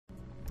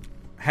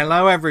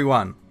Hello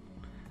everyone,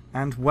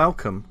 and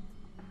welcome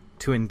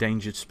to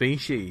Endangered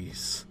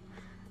Species.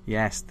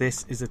 Yes,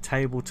 this is a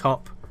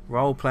tabletop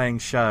role-playing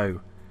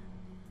show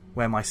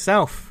where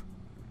myself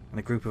and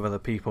a group of other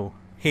people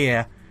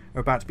here are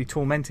about to be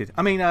tormented.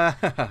 I mean,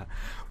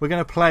 we're going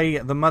to play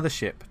the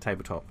Mothership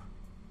tabletop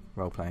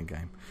role-playing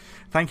game.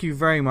 Thank you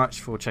very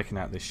much for checking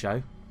out this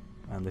show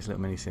and this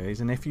little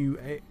mini-series, and if you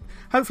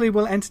hopefully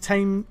will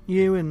entertain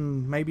you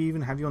and maybe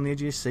even have you on the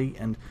edge of your seat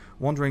and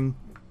wondering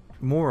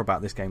more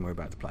about this game we're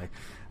about to play.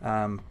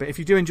 But if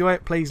you do enjoy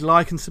it, please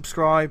like and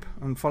subscribe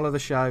and follow the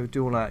show,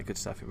 do all that good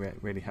stuff. It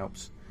really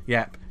helps.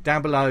 Yep,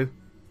 down below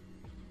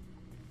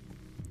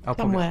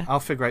I'll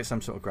figure out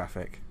some sort of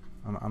graphic.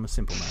 I'm a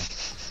simple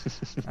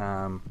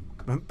man.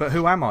 But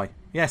who am I?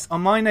 Yes,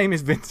 my name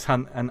is Vince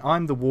Hunt, and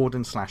I'm the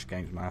Warden /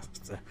 Games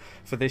Master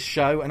for this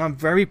show, and I'm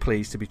very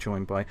pleased to be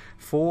joined by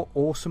 4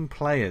 awesome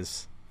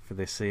players for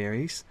this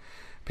series.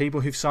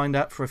 People who've signed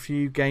up for a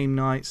few game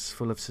nights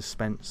full of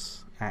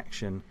suspense,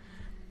 action,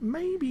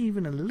 maybe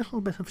even a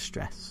little bit of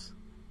stress.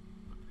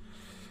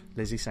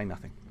 Lizzie, say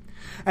nothing.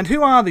 And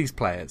who are these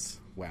players?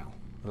 Well,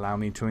 allow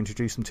me to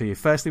introduce them to you.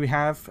 Firstly, we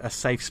have a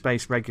Safe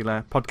Space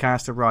regular,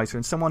 podcaster, writer,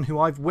 and someone who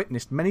I've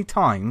witnessed many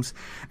times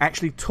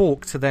actually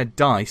talk to their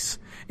dice.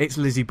 It's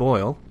Lizzie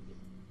Boyle.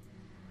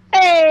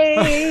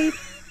 Hey!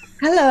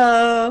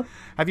 Hello.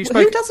 Have you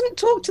spoken? Who doesn't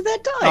talk to their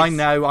dice? I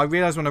know. I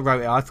realised when I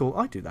wrote it, I thought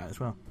I'd do that as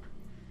well.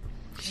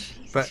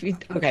 But,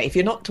 okay, if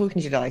you're not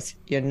talking to your dice,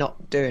 you're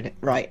not doing it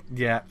right.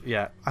 Yeah.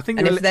 I think,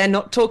 and if they're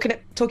not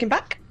talking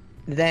back,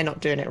 they're not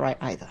doing it right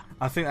either.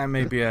 I think that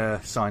may be a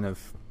sign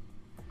of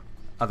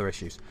other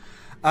issues.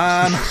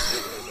 Probably.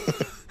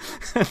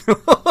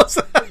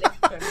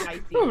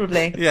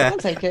 Yeah. I'll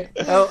take it.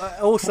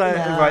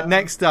 Right.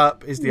 Next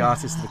up is the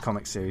artist of the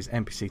comic series,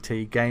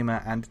 NPCT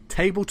gamer and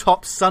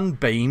tabletop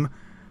sunbeam,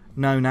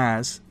 known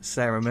as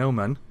Sarah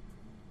Millman.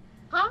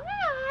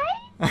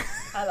 Hi.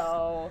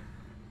 Hello.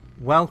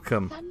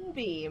 Welcome.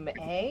 Sunbeam,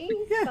 eh?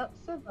 Yeah.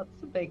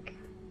 That's a big.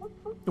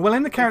 Well,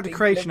 in the character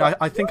creation,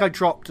 I think I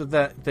dropped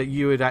that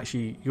you would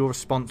actually you're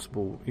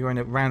in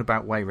a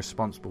roundabout way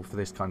responsible for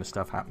this kind of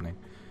stuff happening,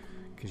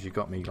 because you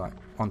got me like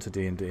onto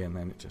D&D and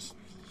then it just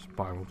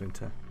spiraled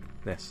into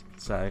this.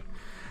 So,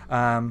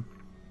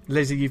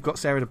 Lizzie, you've got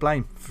Sarah to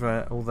blame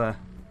for all that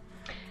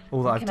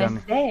I've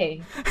done.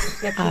 Say?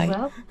 You're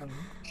welcome.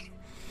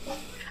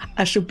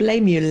 I shall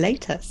blame you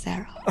later,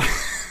 Sarah.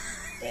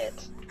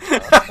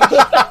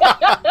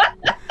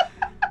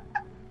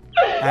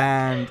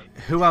 And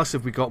who else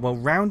have we got? Well,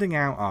 rounding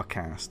out our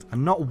cast,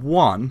 and not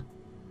one,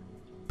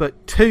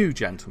 but 2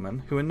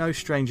 gentlemen who are no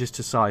strangers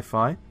to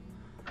sci-fi,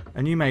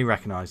 and you may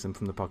recognise them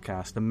from the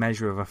podcast, The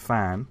Measure of a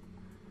Fan.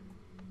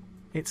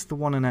 It's the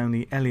one and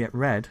only Elliot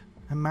Red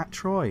and Matt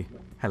Troy.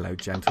 Hello,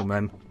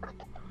 gentlemen.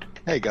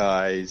 Hey,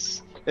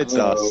 guys. It's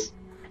us,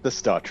 the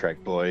Star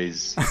Trek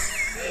boys.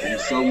 And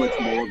so much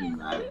more than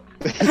that.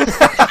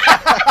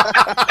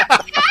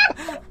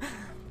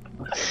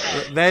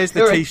 There's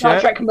the You're T-shirt. a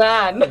Star Trek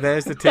man.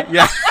 There's the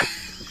yeah.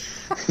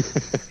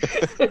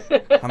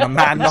 I'm a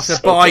man, not a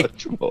boy.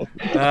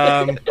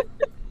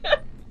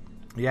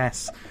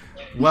 Yes.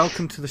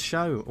 Welcome to the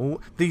show.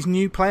 All these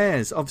new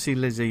players. Obviously,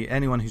 Lizzie.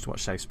 Anyone who's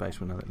watched Safe Space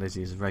will know that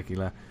Lizzie is a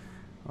regular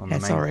on the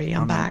main.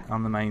 I'm back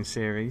on the main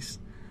series.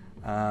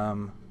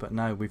 But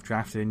no, we've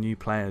drafted in new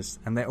players,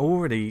 and they're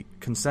already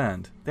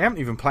concerned. They haven't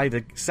even played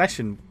a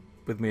session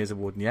with me as a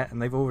warden yet,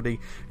 and they've already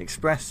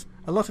expressed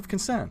a lot of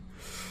concern.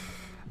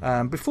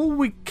 Before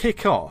we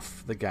kick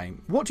off the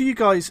game, what do you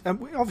guys...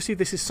 obviously,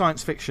 this is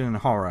science fiction and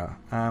horror.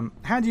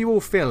 How do you all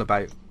feel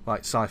about like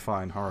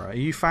sci-fi and horror? Are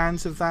you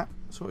fans of that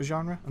sort of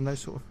genre and that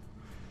sort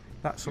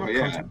of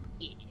content?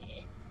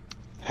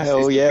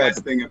 Hell it's yeah! the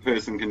best thing a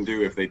person can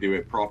do if they do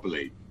it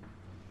properly.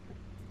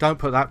 Don't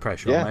put that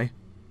pressure on me.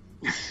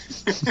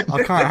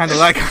 I can't handle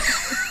that.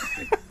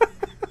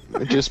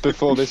 Just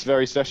before this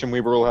very session, we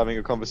were all having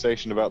a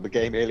conversation about the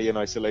game Alien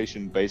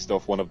Isolation, based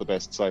off one of the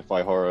best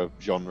sci-fi horror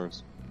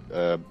genres.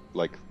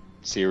 Like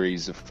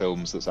series of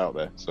films that's out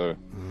there. So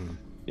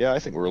yeah, I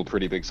think we're all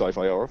pretty big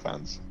sci-fi horror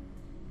fans.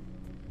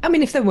 I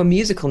mean, if there were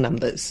musical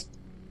numbers,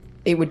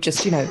 it would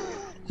just,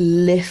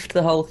 lift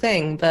the whole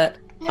thing. But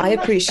I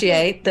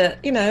appreciate that,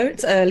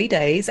 it's early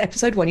days.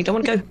 Episode 1, you don't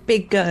want to go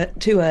big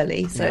too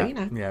early. So,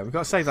 Yeah, we've got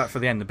to save that for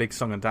the end, the big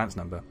song and dance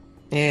number.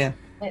 Yeah.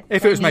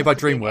 If it was made by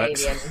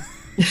DreamWorks.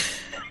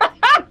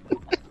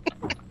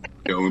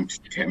 Don't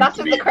tempt That's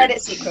me. the credit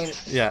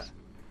sequence. Yeah.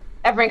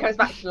 Everyone comes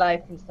back to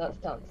life and starts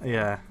dancing.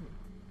 Yeah.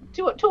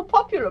 To a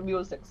popular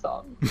music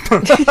song.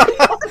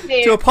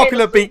 To a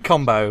popular beat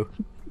combo.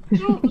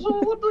 To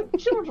what the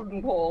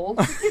children call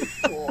a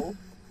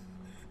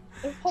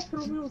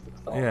popular music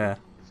song. Yeah.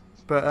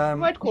 But You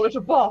might call it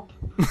a bop.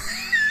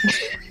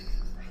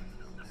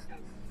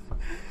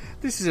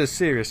 This is a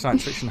serious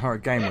science fiction horror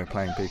game we're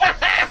playing, people.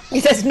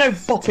 There's no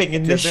bopping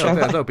in this show.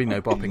 There'll be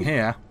no bopping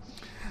here.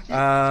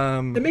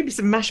 There may be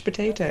some mashed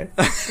potato.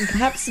 And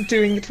perhaps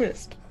doing the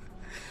twist.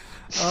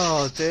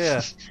 Oh,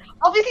 dear.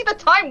 Obviously the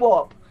time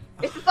warp.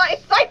 It's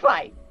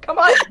sci-fi. Come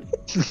on.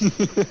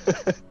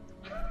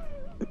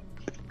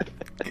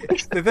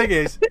 The thing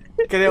is,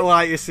 get it all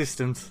out of your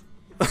systems.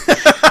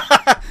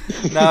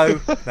 No.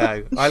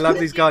 I love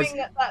these guys.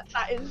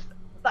 Assuming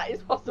that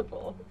is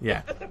possible. Yeah.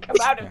 It doesn't come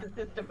out of the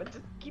system, it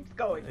just keeps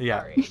going.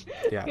 Yeah. Sorry.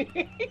 Yeah.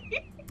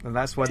 And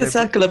that's why It's a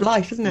circle of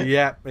life, isn't it?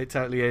 Yeah, it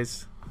totally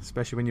is.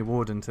 Especially when you're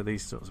warden to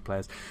these sorts of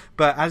players.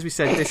 But as we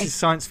said, this is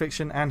science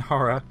fiction and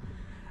horror.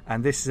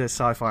 And this is a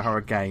sci-fi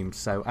horror game.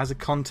 So as a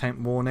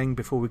content warning,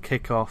 before we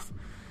kick off,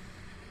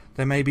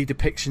 there may be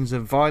depictions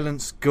of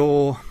violence,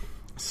 gore,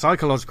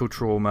 psychological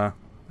trauma,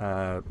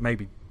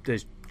 maybe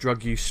there's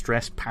drug use,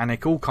 stress,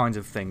 panic, all kinds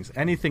of things.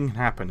 Anything can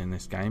happen in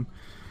this game.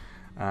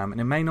 And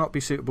it may not be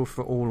suitable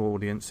for all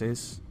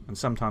audiences. And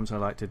sometimes I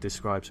like to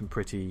describe some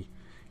pretty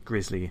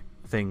grisly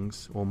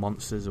things or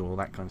monsters or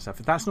that kind of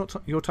stuff. If that's not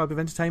your type of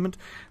entertainment,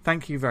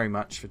 thank you very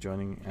much for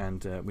joining.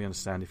 And we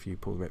understand if you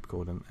pull the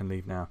ripcord and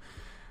leave now.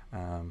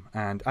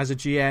 And as a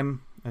GM,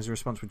 as a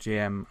responsible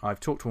GM, I've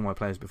talked to all my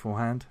players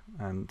beforehand,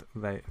 and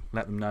they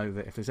let them know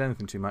that if there's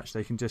anything too much,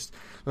 they can just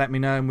let me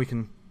know, and we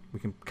can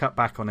cut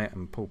back on it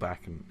and pull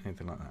back and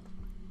anything like that.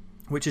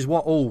 Which is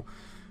what all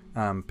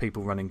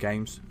people running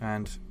games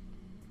and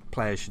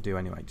players should do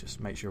anyway. Just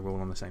make sure we're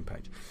all on the same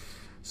page.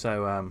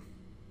 So,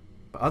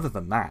 but other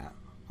than that,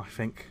 I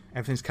think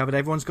everything's covered.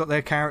 Everyone's got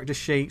their character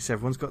sheets.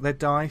 Everyone's got their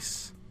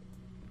dice.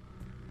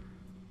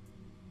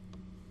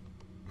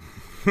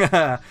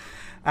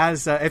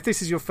 As if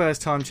this is your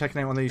first time checking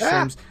out one of these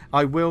streams,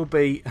 I will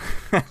be.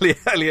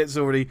 Elliot's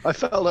already. I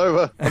fell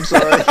over. I'm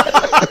sorry.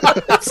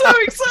 So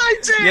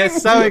exciting!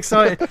 Yes, so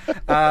excited.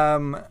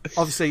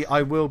 Obviously,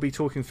 I will be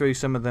talking through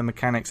some of the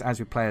mechanics as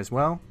we play as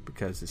well,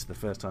 because it's the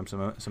first time some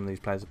of these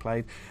players have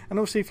played. And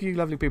also, if you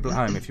lovely people at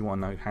home, if you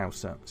want to know how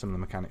some of the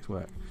mechanics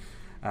work.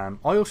 I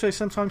also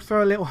sometimes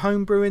throw a little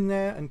homebrew in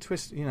there and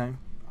twist. You know,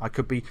 I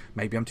could be.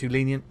 Maybe I'm too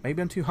lenient. Maybe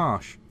I'm too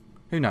harsh.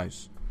 Who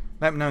knows?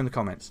 Let me know in the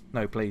comments.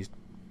 No, please.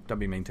 Don't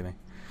be mean to me.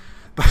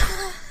 But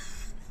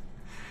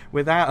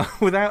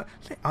without,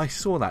 I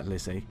saw that,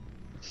 Lizzie.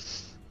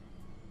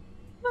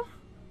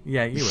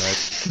 Yeah, you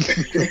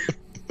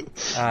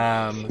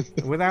heard.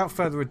 Without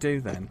further ado,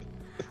 then,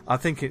 I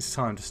think it's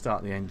time to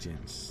start the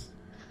engines.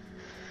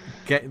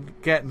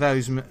 Get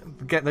those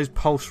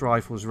pulse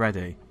rifles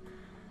ready,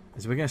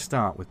 as we're going to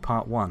start with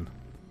part 1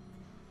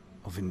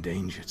 of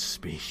Endangered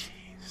Species.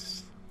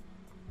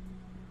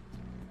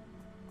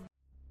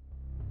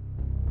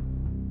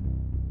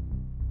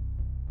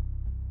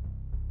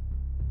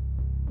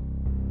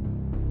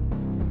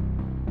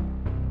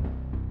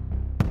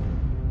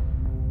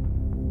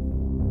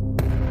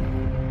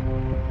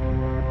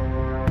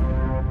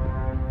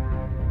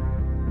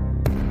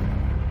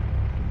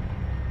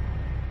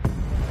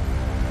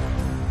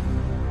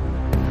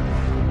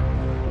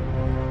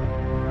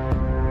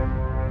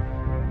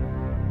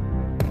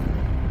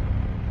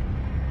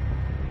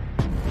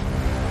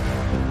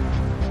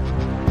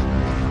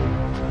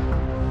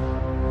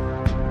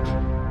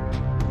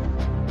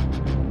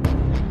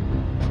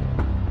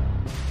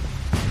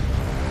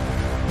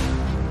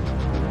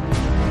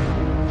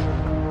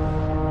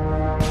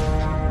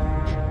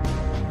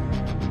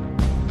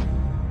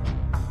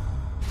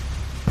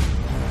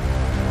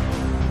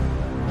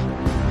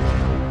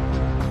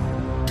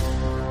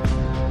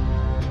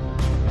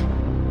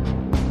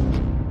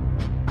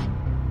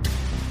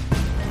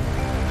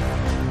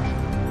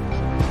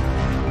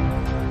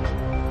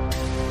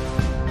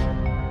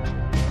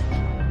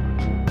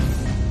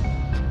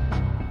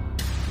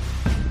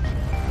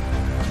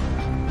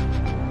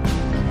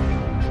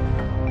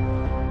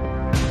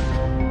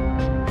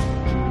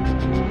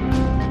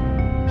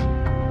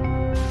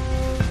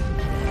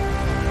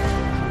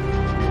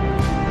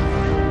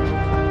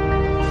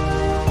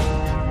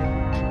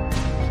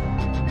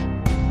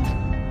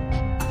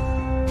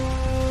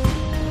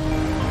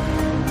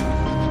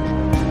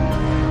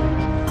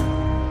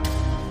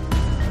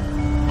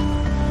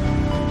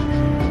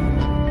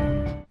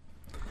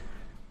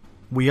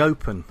 We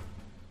open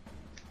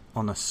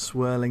on a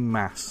swirling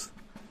mass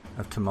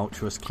of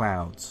tumultuous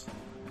clouds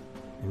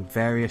in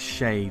various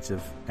shades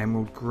of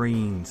emerald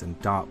greens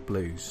and dark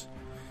blues.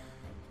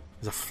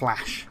 There's a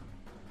flash,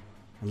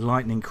 and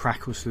lightning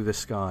crackles through the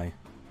sky,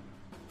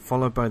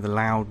 followed by the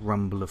loud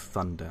rumble of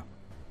thunder.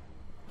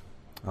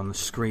 On the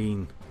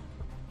screen,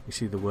 you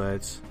see the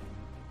words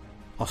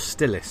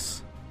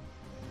Hostilis,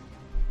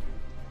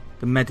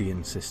 the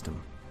Median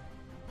system.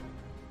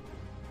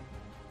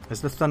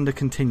 As the thunder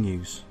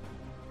continues,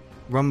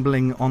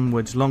 rumbling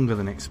onwards longer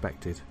than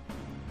expected,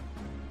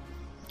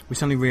 we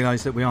suddenly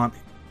realise that we aren't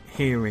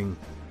hearing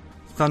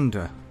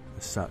thunder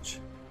as such.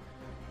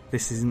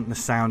 This isn't the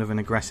sound of an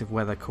aggressive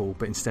weather call,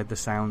 but instead the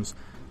sounds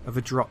of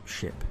a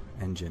dropship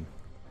engine.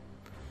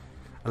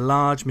 A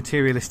large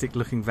materialistic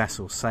looking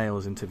vessel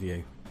sails into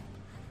view.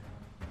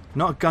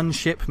 Not a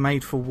gunship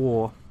made for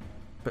war,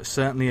 but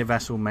certainly a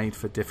vessel made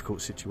for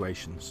difficult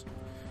situations.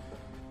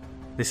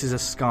 This is a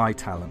Sky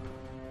Talon,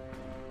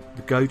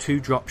 the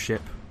go-to dropship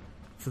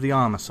for the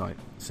Armorsite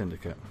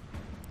Syndicate.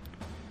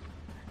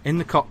 In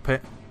the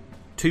cockpit,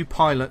 2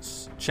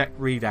 pilots check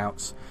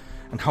readouts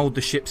and hold the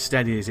ship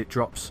steady as it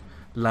drops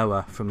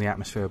lower from the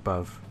atmosphere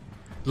above.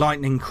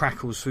 Lightning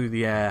crackles through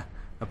the air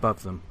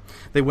above them.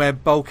 They wear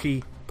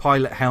bulky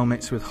pilot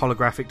helmets with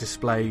holographic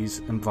displays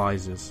and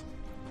visors.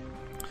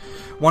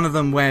 One of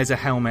them wears a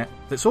helmet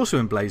that's also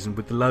emblazoned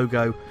with the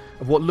logo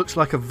of what looks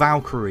like a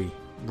Valkyrie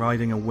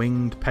riding a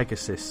winged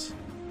Pegasus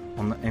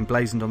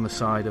emblazoned on the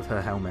side of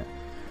her helmet,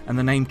 and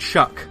the name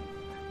Chuck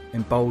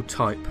in bold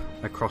type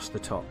across the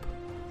top.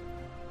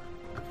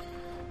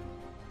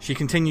 She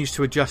continues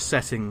to adjust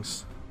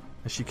settings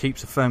as she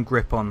keeps a firm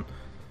grip on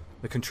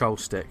the control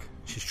stick.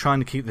 She's trying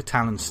to keep the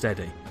talon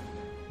steady,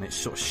 and it's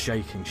sort of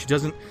shaking. She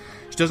doesn't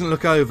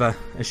look over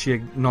as she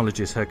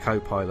acknowledges her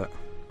co-pilot.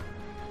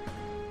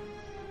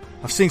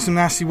 I've seen some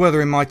nasty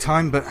weather in my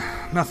time, but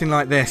nothing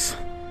like this.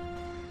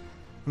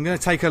 I'm going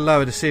to take her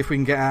lower to see if we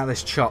can get out of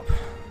this chop.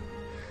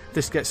 If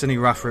this gets any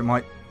rougher, it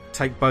might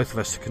take both of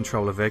us to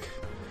control her, Vig.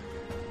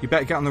 You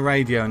better get on the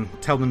radio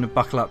and tell them to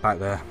buckle up back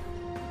there.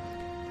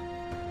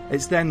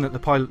 It's then that the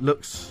pilot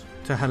looks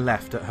to her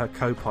left at her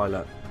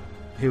co-pilot,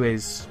 who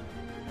is,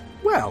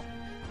 well,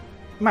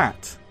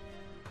 Matt.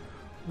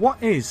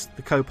 What is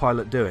the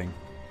co-pilot doing?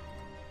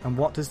 And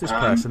what does this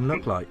person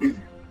look like?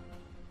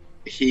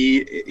 He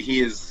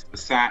is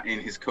sat in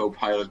his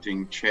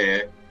co-piloting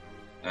chair.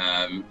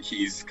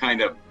 He's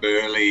kind of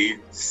burly,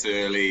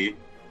 surly,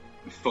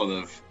 full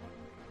of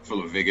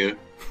vigor.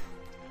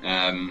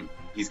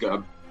 He's got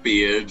a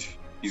beard.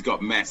 He's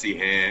got messy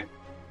hair.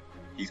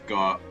 He's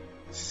got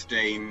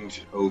stained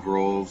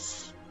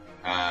overalls.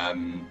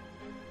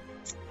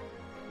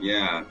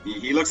 Yeah,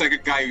 he looks like a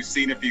guy who's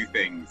seen a few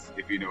things,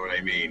 if you know what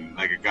I mean.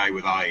 Like a guy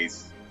with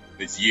eyes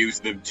that's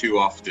used them too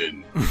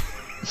often.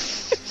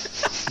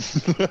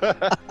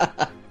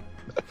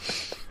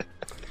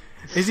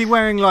 Is he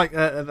wearing like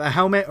a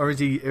helmet, or is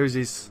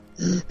he's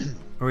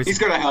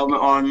got a helmet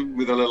on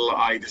with a little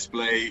eye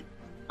display,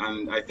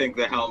 and I think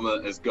the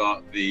helmet has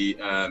got the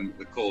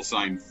call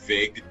sign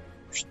FIG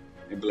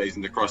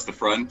emblazoned across the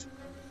front,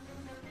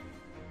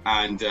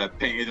 and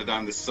painted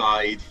down the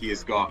side. He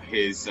has got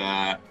his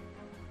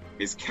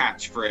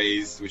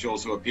catchphrase, which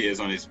also appears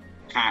on his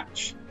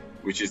patch,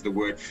 which is the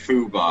word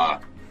F.U.B.A.R,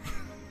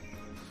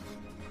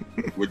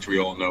 which we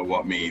all know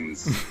what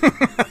means.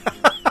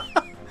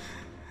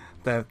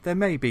 There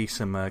may be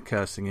some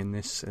cursing in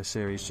this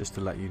series, just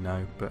to let you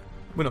know, but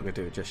we're not going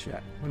to do it just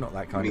yet. We're not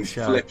that kind of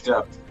show. Flipped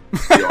up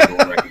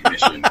beyond all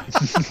recognition.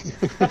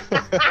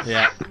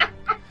 Yeah.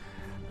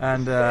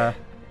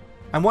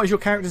 And what is your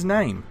character's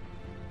name?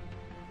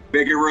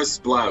 Vigorous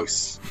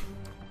Blouse.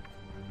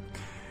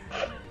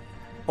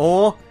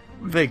 Or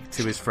Vig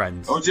to his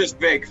friends. Or just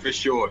Vig for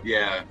short,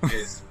 yeah.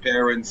 His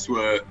parents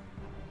were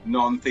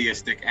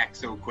non-theistic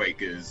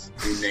exo-Quakers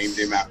who named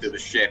him after the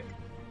ship,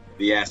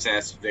 the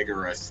SS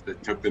Vigorous,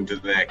 that took them to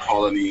their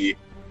colony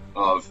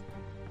of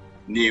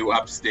New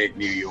Upstate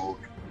New York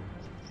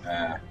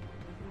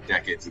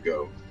decades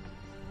ago.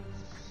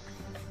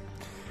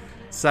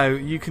 So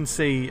you can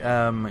see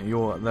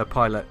the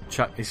pilot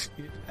Chuck is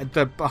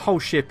the whole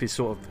ship is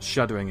sort of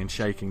shuddering and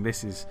shaking.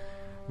 This is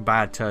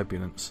bad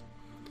turbulence.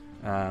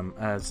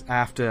 As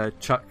after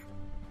Chuck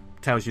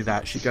tells you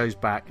that, she goes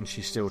back and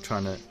she's still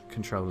trying to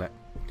control it.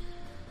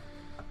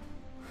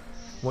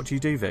 What do you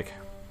do, Vic?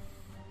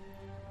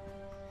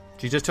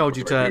 She just told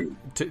you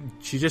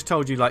she just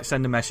told you, like,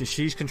 send a message.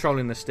 She's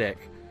controlling the stick.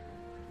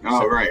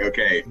 Oh, right,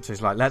 okay. So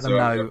it's like, let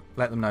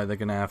them know they're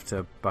going to have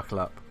to buckle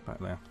up back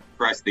there.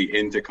 Press the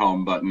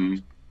intercom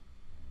button,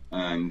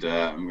 and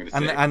I'm going to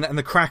say... And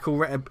the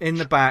crackle in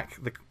the back,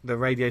 the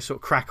radio sort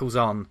of crackles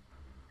on.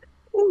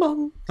 Bing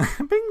bong.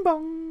 Bing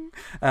bong.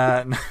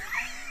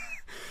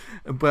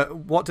 But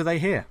what do they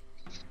hear?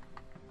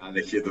 And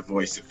they hear the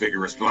voice of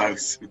Vigorous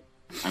Blouse.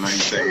 And I'm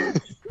saying...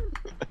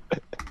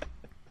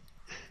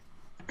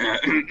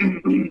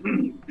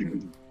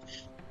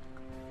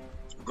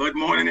 Good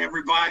morning,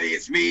 everybody.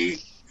 It's me,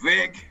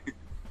 Vig.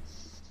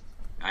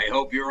 I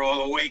hope you're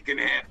all awake and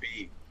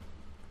happy.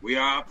 We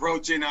are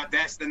approaching our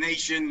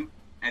destination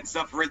and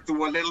suffering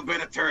through a little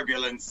bit of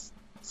turbulence.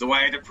 So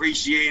I'd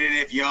appreciate it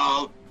if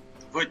y'all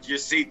put your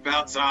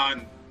seatbelts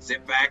on,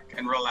 sit back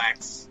and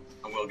relax,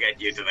 and we'll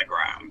get you to the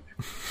ground.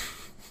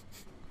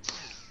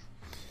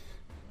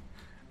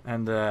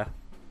 And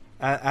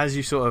as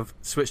you sort of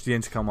switch the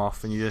intercom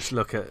off and you just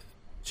look at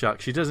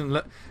Chuck, she doesn't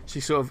look.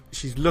 She's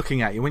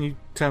looking at you. When you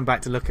turn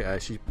back to look at her,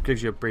 she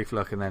gives you a brief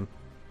look, and then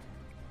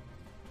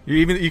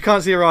you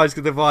can't see her eyes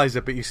with the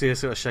visor, but you see her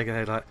sort of shake her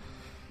head like.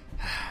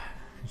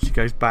 She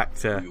goes back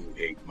to. You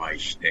hate my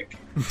shtick.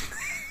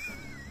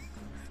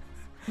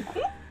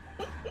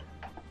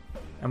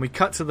 And we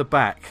cut to the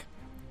back,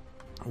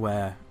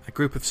 where a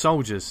group of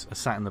soldiers are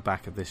sat in the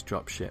back of this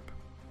dropship.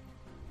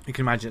 You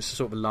can imagine it's a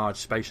sort of a large,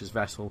 spacious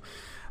vessel,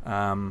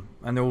 and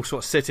they're all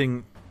sort of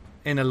sitting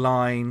in a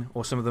line,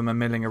 or some of them are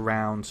milling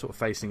around, sort of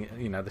facing,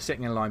 they're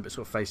sitting in a line but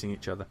sort of facing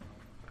each other.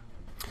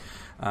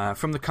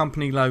 From the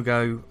company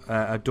logo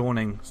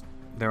adorning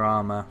their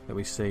armour that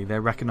we see, they're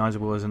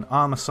recognisable as an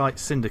Armour Site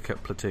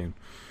Syndicate platoon.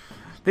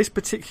 This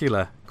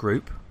particular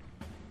group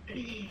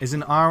is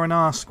an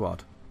R&R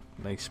squad.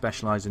 They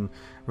specialise in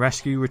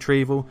rescue,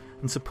 retrieval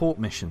and support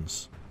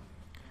missions.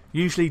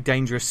 Usually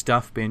dangerous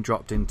stuff being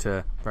dropped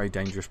into very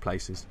dangerous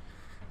places.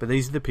 But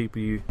these are the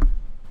people you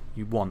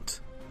want.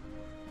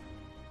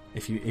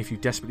 If you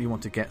desperately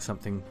want to get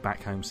something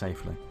back home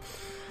safely.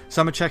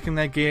 Some are checking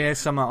their gear,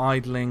 some are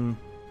idling,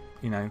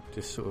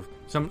 just sort of...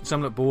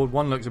 Some look bored,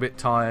 one looks a bit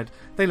tired.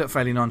 They look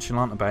fairly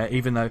nonchalant about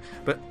it,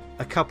 but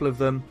a couple of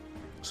them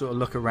sort of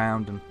look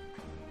around, and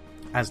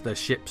as the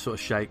ship sort of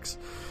shakes,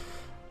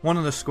 one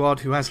of the squad,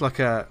 who has like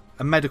a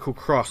medical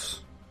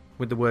cross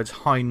with the words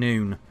High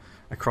Noon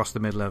across the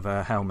middle of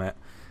her helmet,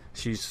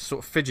 she's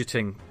sort of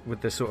fidgeting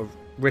with the sort of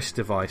wrist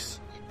device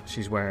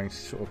she's wearing,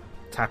 sort of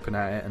tapping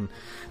at it. And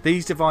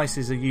these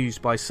devices are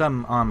used by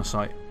some armour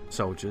sight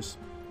soldiers,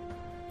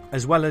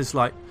 as well as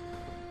like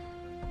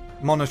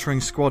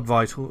monitoring squad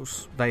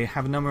vitals. They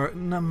have a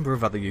number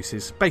of other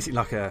uses, basically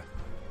like an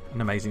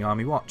amazing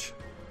army watch,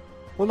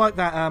 or like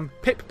that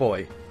Pip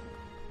Boy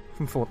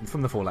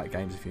from the Fallout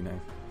games, if you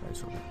know those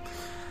sort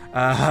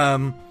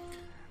of.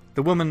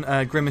 The woman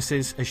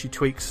grimaces as she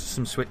tweaks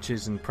some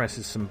switches and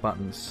presses some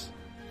buttons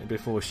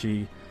before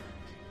she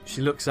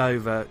looks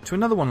over to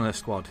another one of the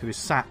squad who is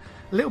sat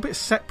a little bit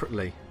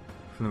separately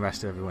from the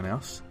rest of everyone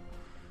else,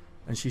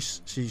 and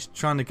she's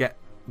trying to get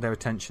their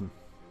attention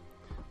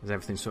as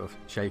everything's sort of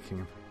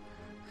shaking.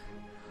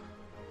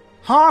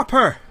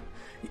 Harper!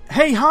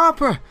 Hey,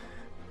 Harper!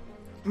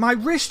 My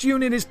wrist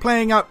unit is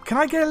playing up. Can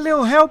I get a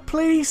little help,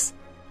 please?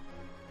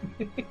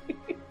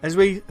 As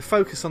we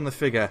focus on the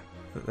figure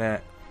that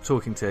they're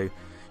talking to,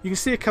 you can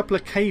see a couple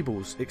of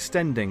cables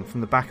extending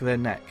from the back of their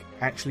neck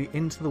actually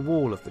into the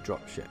wall of the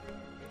dropship.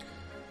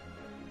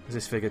 As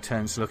this figure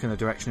turns to look in the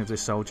direction of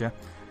this soldier.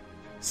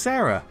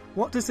 Sarah,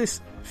 what does this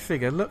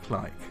figure look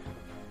like?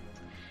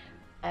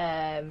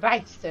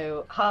 Right,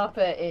 so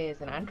Harper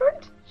is an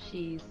android.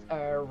 She's a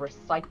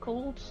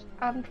recycled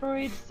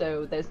android,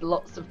 so there's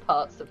lots of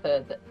parts of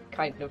her that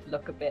kind of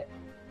look a bit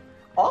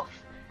off,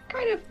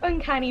 kind of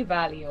uncanny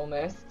valley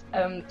almost.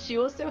 She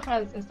also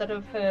has, instead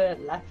of her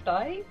left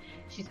eye,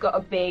 she's got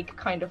a big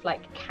kind of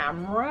like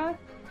camera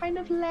kind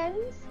of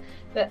lens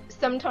that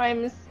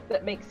sometimes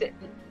that makes it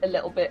a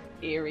little bit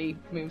eerie,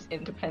 moves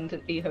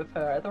independently of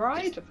her other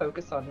eye to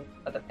focus on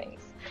other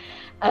things.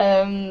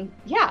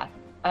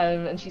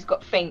 And she's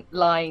got faint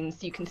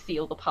lines. You can see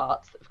all the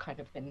parts that have kind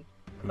of been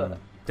put.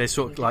 There's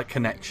sort of like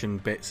connection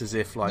bits, as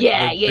if like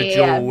the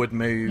jaw would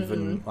move,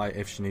 and like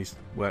if she needs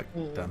work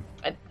done.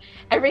 And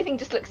everything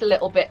just looks a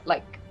little bit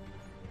like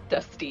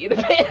dusty in a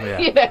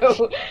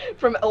bit,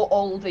 from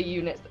older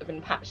units that have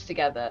been patched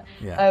together.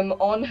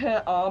 On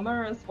her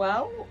armor as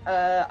well,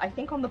 I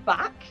think on the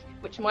back,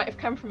 which might have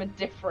come from a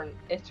different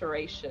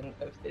iteration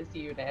of this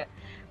unit,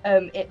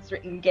 it's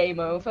written "Game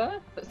Over,"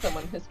 that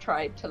someone has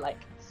tried to like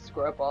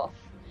scrub off.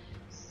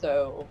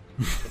 So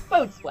it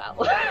bodes well.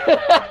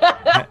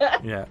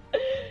 Yeah,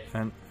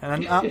 and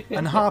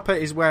Harper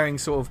is wearing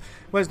sort of,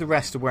 whereas the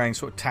rest are wearing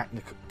sort of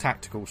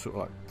tactical sort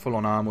of like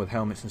full-on armor with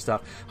helmets and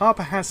stuff.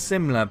 Harper has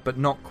similar, but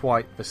not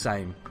quite the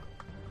same.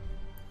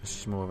 It's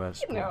just more of a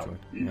sport droid.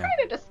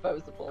 Kind of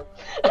disposable.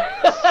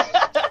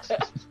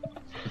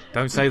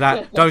 Don't say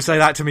that. Don't say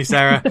that to me,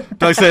 Sarah.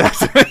 Don't say that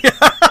to me.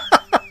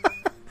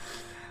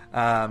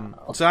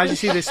 So as you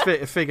see this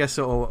figure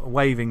sort of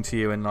waving to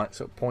you and like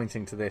sort of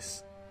pointing to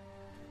this.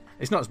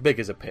 It's not as big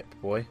as a Pip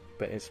Boy,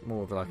 but it's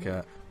more of like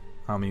a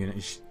army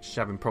unit. She's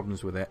having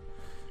problems with it.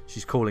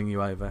 She's calling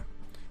you over.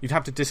 You'd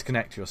have to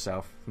disconnect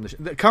yourself from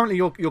the currently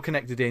you're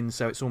connected in,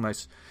 so it's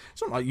not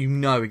like you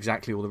know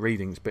exactly all the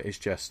readings, but it's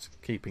just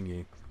keeping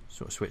you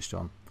sort of switched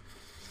on.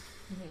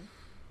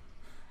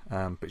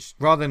 But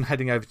rather than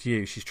heading over to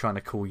you, she's trying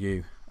to call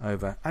you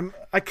over.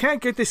 I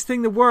can't get this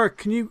thing to work.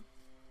 Can you?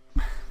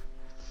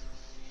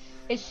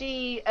 Is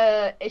she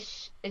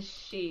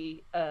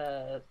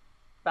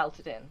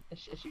belted in? Is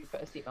she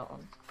put a seatbelt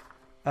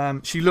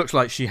on? She looks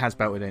like she has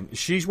belted in.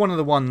 She's one of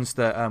the ones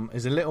that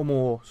is a little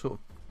more sort of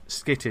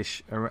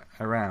skittish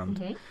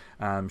around.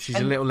 She's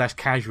a little less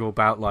casual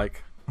about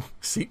like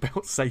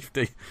seatbelt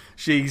safety.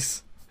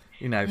 She's,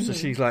 so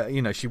she's like,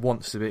 she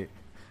wants to be,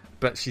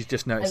 but she's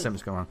just noticed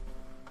something's going on.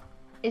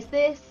 Is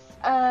this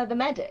the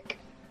medic?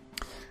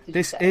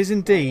 This is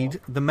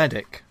indeed the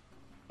medic.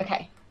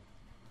 Okay.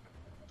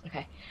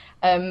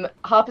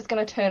 Harper's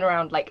going to turn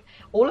around. Like,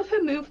 all of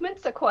her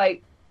movements are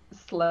quite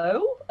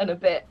slow and a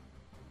bit,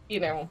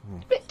 a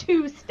bit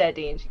too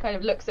steady. And she kind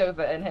of looks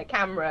over and her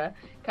camera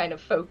kind of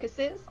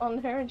focuses on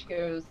her and she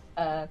goes,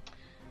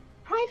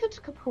 Private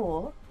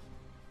Kapoor,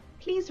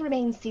 please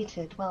remain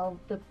seated while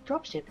the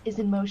dropship is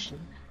in motion.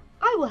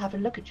 I will have a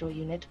look at your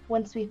unit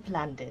once we've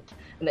landed.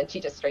 And then she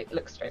just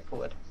looks straight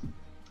forward.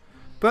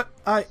 But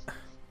I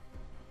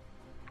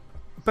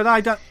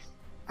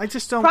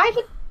just don't...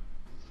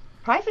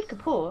 Private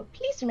Kapoor,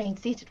 please remain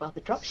seated while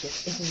the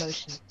dropship is in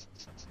motion.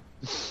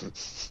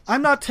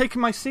 I'm not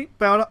taking my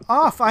seatbelt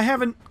off. I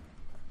haven't...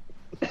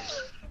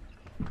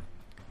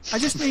 I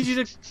just need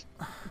you to...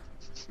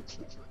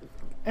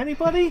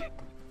 Anybody?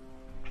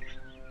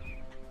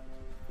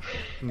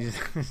 You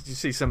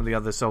see some of the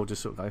other soldiers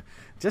sort of go,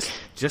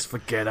 just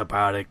forget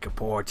about it,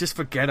 Kapoor. Just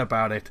forget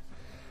about it.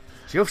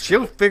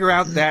 She'll figure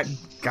out that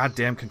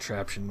goddamn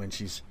contraption when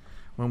she's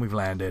when we've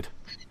landed.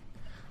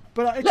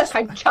 But Look,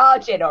 I'm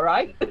charging, all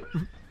right?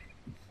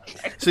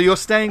 So you're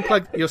staying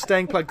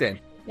plugged in.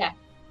 Yeah.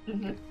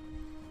 Mm-hmm.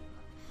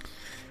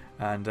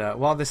 And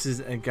while this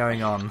is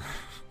going on,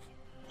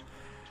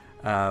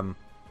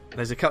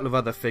 there's a couple of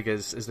other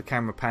figures as the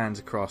camera pans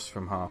across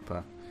from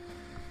Harper.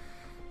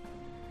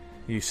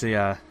 You see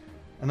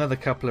another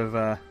couple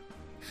of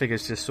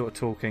figures just sort of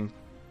talking.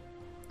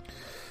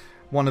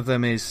 One of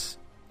them is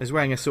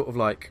wearing a sort of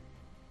like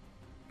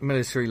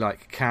military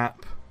like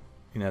cap.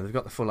 You know, they've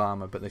got the full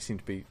armour, but they seem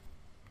to be,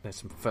 there's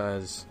some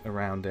furs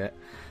around it,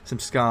 some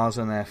scars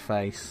on their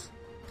face.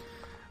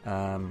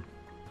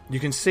 You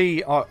can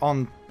see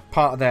on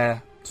part of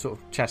their sort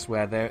of chest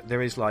wear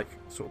there is like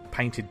sort of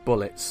painted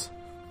bullets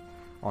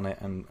on it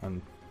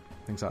and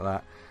things like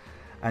that.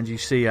 And you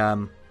see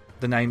the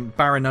name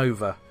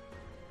Baranova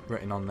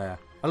written on there.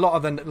 A lot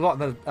of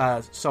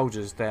the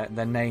soldiers, their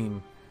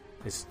name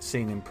is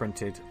seen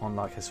imprinted on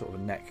like a sort of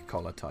a neck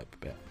collar type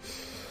bit.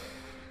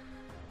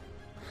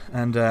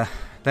 And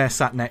they're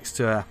sat next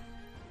to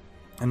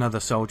another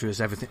soldier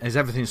as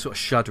everything's sort of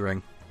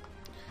shuddering.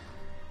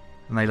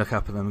 And they look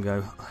up at them and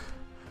go,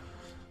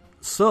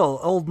 "So,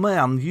 old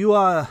man,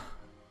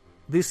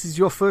 this is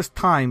your first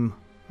time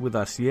with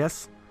us,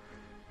 yes?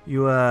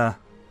 I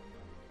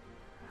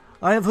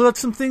have heard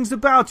some things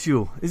about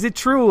you. Is it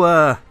true,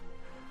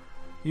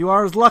 you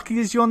are as lucky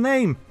as your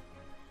name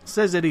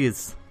says it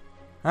is?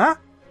 Huh?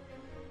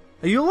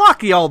 Are you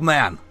lucky, old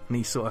man?" And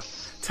he sort of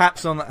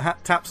taps on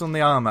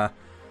the armour.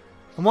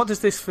 And what does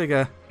this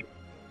figure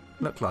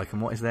look like,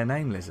 and what is their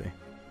name, Lizzie?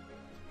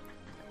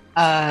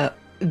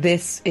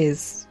 This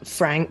is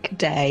Frank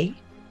Day,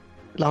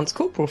 Lance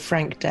Corporal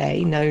Frank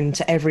Day, known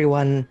to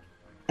everyone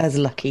as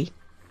Lucky.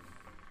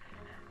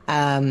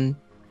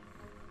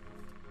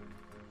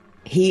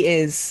 He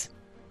is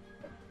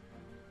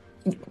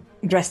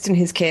dressed in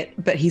his kit,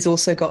 but he's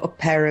also got a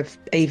pair of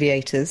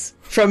aviators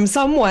from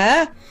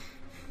somewhere.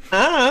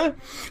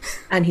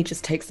 And he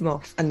just takes them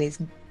off, and these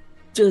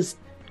just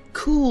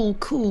cool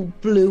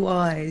blue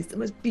eyes, the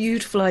most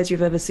beautiful eyes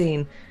you've ever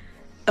seen,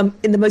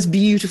 in the most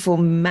beautiful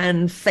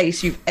man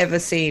face you've ever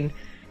seen.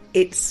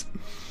 It's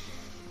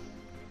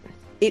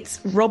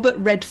Robert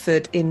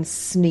Redford in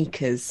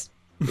sneakers,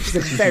 which is a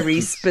very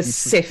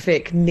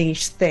specific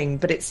niche thing,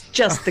 but it's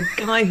just the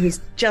guy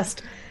who's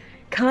just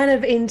kind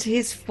of into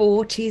his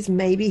 40s,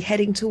 maybe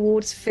heading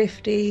towards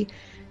 50.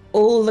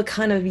 All the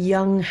kind of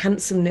young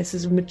handsomeness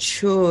has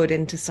matured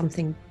into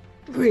something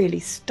really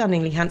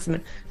stunningly handsome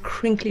and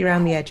crinkly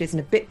around the edges and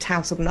a bit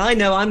tousled. And I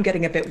know I'm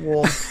getting a bit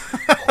warm.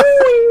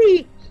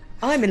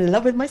 I'm in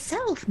love with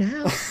myself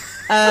now.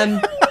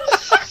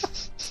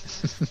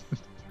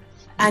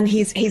 And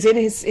he's in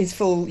his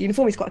full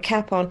uniform. He's got a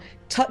cap on.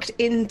 Tucked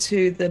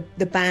into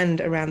the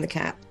band around the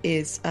cap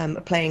is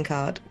a playing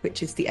card,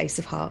 which is the Ace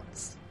of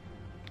Hearts.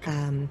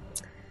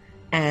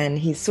 And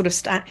he's sort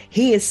of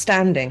he is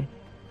standing.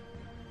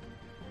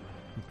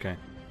 Okay.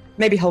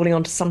 Maybe holding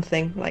on to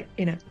something, like,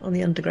 on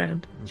the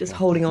underground. Okay. Just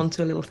holding on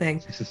to a little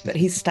thing. But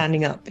he's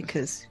standing up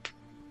because,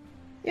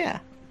 yeah,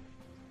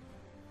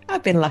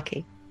 I've been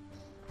lucky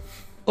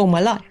all my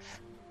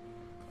life.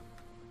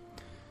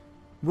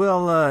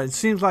 Well, it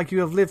seems like you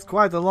have lived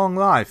quite a long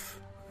life.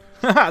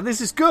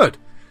 This is good.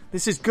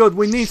 This is good.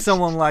 We need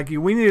someone like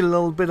you. We need a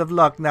little bit of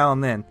luck now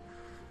and then.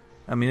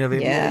 I mean,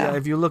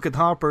 if you look at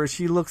Harper,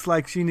 she looks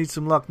like she needs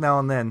some luck now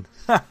and then.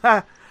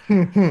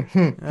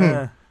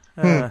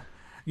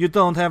 You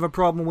don't have a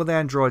problem with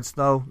androids,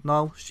 though?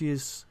 No, she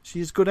is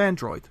good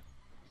android.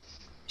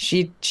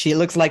 She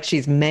looks like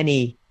she's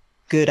many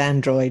good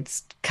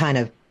androids, kind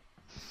of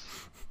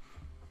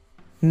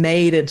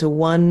made into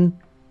one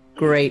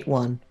great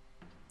one.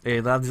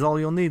 Hey, that is all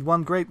you'll need.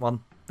 One great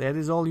one. That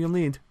is all you'll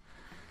need.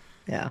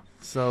 Yeah.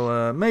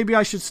 So maybe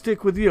I should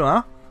stick with you,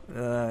 huh?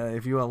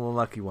 If you are the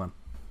lucky one.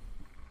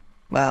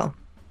 Well,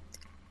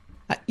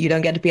 you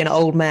don't get to be an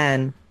old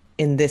man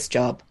in this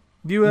job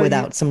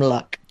without some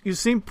luck. You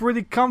seem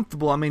pretty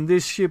comfortable. I mean,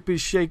 this ship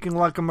is shaking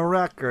like a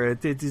maraca.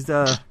 It is.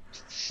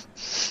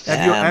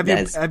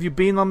 Have you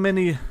been on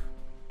many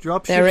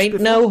dropships? There ain't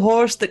before? No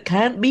horse that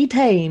can't be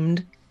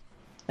tamed,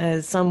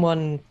 as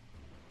someone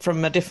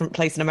from a different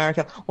place in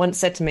America once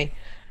said to me.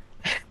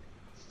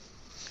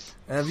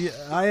 Have you?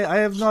 I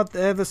have not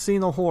ever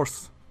seen a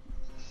horse.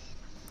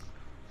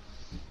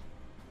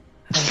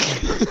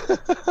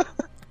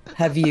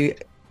 Have you?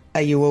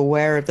 Are you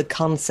aware of the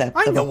concept?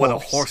 I of know a what a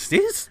horse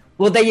is.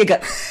 Well, there you go.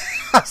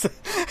 As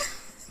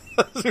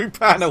we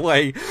pan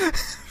away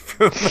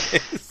from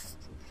this.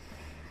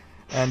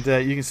 And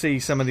you can see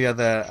some of the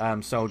other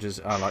soldiers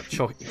are like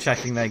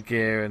checking their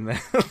gear, and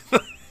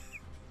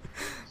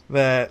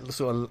they're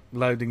sort of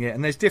loading it.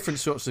 And there's different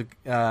sorts of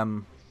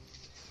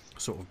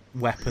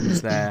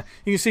weapons there.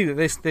 You can see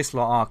that this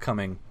lot are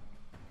coming.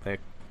 They're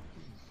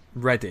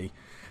ready.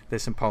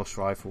 There's some pulse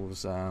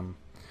rifles.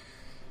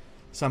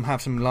 Some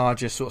have some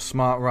larger sort of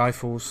smart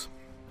rifles.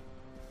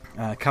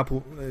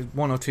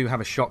 One or two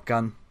have a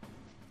shotgun.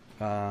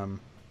 I'm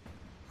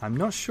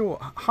not sure.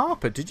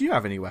 Harper, did you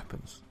have any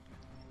weapons?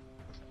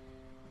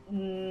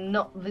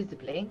 Not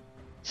visibly.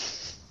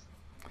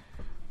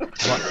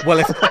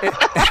 Well,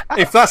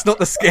 if that's not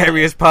the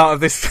scariest part of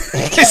this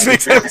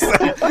week's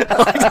episode,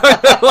 I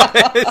don't know what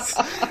it is.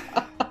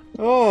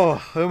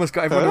 Oh, I almost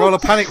got everyone to roll a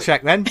panic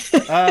check then. She's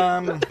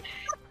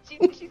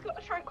got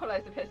a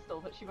tranquilizer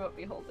pistol, but she won't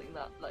be holding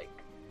that. Like,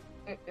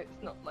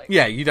 it's not like.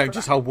 Yeah, you don't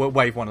just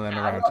wave one of them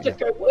around. I'll just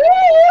go woo.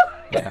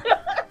 Yeah.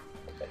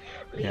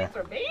 Please Yeah.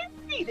 remain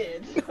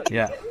seated.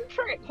 Yeah.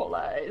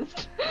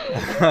 Tranquilized.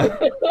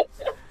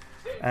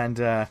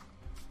 And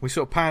we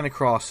sort of pan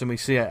across, and we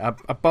see a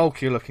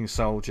bulkier-looking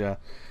soldier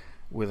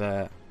with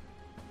a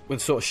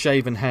sort of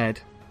shaven head,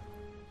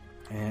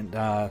 and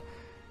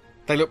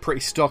they look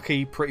pretty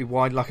stocky, pretty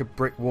wide, like a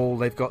brick wall.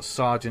 They've got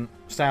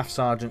staff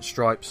sergeant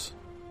stripes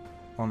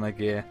on their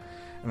gear,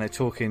 and they're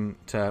talking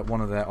to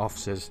one of their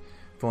officers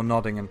before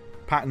nodding and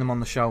patting them on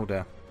the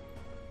shoulder,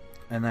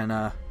 and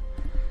then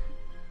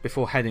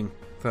before heading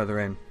further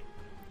in.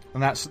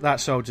 And that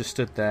soldier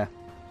stood there.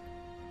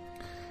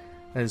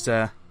 There's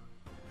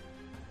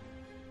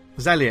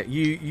Elliot.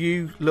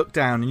 You look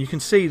down and you can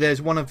see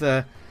there's one of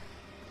the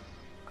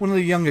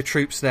younger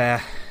troops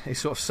there. He's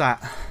sort of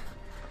sat.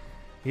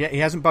 Yeah, he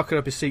hasn't buckled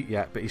up his seat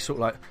yet, but he's sort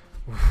of like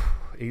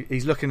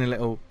he's looking a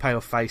little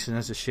pale face, and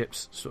as the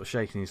ship's sort of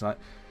shaking, he's like,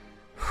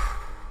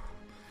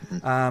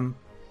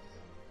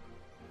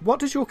 what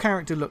does your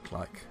character look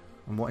like,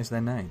 and what is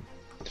their name?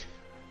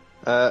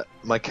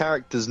 My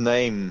character's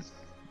name,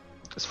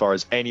 as far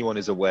as anyone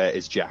is aware,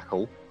 is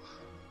Jackal.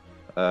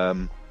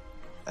 And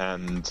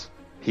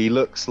he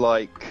looks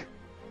like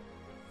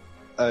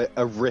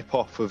a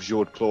rip-off of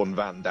Jean-Claude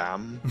Van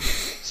Damme.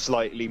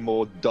 Slightly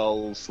more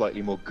dull,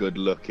 slightly more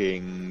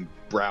good-looking,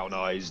 brown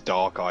eyes,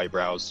 dark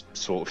eyebrows,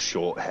 sort of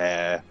short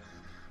hair.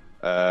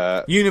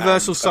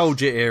 Universal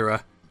Soldier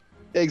era.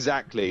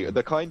 Exactly.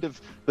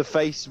 The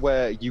face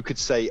where you could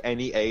say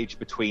any age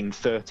between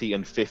 30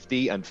 and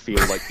 50 and feel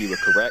like you were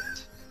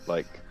correct.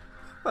 Like,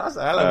 that's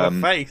a hell of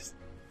a face.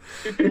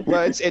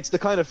 Well, it's the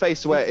kind of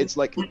face where it's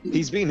like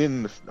he's been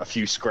in a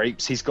few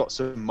scrapes, he's got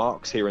some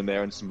marks here and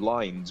there and some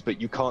lines, but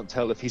you can't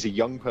tell if he's a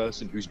young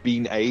person who's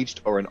been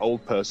aged or an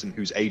old person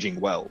who's aging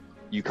well.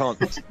 You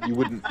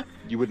wouldn't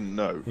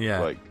know. Yeah.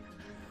 Like,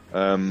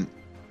 and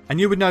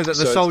you would know that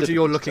the soldier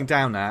you're looking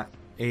down at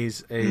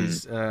is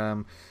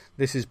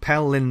this is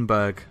Pell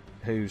Lindbergh,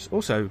 who's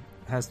also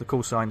has the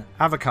call sign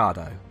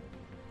Avocado.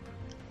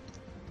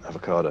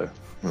 Avocado.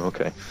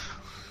 Okay.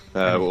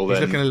 Well, he's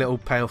looking a little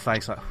pale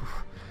face like.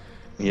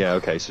 Yeah,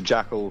 okay, so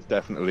Jackal,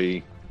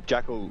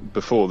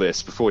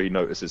 before he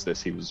notices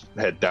this, he was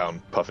head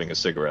down puffing a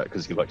cigarette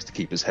because he likes to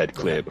keep his head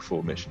clear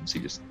before missions. He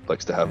just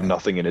likes to have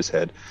nothing in his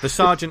head. The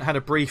sergeant had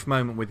a brief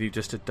moment with you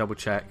just to double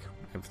check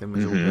everything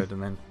was all good,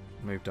 and then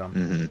moved on.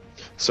 Mm-hmm.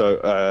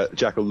 So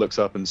Jackal looks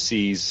up and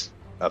sees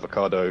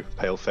Avocado,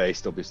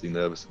 pale-faced, obviously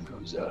nervous, and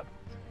goes,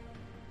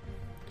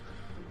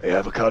 "Hey,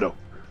 Avocado.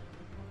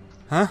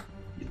 Huh?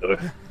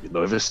 You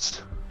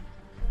nervous?"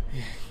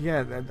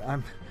 Yeah,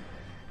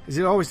 is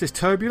it always this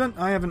turbulent?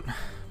 I haven't...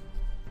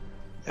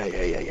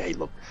 Hey,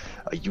 look.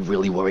 Are you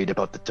really worried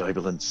about the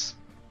turbulence?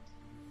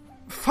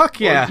 Fuck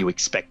yeah. Or are you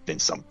expecting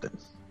something?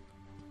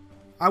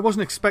 I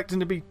wasn't expecting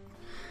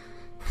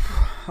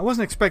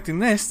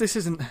this. This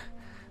isn't...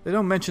 They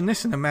don't mention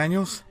this in the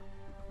manuals.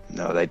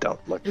 No, they don't.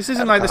 Look, this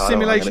isn't like the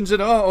simulations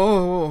at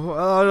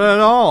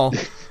all.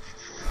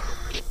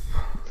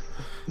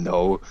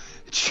 No,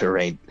 it sure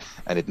ain't,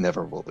 and it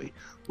never will be.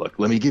 Look,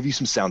 let me give you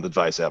some sound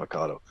advice,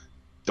 Avocado.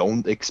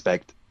 Don't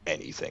expect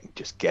anything.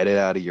 Just get it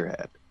out of your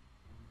head.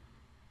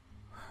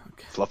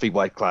 Okay. Fluffy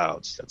white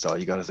clouds. That's all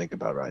you got to think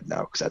about right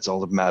now, because that's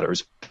all that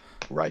matters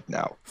right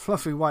now.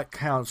 Fluffy white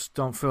clouds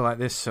don't feel like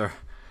this, sir.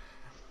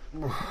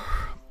 I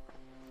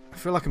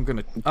feel like I'm going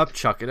to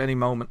upchuck at any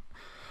moment.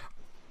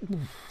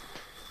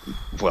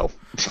 Well,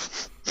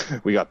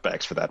 we got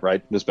bags for that,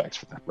 right? There's bags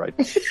for that, right?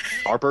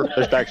 Harper,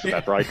 there's bags for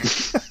that, right?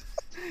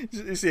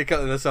 You see a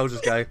couple of the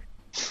soldiers go...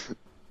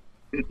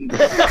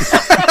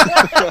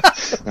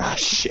 Ah,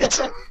 shit.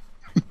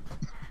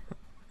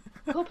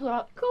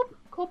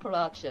 Corporal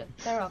Archer,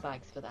 there are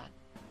bags for that.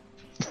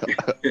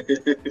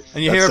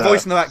 And you hear a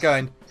voice in the back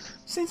going,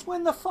 "Since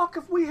when the fuck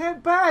have we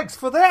had bags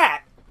for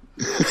that?"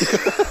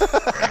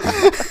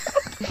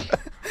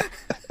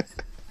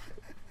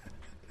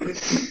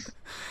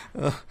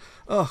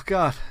 Oh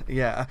God,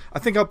 yeah. I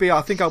think I'll be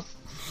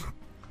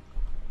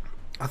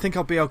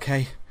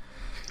okay.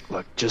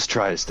 Look, just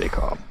try to stay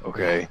calm,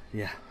 okay?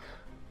 Yeah.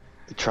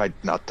 Try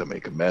not to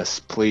make a mess.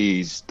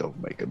 Please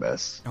don't make a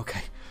mess.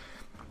 Okay.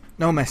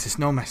 No messes.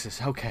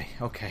 Okay.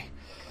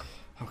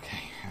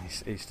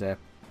 He's there,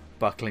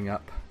 buckling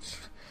up.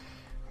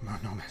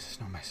 No messes.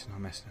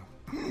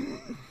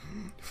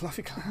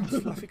 Fluffy clouds.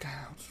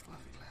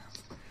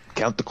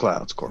 Count the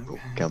clouds, Corporal.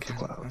 Count the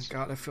clouds. Oh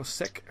God, I feel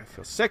sick.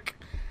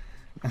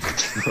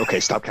 Okay,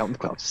 stop counting the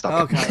clouds.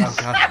 Stop. Okay. Oh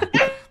God.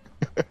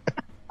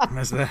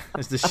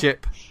 As the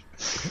ship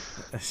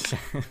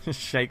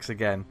shakes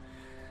again.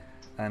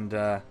 And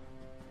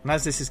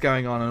as this is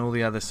going on, and all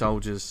the other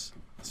soldiers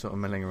sort of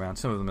milling around,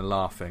 some of them are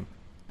laughing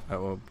at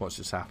what's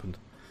just happened,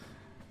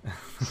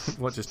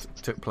 what just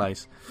took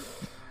place.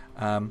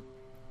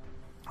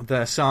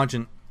 The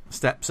sergeant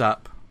steps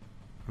up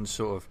and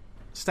sort of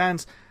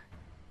stands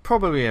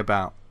probably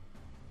about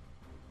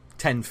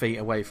 10 feet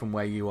away from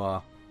where you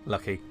are,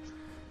 Lucky.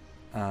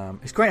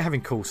 It's great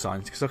having call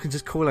signs because I can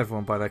just call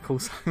everyone by their call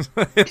signs.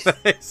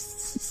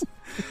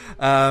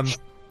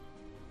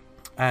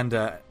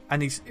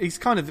 And he's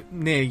kind of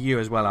near you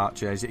as well,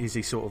 Archer, as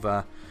he sort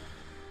of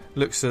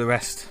looks to the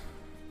rest,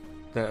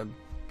 the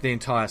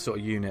entire sort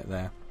of unit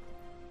there.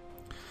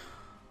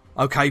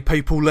 Okay,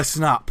 people,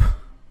 listen up.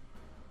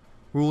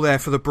 We're all there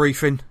for the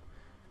briefing.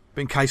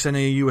 But in case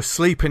any of you are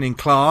sleeping in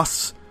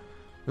class,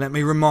 let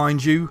me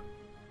remind you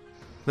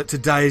that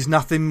today is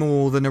nothing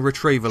more than a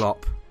retrieval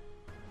op.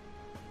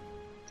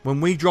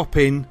 When we drop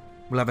in,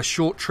 we'll have a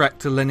short trek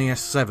to Linear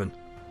 7.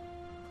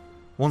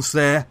 Once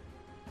there,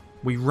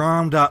 we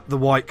round up the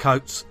white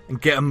coats and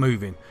get them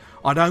moving.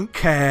 I don't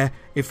care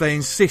if they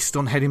insist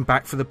on heading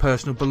back for the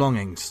personal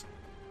belongings.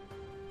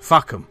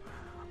 Fuck them.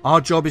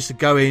 Our job is to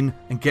go in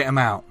and get them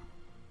out.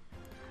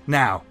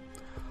 Now,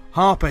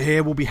 Harper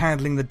here will be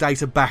handling the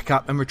data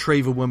backup and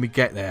retrieval when we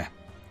get there.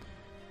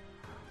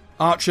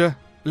 Archer,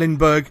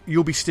 Lindbergh,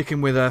 you'll be sticking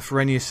with her for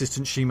any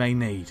assistance she may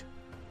need.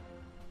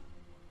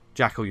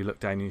 Jackal, you look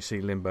down and you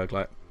see Lindbergh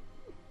like...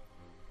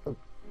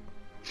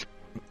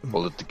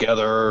 Pull it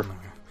together.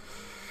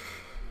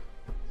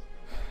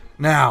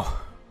 Now,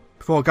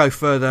 before I go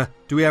further,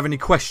 do we have any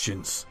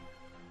questions?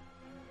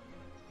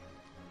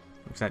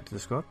 Looks out to the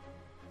squad.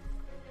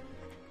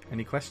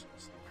 Any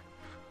questions?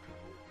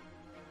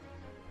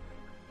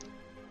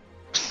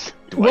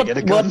 Do I get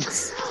a gun?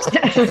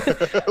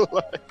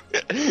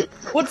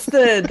 What's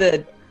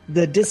the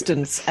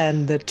distance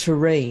and the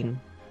terrain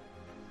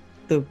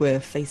that we're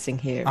facing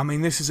here? I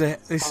mean, this is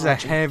a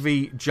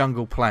heavy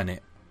jungle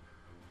planet,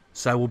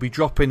 so we'll be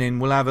dropping in.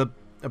 We'll have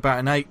about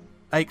an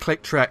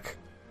 8-click trek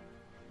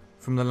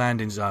from the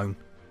landing zone.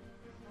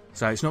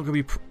 So it's not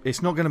going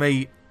to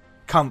be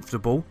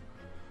comfortable,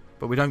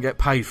 but we don't get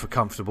paid for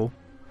comfortable.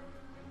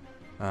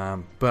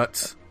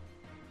 But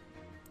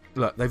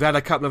look, they've had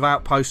a couple of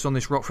outposts on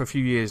this rock for a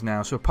few years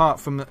now. So apart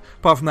from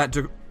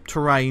that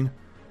terrain,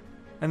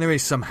 and there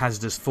is some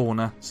hazardous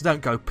fauna, so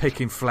don't go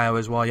picking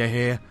flowers while you're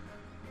here.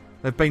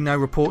 There've been no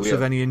reports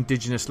of any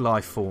indigenous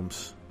life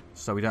forms,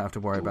 so we don't have to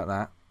worry about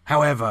that.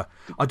 However,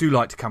 I do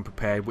like to come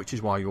prepared, which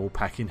is why you're all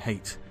packing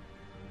heat.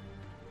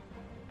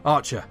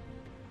 Archer.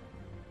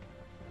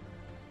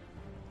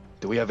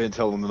 Do we have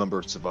intel on the number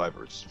of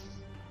survivors?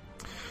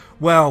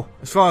 Well,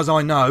 as far as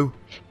I know,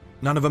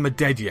 none of them are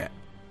dead yet.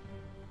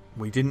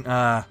 We didn't,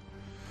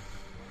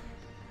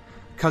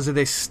 because of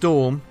this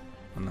storm,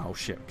 and the whole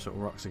ship sort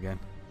of rocks again.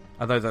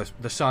 Although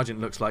the sergeant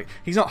looks like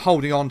he's not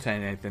holding on to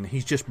anything,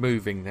 he's just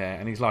moving there,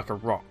 and he's like a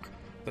rock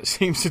that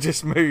seems to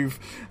just move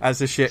as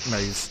the ship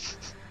moves.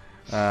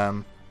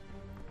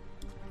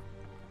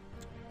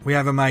 We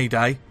have a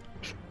mayday.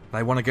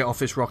 They want to get off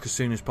this rock as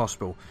soon as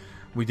possible.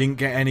 We didn't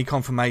get any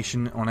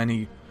confirmation on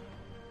any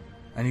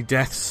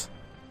deaths.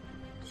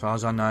 As far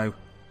as I know,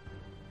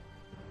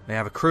 they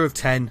have a crew of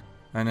 10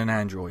 and an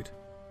android.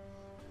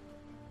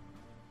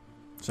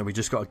 So we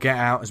just got to get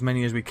out as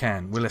many as we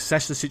can. We'll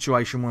assess the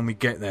situation when we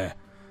get there.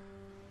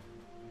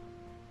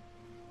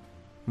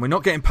 We're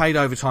not getting paid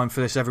overtime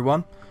for this,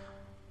 everyone.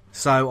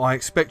 So I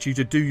expect you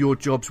to do your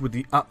jobs with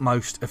the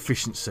utmost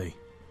efficiency.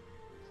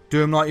 Do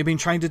them like you've been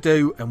trained to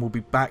do, and we'll be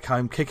back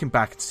home kicking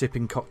back and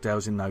sipping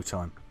cocktails in no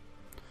time.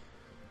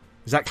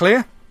 Is that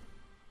clear?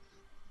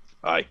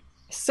 Aye.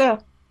 Sir.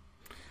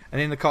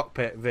 And in the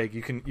cockpit, Vig,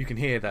 you can hear you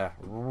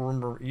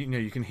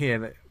can hear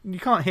that. You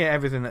can't hear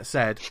everything that's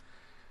said,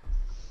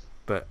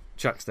 but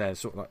Chuck's there,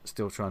 sort of like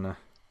still trying to.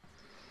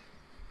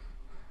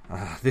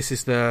 This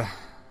is the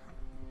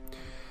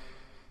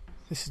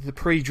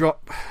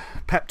pre-drop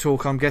pep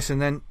talk, I'm guessing.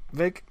 Then,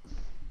 Vig.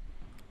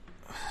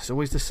 It's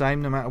always the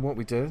same, no matter what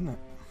we do, isn't it?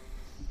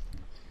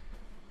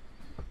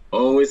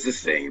 Always the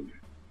same.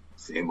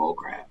 Same old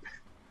crap.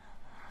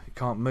 You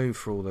can't move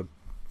for all the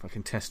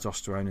fucking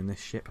testosterone in this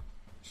ship.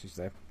 She's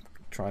there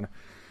trying to...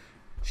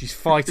 She's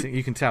fighting.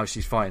 You can tell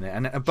she's fighting it.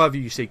 And above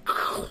you, you see...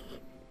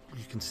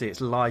 You can see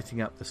it's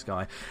lighting up the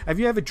sky. Have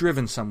you ever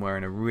driven somewhere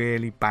in a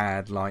really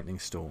bad lightning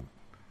storm?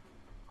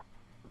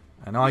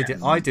 And I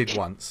did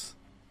once.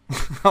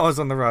 I was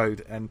on the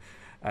road and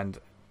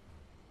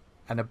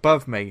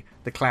above me,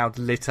 the cloud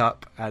lit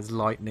up as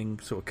lightning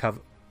sort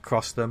of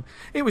crossed them.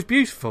 It was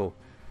beautiful.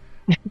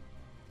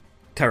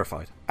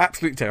 Terrified.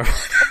 Absolutely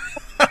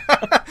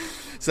terrified.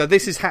 So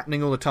this is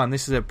happening all the time.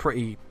 This is a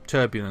pretty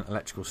turbulent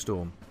electrical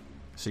storm.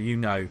 So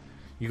you've got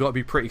to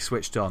be pretty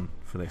switched on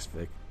for this,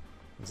 Vig,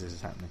 as this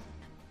is happening.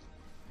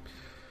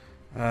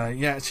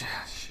 Yeah,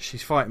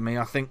 she's fighting me.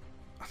 I think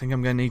I'm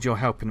going to need your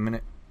help in a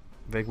minute,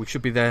 Vig. We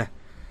should be there.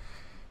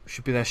 We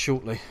should be there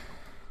shortly.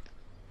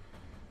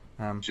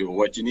 Sure,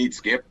 what you need,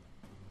 Skip?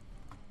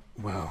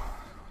 Well,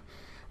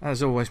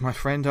 as always, my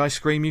friend, I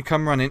scream, you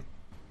come running.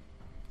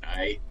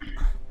 Aye.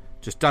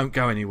 Just don't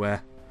go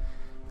anywhere.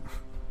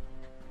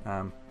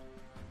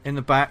 In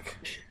the back,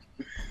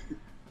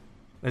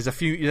 there's a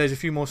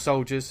few more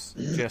soldiers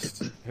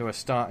just who are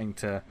starting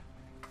to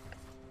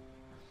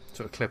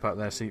sort of clip up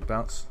their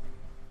seatbelts.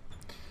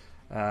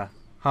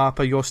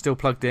 Harper, you're still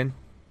plugged in.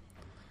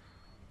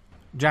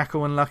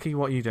 Jackal and Lucky,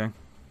 what are you doing?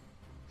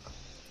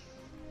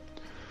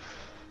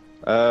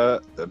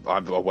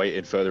 I'm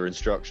awaiting further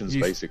instructions,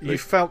 basically. You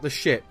felt the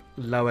ship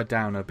lower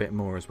down a bit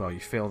more as well. You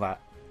feel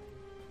that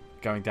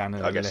going down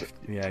in the lift.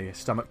 Yeah, your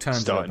stomach turns.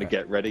 Starting to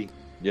get ready.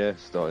 Yeah,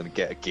 starting to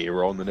get a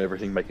gear on and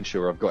everything, making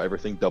sure I've got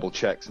everything, double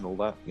checks and all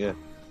that. Yeah.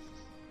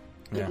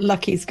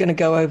 Lucky's going to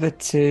go over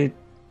to.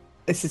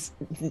 This is.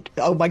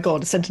 Oh my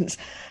god, a sentence.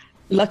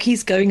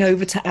 Lucky's going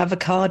over to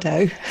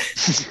Avocado.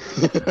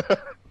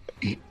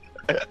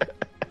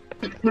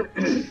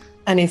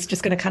 And he's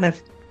just going to kind of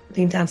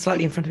lean down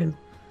slightly in front of him,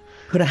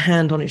 put a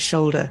hand on his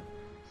shoulder.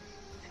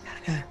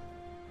 Go.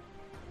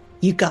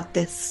 You got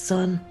this,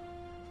 son.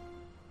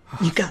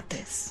 You got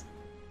this.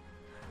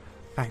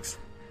 Thanks.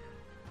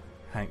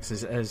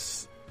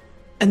 As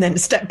and then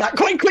step back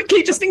quite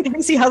quickly just in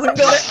case he hasn't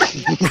got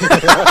it.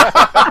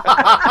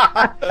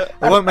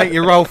 I won't make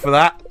you roll for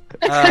that.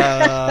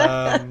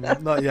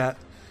 Not yet.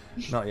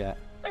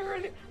 I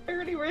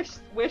really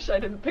wish I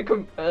didn't pick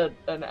an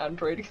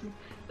android, because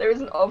there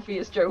is an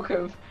obvious joke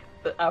of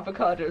the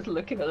Avocado is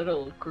looking a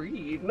little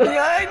green.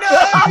 I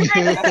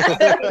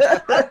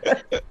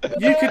know.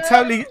 You could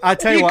totally. I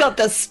tell you what. You got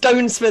the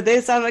stones for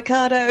this,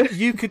 Avocado.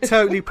 You could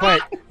totally play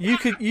it.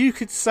 You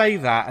could say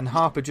that, and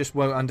Harper just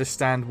won't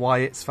understand why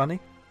it's funny.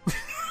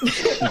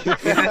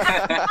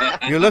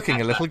 You're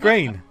looking a little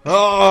green.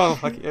 Oh,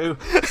 fuck you.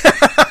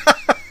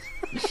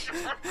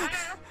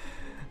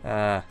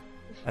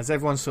 As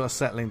everyone's sort of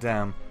settling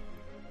down,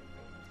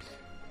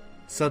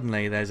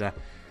 suddenly there's a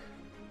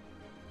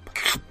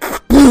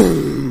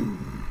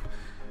boom.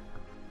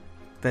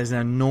 There's an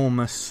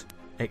enormous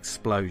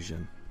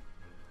explosion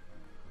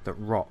that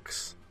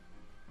rocks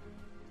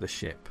the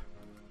ship.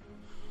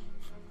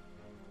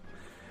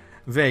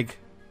 Vig,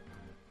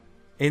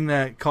 in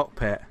the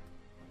cockpit,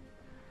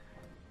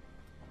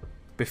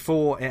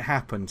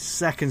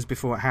 seconds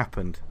before it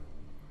happened,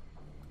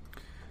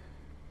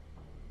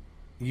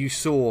 you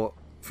saw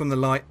from the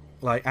light,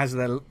 like as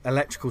the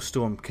electrical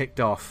storm kicked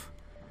off,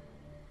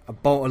 a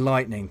bolt of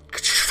lightning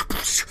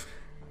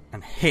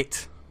and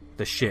hit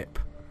the ship,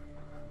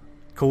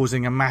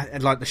 causing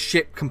like the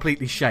ship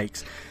completely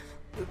shakes.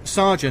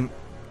 Sergeant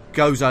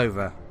goes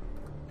over.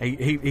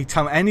 He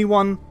told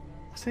anyone.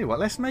 I tell you what,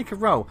 let's make a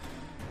roll.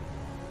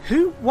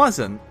 Who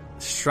wasn't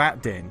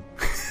strapped in?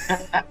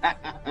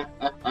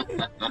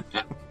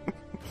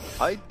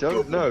 I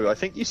don't know. I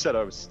think you said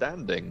I was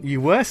standing.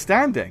 You were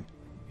standing.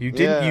 You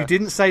didn't. Yeah. You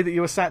didn't say that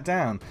you were sat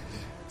down.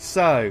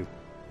 So,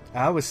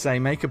 I would say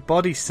make a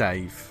body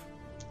save.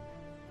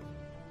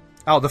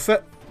 Oh,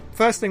 the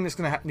first thing that's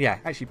going to happen. Yeah,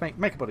 actually,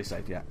 make a body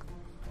save. Yeah.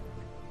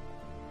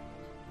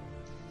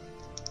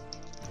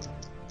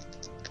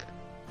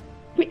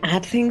 We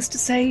add things to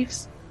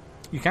saves.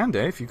 You can do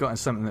if you've got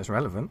something that's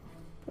relevant,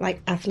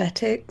 like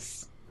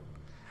athletics.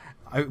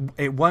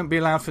 It won't be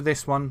allowed for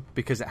this one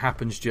because it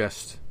happens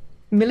just.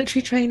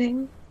 Military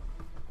training.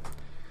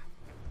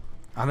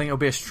 I think it'll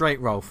be a straight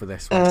roll for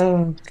this one.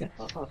 Oh,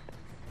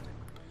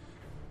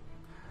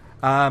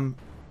 God.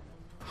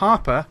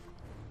 Harper,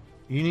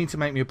 you need to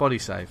make me a body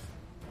save.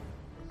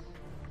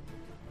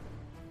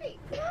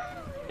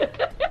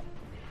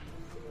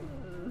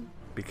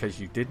 Because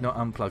you did not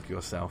unplug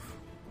yourself.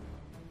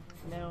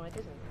 No, I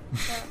didn't.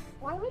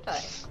 Why would I?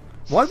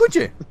 Why would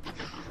you?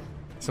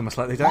 It's almost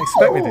like they don't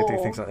expect me to do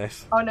things like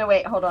this. Oh, no,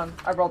 wait, hold on.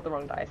 I rolled the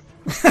wrong dice.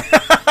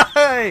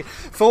 Hey!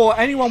 For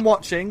anyone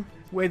watching,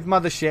 with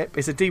Mothership,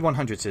 it's a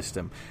D100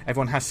 system.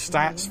 Everyone has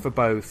stats for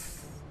both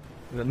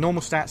the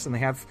normal stats and they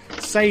have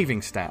saving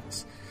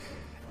stats.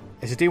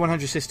 It's a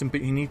D100 system,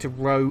 but you need to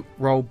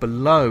roll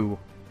below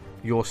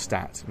your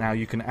stat. Now,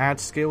 you can add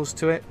skills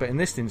to it, but in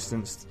this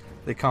instance,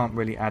 they can't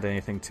really add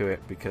anything to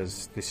it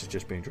because this is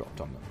just being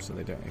dropped on them, so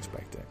they don't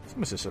expect it. It's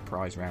almost a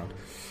surprise round.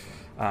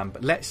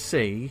 But let's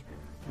see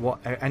what.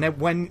 And then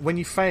when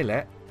you fail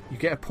it, you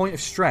get a point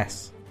of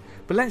stress.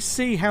 But let's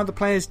see how the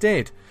players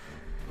did.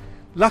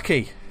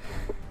 Lucky,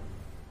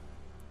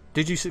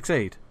 did you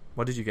succeed?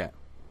 What did you get?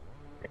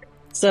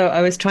 So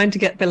I was trying to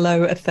get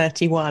below a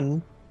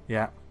 31.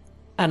 Yeah.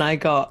 And I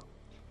got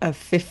a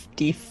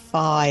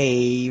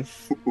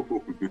 55.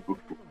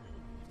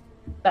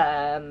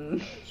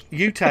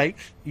 You take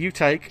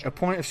a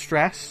point of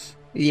stress.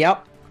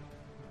 Yep.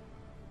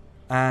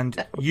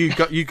 And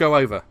you go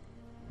over.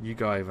 You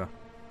go over.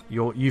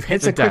 You've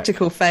hit the deck. It's a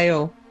critical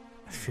fail.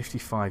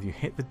 55. You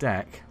hit the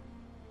deck.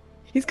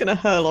 He's gonna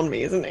hurl on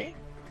me, isn't he?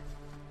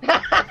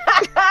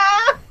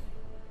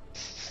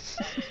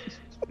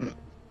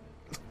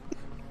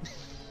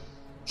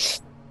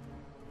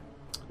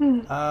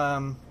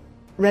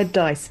 Red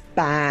dice,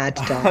 bad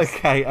dice.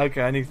 Okay,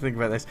 I need to think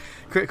about this.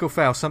 Critical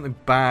fail, something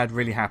bad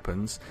really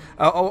happens.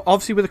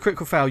 Obviously, with a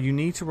critical fail, you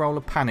need to roll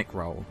a panic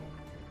roll.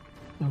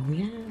 Oh,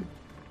 yeah.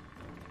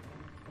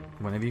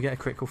 Whenever you get a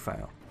critical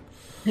fail.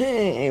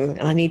 Hey,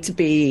 I need to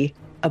be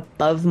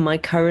above my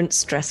current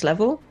stress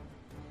level.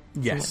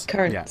 Yes. My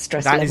current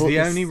stress that level is the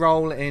only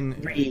roll in...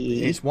 3.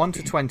 It's 1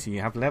 to 20.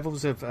 You have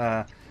levels of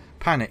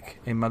panic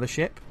in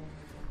Mothership.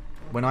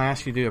 when I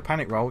ask you to do a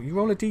panic roll, you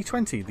roll a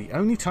d20. The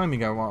only time you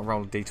go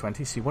roll a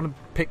d20, so you want to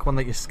pick one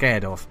that you're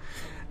scared of.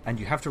 And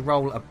you have to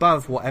roll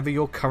above whatever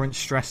your current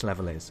stress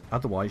level is.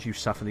 Otherwise, you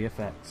suffer the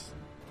effects.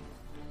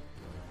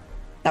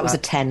 That was a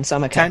 10, so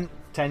I'm okay.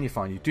 10, you're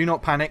fine. You do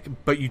not panic,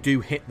 but you do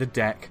hit the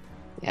deck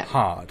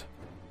hard.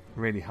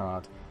 Really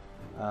hard.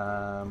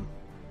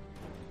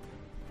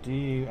 Do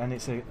you... And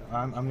it's a...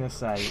 I'm going to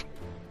say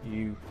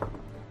you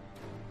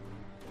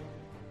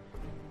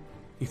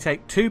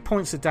take 2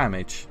 points of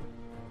damage.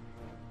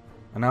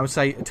 And I would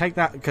say take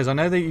that, because I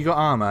know that you got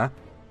armour,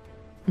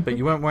 but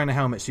you weren't wearing a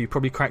helmet, so you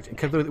probably cracked...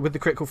 Because with the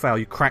critical fail,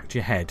 you cracked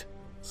your head.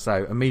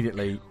 So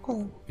immediately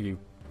you...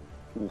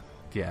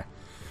 Yeah.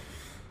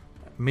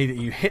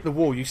 Immediately you hit the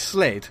wall, you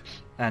slid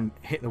and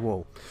hit the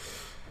wall.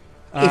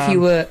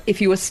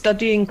 If you were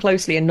studying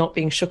closely and not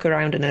being shook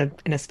around in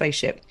a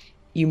spaceship,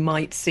 you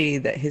might see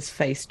that his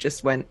face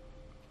just went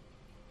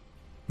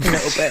a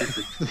little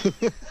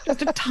bit.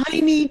 Just a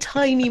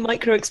tiny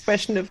micro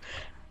expression of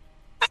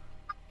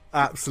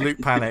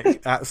absolute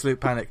panic. Absolute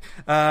panic.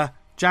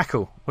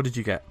 Jackal, what did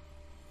you get?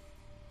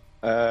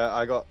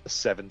 I got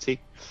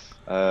 70,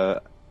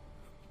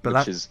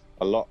 which is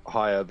a lot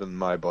higher than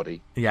my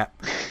body. Yeah.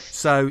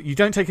 So you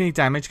don't take any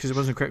damage because it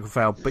wasn't a critical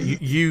fail, but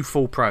you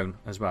fall prone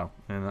as well.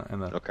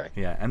 Okay.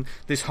 Yeah, and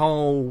this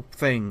whole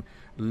thing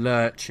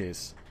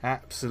lurches.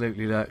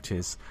 Absolutely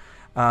lurches.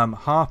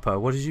 Harper,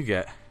 what did you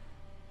get?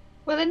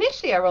 Well,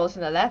 initially I rolled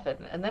an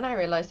 11, and then I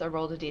realised I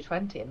rolled a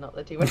d20 and not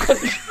the d100.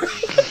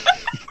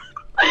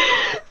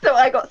 So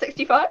I got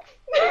 65.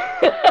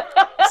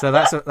 So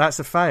that's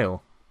a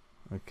fail.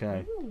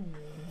 Okay. Ooh,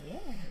 yeah.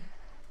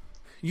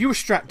 You were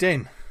strapped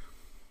in.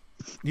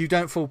 You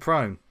don't fall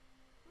prone.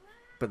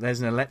 But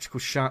there's an electrical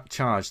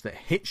charge that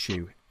hits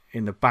you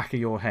in the back of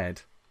your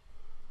head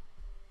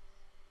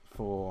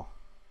for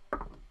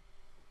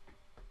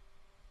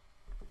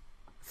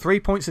 3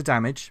 points of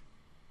damage.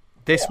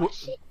 This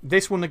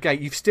will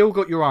negate. You've still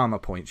got your armor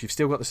points. You've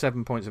still got the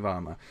 7 points of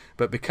armor.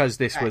 But because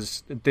this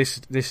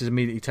is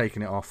immediately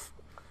taking it off,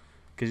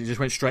 because it just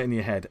went straight into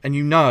your head, and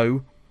you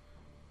know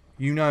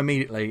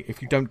immediately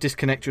if you don't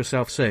disconnect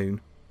yourself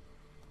soon,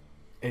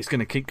 it's going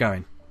to keep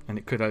going, and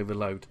it could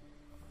overload.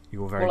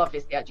 Well,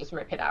 obviously, I just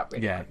rip it out.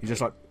 Really quickly. You're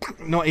just like,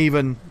 not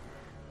even,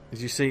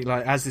 as you see,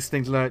 like as this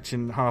thing's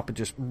lurching, Harper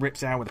just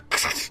rips it out with a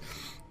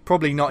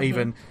probably not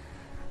even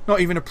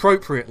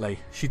appropriately.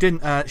 She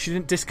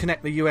didn't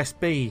disconnect the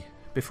USB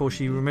before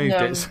she removed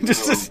it.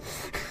 So,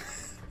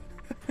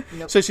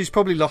 Nope. So she's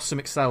probably lost some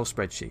Excel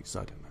spreadsheets.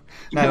 I don't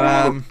know.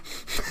 No,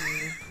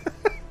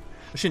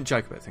 I shouldn't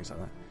joke about things like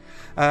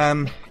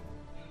that.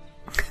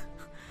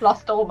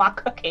 Lost all my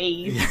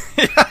cookies.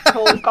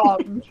 All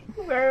gone.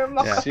 Where are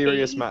my cookies?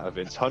 Serious matter,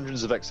 Vince.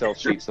 Hundreds of Excel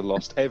sheets are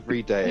lost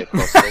every day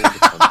across all the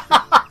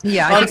country.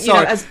 Yeah, I think,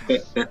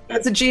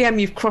 as a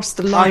GM, you've crossed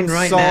the line now.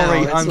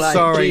 I'm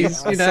sorry.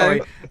 Geez, I'm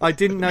sorry. I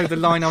didn't know the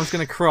line I was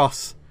going to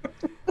cross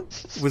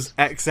was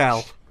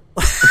Excel.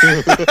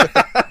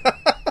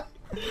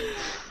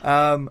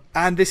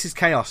 And this is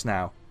chaos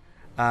now.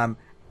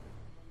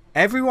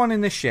 Everyone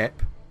in this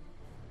ship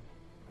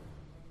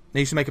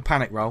needs to make a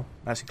panic roll.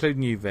 That's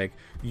including you, Vig.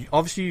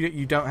 Obviously,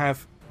 you don't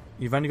have...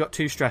 You've only got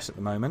 2 stress at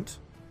the moment.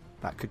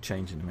 That could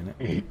change in a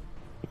minute.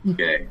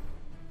 Okay.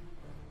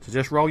 So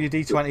just roll your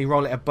d20,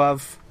 roll it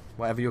above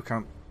whatever your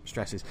current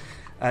stress is.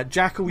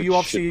 Jackal,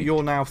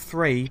 you're now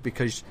 3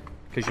 because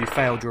you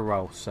failed your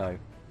roll. So.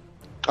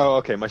 Oh,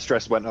 okay. My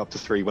stress went up to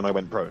 3 when I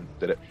went prone.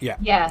 Did it? Yeah.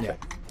 Yeah.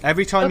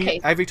 Every time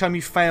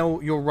you fail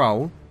your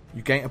roll,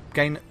 you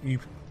gain. You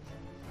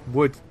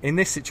would in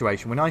this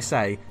situation when I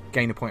say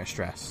gain a point of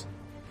stress.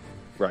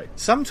 Right.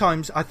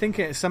 Sometimes I think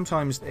in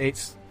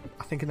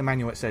the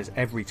manual it says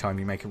every time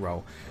you make a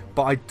roll,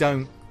 but I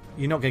don't.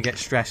 You're not going to get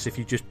stressed if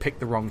you just pick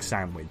the wrong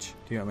sandwich.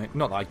 Do you know what I mean?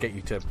 Not that I'd get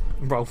you to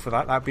roll for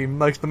that. That'd be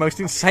the most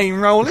insane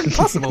roll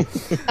impossible.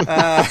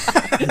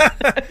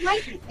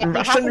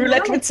 Russian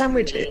roulette with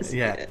sandwiches.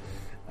 Yeah.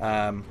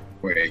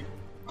 Wait.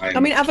 I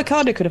mean,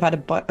 Avocado could have had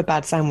a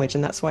bad sandwich,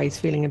 and that's why he's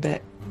feeling a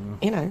bit,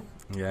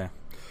 Yeah.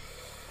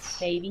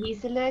 Maybe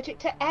he's allergic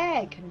to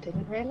egg and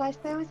didn't realise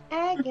there was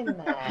egg in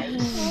there.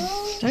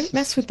 Don't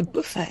mess with the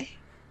buffet.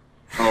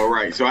 All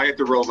right, so I have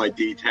to roll my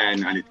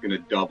D10, and it's going to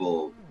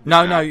double.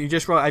 No, you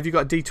just roll. Have you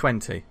got a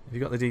D20? Have you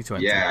got the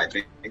D20? Yeah, I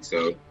think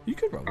so. You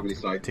could roll. How many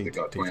sides has it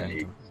got?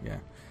 20. Yeah.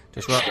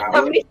 Just roll.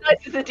 How many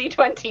sides has a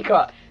d20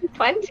 got?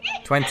 20?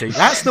 20.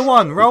 That's the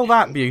one. Roll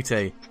that,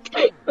 beauty.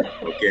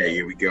 Okay,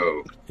 here we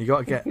go. You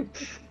got to get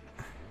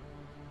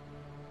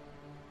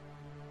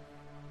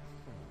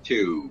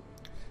 2.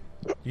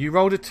 You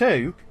rolled a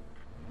 2.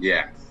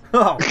 Yeah.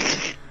 Oh.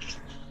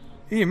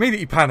 He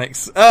immediately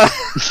panics.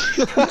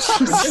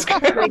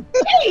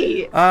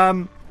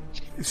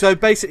 So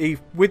basically,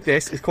 with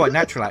this, it's quite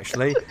natural.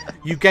 Actually,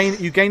 you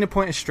gain a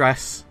point of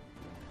stress,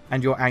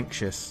 and you're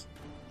anxious.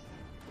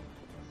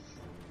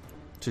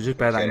 So just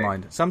bear that in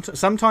mind.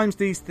 Sometimes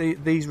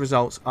these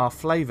results are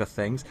flavour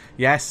things.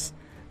 Yes,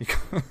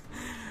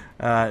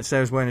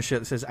 Sarah's wearing a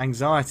shirt that says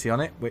anxiety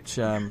on it, which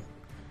I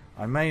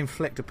may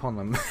inflict upon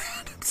them.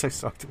 so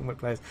sorry to all my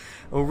players.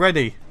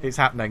 Already, it's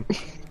happening.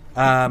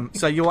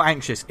 So you're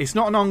anxious. It's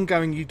not an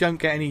ongoing. You don't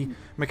get any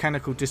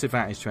mechanical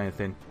disadvantage to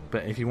anything.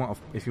 But if you want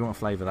to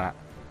flavour that,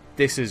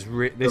 this has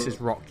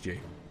rocked you.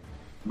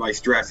 My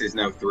stress is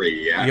now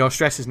 3. Yeah. Your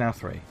stress is now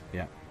 3.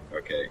 Yeah.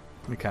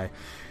 Okay.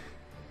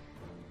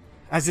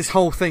 As this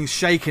whole thing's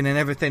shaking and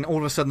everything, all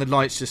of a sudden the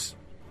lights just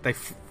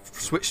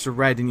switch to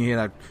red, and you hear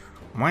that.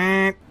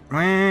 Wah,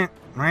 wah,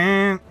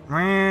 wah,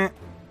 wah.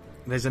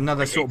 There's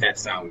another sort of that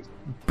sound.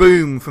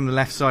 Boom from the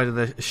left side of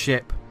the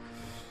ship,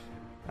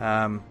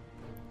 and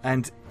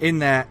in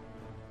there,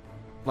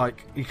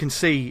 like you can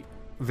see,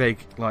 Vig,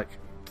 like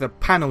the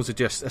panels are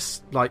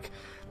just like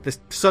the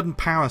sudden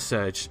power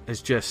surge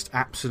is just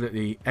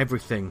absolutely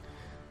everything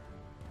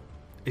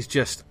is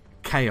just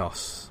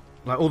chaos.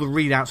 Like all the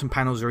readouts and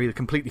panels are either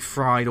completely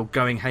fried or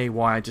going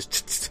haywire.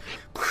 Just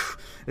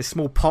there's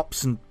small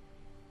pops and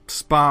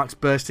sparks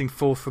bursting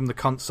forth from the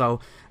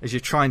console as you're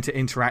trying to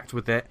interact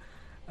with it.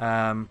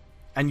 And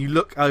you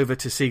look over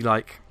to see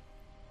like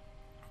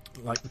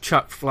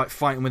Chuck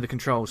fighting with the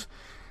controls.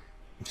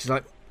 And she's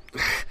like,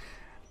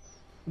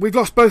 "We've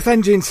lost both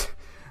engines.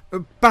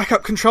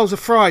 Backup controls are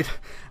fried.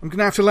 I'm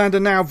gonna have to land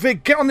her now.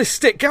 Vig, get on this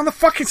stick. Get on the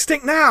fucking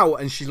stick now!"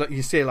 And she's like,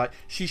 you see her like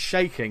she's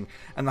shaking,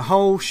 and the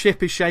whole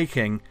ship is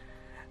shaking,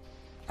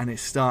 and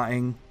it's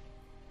starting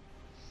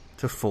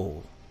to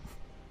fall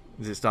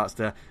as it starts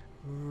to.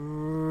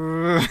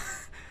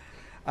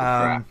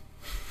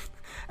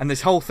 And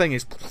this whole thing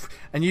is,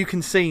 and you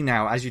can see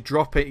now as you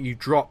drop it, you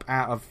drop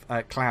out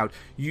of cloud.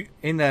 You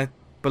in there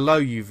below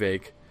you,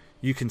 Vig,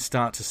 you can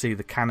start to see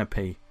the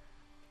canopy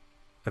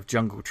of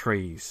jungle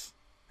trees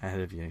ahead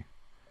of you.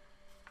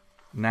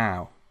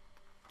 Now,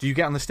 do you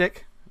get on the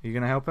stick? Are you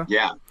going to help her?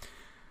 Yeah.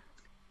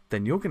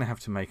 Then you're going to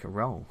have to make a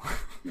roll.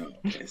 No.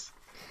 Yes.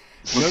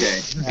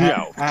 Okay.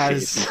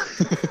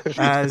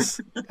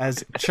 As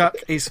Chuck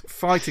is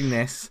fighting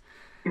this,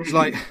 it's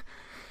like,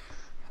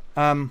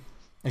 and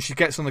she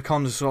gets on the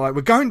comms and sort of like,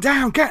 "We're going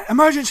down. Get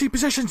emergency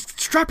positions.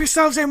 Strap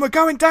yourselves in. We're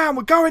going down.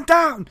 We're going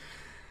down."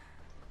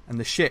 And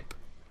the ship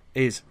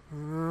is.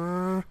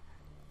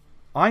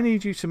 I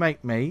need you to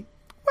make me.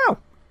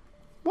 Well,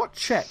 what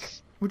check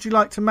would you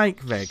like to make,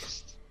 Vig?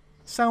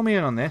 Sell me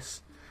in on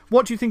this.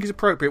 What do you think is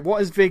appropriate?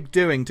 What is Vig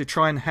doing to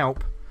try and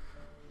help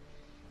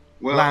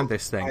land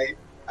this thing?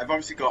 I've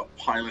obviously got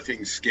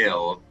piloting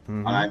skill,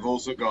 and I've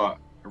also got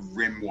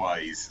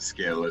rim-wise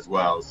skill as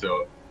well.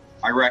 So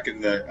I reckon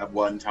that at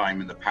one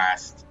time in the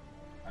past,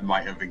 I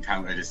might have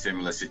encountered a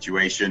similar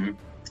situation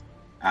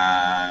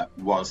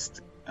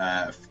whilst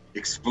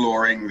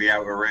exploring the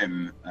outer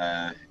rim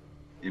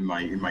in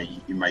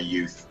my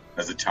youth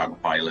as a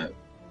tug pilot.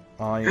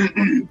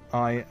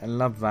 I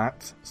love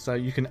that. So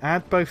you can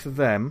add both of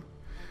them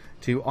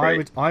to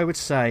right. I would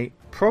say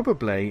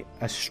probably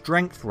a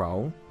strength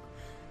roll.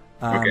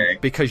 Okay.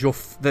 Because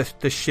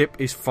the ship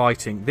is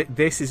fighting.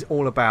 This is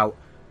all about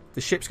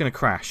the ship's going to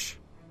crash.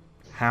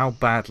 How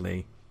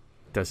badly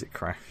does it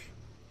crash?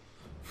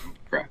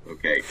 Crap.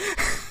 Okay.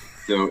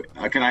 So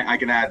I can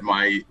add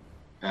my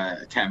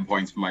 10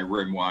 points for my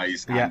rim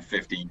wise and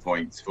 15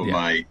 points for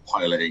my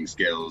piloting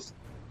skills.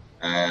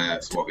 So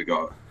what we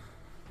got?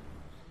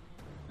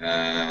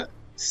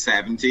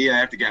 70. I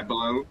have to get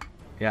below.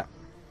 Yeah.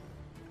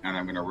 And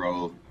I'm going to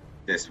roll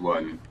this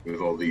one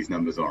with all these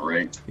numbers on,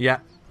 right? Yeah.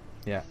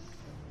 Yeah.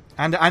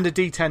 And a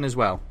D10 as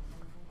well.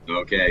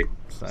 Okay.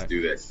 So. Let's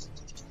do this.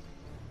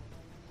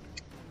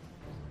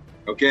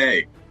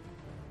 Okay.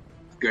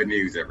 Good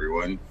news,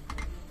 everyone.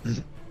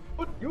 Good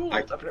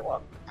news,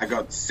 everyone. I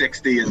got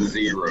 60 and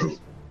 0.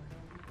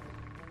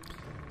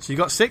 So you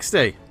got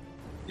 60?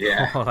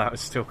 Yeah. Oh, that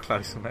was still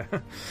close, wasn't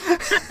it?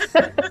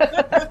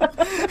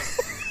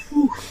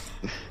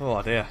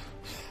 Oh, dear.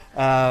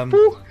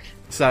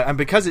 So, and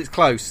because it's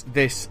close,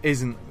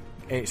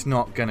 it's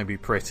not going to be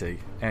pretty.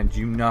 And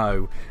you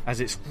know, as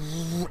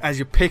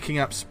you're picking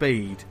up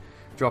speed,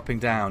 dropping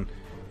down,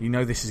 you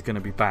know this is going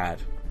to be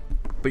bad.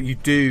 But you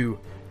do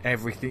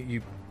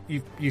everything.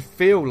 You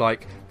feel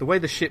like the way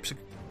the ship's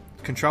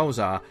controls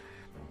are,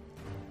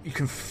 you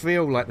can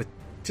feel like the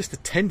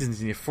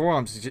tendons in your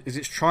forearms as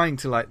it's trying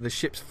to, like, the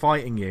ship's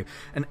fighting you,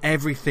 and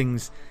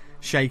everything's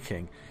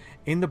shaking.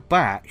 In the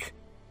back,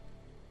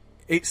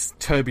 it's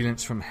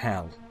turbulence from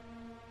hell,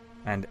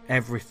 and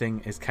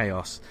everything is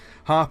chaos.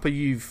 Harper, are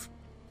you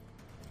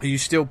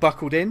still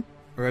buckled in,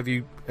 or have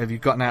you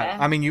gotten out? Yeah.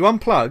 I mean, you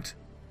unplugged,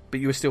 but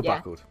you were still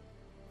buckled.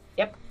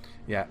 Yep.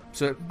 Yeah.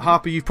 So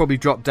Harper, you've probably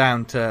dropped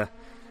down to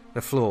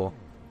the floor.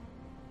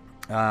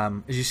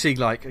 As you see,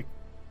 like,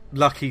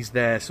 Lucky's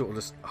there, sort of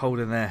just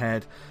holding their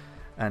head,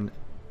 and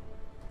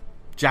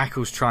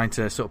Jackal's trying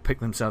to sort of pick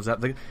themselves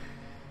up.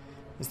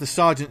 As the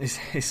sergeant is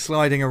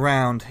sliding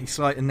around,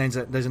 and then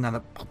there's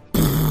another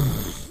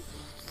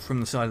from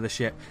the side of the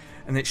ship,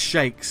 and it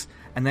shakes,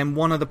 and then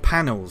one of the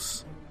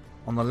panels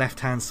on the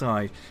left-hand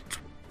side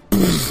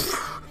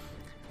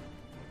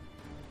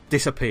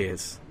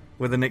disappears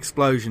with an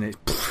explosion.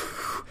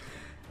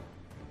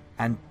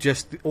 And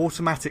just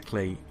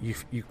automatically,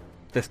 the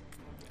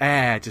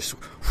air just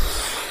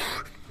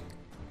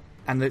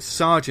and the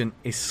sergeant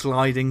is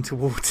sliding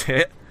towards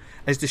it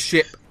as the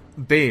ship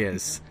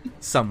veers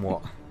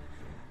somewhat,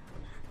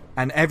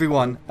 and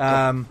everyone.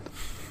 And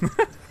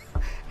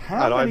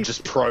I'm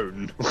just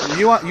prone.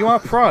 You are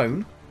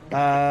prone.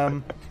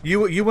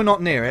 You were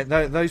not near it.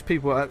 Those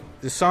people.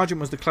 The sergeant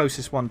was the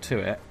closest one to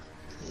it,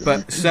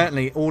 but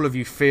certainly all of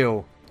you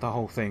feel the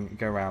whole thing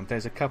go around.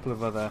 There's a couple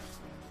of other.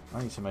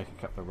 I need to make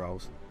a couple of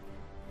rolls.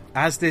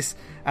 As the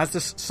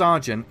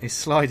sergeant is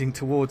sliding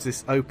towards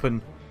this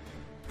open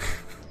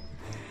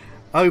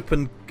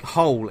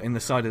hole in the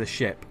side of the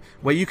ship,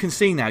 where you can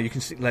see now. You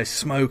can see there's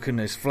smoke and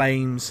there's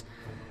flames.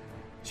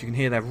 So you can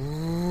hear that,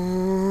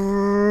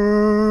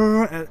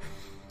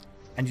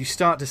 and you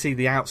start to see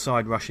the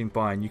outside rushing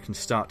by, and you can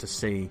start to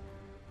see,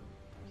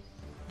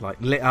 like,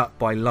 lit up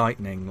by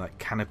lightning, like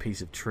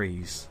canopies of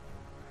trees.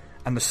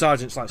 And the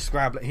sergeant's like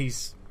scrabbling.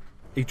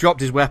 He dropped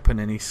his weapon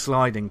and he's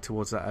sliding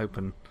towards that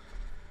open.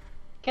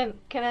 Can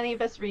any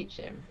of us reach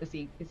him? Is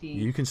he?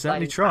 You can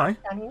certainly try.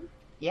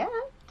 Yeah,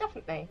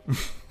 definitely.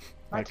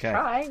 Okay.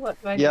 Try.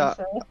 What do I Yeah.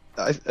 do?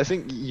 So? I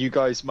think you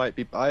guys might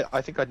be.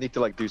 I think I'd need to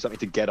like do something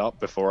to get up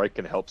before I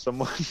can help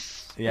someone.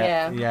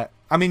 Yeah.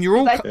 I mean, you're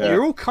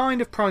all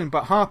kind of prone,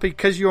 but Harpy,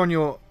 because you're on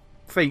your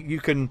feet, you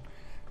can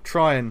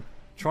try and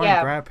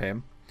grab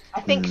him. I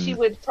think she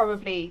would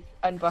probably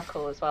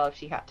unbuckle as well if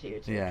she had to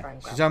try and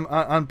grab She's him.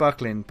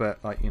 unbuckling,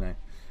 but like, you know,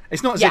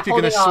 it's not as if you're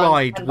going to holding on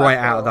slide and right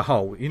buckle. out of the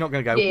hole. You're not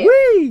going to go Yeah.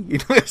 whee. You're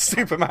not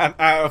Superman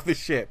out of the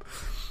ship.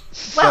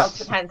 Well, it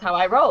depends how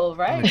I roll,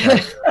 right?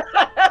 Okay.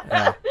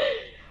 Yeah.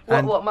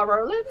 What am I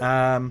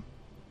rolling?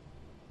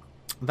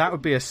 That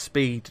would be a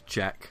speed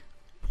check.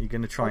 You're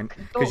going to try and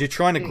Okay. because you're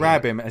trying to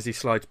grab him as he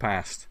slides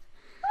past.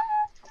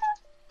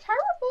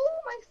 Terrible.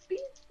 My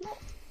speed's not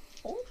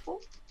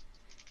awful.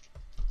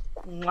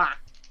 Mwah.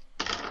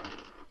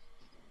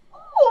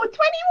 Oh,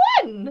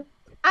 21!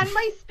 And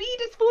my speed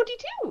is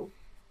 42.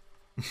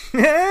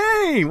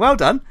 Hey, well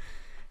done.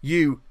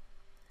 You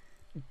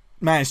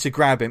managed to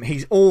grab him.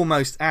 He's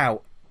almost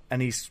out,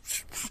 and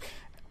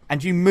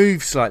you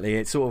move slightly.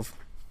 It's sort of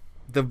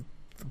the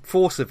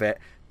force of it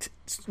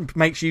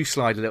makes you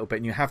slide a little bit,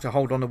 and you have to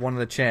hold on to one of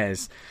the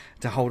chairs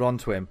to hold on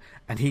to him.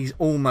 And he's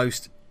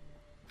almost,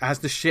 as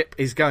the ship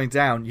is going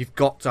down, you've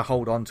got to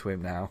hold on to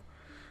him now.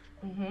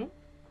 Mm-hmm.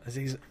 As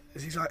he's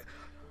like,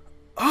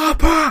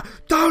 Harper,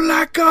 don't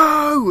let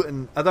go!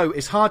 And although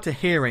it's hard to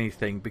hear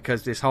anything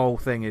because this whole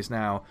thing is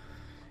now,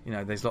 you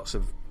know, there's lots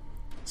of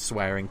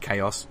swearing,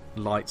 chaos,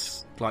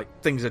 lights, like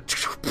things are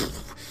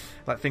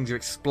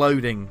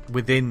exploding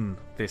within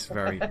this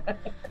very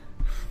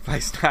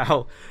place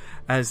now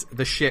as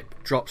the ship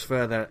drops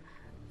further.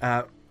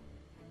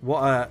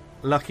 What are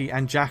Lucky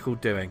and Jackal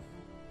doing?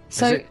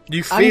 So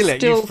you feel I'm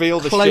it. You feel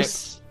the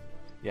close ship.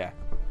 Yeah.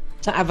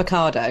 to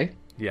Avocado,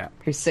 Yeah.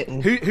 who's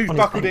sitting. Who's on his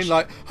buckled bench. in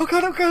like, oh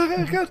god, oh god,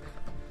 oh god.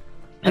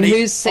 And he-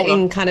 who's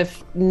sitting kind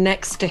of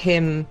next to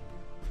him,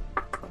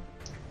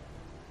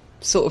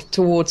 sort of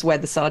towards where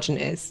the sergeant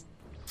is.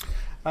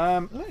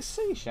 Let's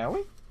see, shall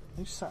we?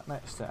 Who's sat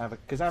next to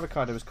Avocado? Because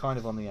Avocado was kind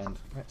of on the end.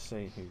 Let's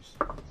see who's.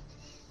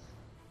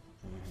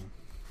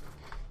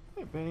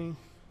 It'd be.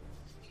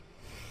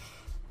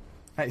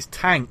 That is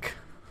Tank.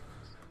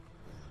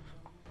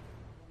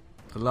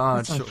 The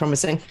large. Sounds sort of-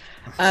 promising.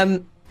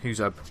 who's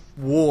a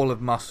wall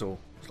of muscle.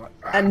 It's like,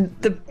 And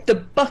the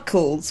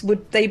buckles,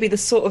 would they be the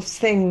sort of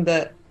thing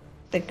that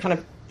they'd kind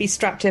of be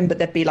strapped in, but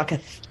there'd be like a...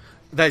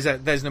 there's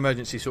an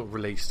emergency sort of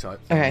release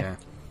type thing, Okay. yeah.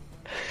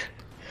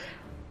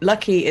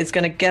 Lucky is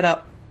going to get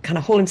up, kind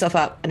of haul himself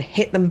up and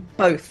hit them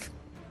both,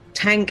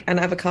 Tank and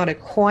Avocado,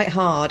 quite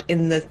hard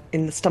in the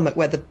stomach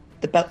where the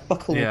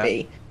buckle Yeah. will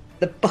be.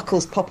 The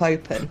buckles pop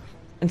open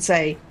and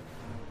say,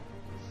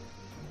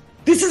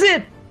 "This is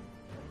it!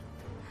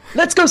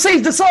 Let's go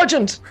save the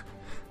sergeant!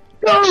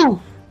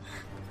 Go!"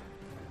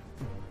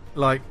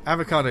 Like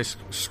Avocado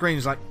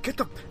screams like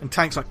and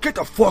Tank's like, get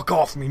the fuck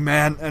off me,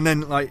 man! And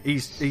then like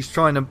he's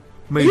trying to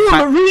move. Are you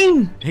a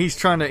Marine? He's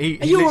trying to. Are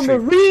Are you a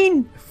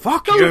Marine?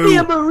 Fuck Go you! be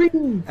a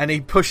Marine! And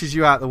he pushes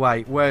you out the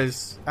way.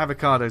 Whereas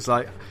Avocado's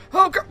like,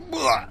 oh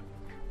god.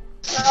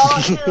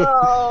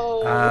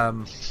 Oh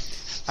no!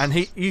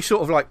 And you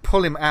sort of like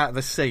pull him out of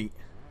the seat.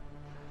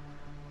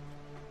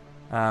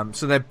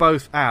 So they're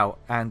both out,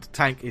 and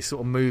Tank is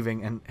sort of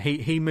moving, and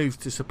he moves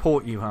to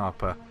support you,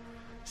 Harper.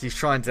 So he's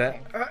trying to.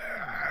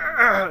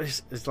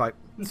 It's like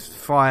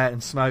fire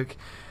and smoke.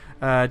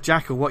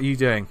 Jackal, what are you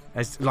doing?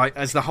 As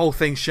the whole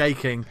thing's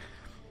shaking,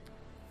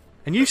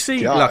 and you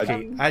see God.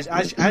 Lucky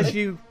as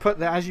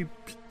you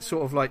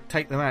sort of like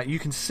take them out, you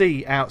can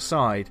see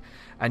outside,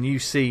 and you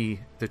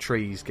see the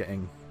trees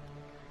getting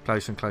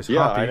closer and closer.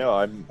 Yeah, Harper, I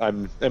know.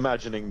 I'm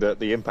imagining that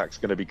the impact's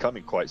going to be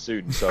coming quite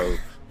soon, so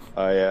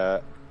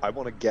I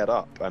want to get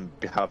up and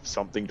have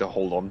something to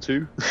hold on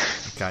to.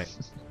 Okay.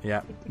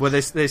 Yeah. Well,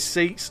 there's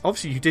seats.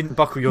 Obviously, you didn't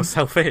buckle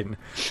yourself in,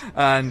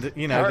 and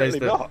you know Apparently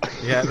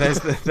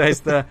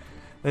there's not.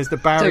 there's the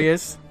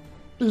barriers.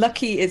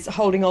 Lucky is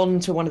holding on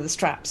to one of the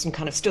straps and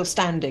kind of still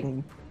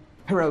standing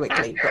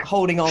heroically, but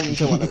holding on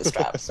to one of the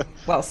straps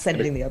while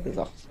sending the others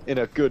off. In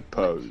a good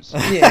pose.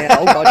 Yeah,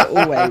 oh god,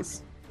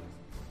 always.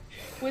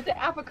 Was it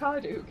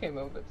Avocado who came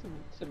over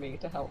to me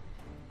to help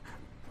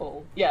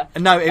Paul? Yeah.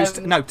 No, it was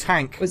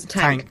Tank. Was it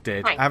Tank?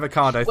 Did. Tank.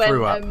 Avocado When,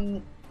 threw up.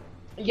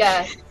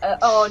 Yeah.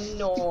 Oh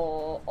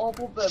no. Oh,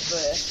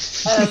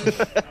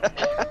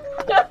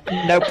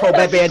 No poor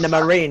baby in the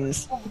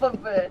Marines.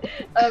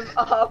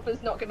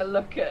 Harper's not going to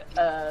look at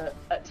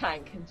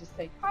Tank and just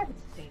say, "Private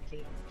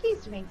safety,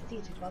 please remain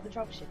seated while the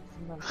dropship is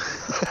in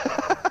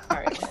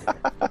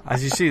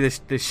As you see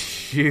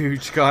this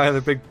huge guy with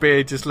a big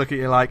beard just look at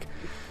you like,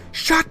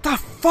 "Shut the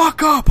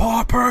fuck up,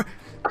 Harper!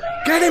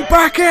 Get him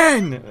back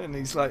in!" And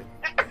he's like,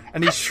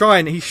 and he's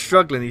struggling,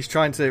 he's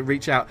trying to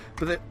reach out,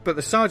 but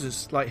the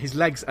sergeant's like, his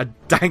legs are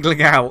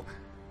dangling out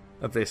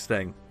of this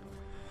thing.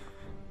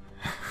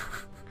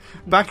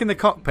 Back in the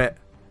cockpit.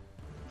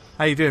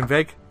 How you doing,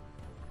 Vig?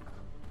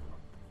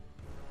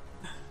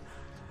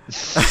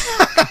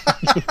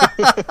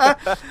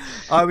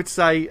 I would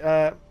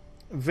say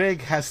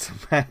Vig has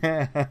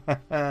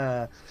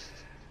to...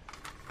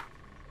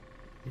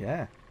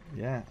 yeah,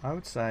 I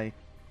would say...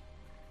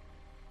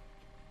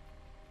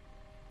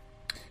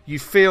 You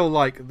feel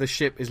like the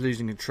ship is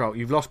losing control.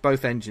 You've lost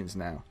both engines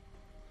now.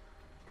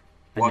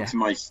 What's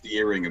my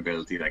steering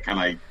ability? Like, have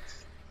I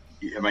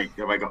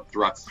got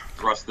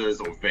thrusters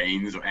or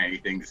vanes or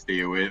anything to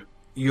steer with?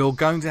 You're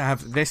going to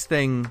have this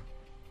thing.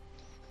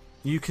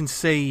 You can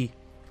see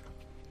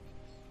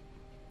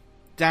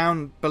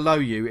down below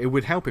you. It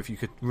would help if you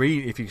could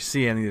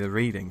see any of the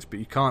readings, but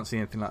you can't see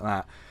anything like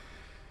that.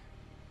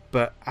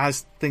 But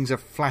as things are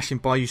flashing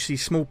by, you see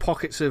small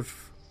pockets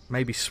of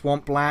maybe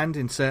swampland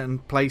in certain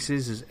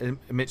places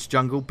amidst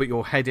jungle, but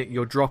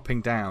you're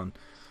dropping down.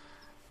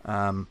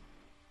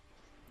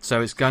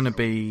 So it's going to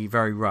be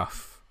very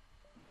rough.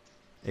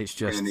 It's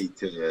just... I need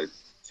to...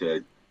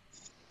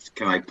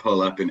 Can I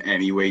pull up in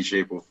any way,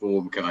 shape, or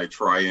form? Can I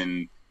try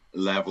and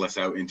level us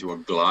out into a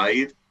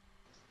glide?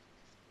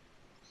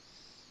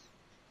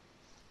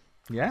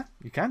 Yeah,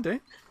 you can do.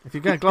 If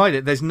you're going to glide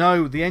it,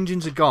 the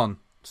engines are gone.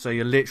 So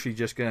you're literally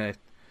just going to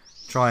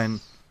try and...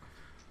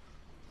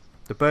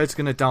 The bird's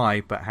going to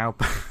die, but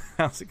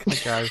how's it going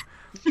to go?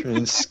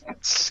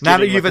 Now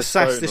that you've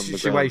assessed the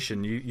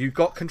situation, you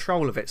got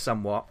control of it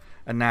somewhat,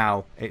 and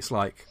now it's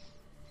like,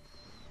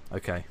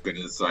 okay. I'm going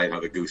to decide how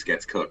the goose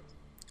gets cooked.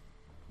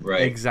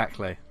 Right.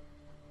 Exactly.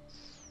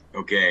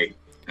 Okay.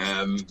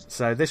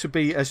 So this would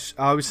be,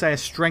 I would say, a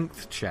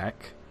strength check.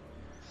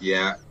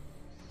 Yeah.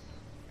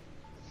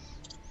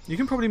 You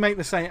can probably make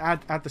the same,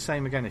 add the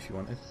same again if you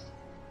wanted.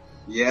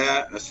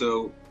 Yeah.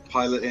 So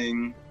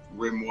piloting,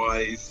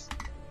 rim-wise,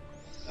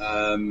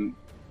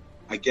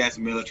 I guess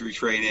military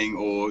training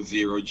or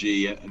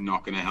 0G are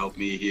not going to help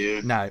me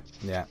here. No.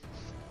 Yeah.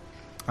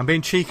 I'm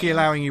being cheeky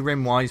allowing you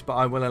rim-wise, but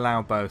I will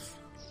allow both.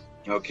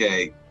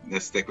 Okay.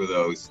 Let's stick with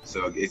those.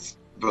 So it's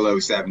below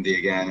 70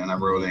 again, and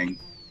I'm rolling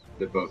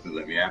the both of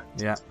them, yeah?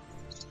 Yeah.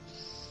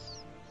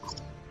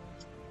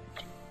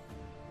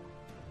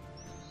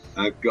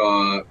 I've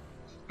got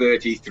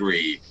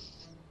 33.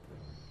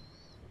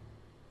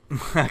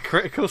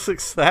 Critical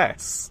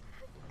success.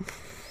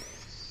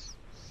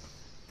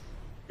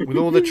 With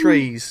all the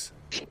trees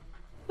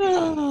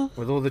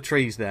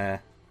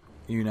there,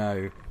 you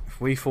know,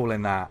 if we fall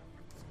in that,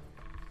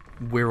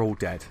 we're all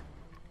dead.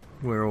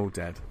 We're all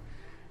dead.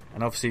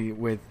 And obviously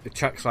with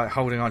Chuck's like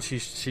holding on,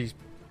 she's you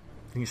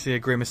can see her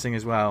grimacing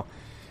as well.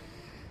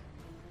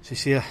 So you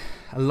see a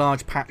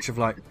large patch of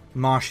like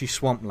marshy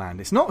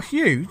swampland. It's not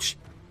huge,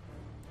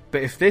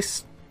 but if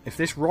this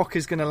rock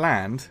is going to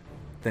land,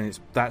 then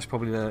that's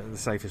probably the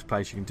safest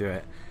place you can do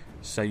it.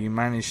 So you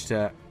manage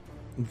to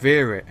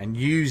veer it, and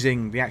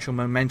using the actual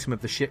momentum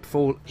of the ship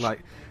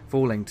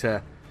falling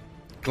to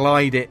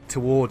glide it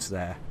towards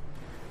there.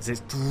 As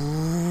it's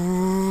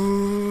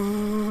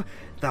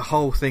the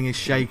whole thing is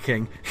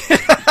shaking.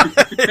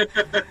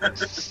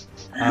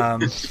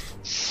 And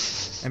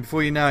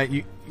before you know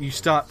it, you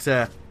start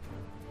to...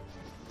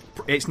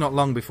 It's not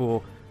long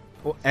before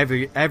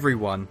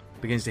everyone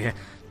begins to hear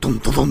dum,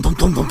 dum, dum, dum,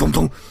 dum, dum, dum,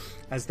 dum,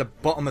 as the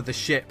bottom of the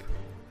ship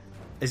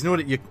is not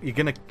that you're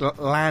going to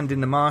land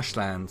in the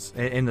marshlands,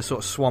 in the sort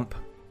of swamp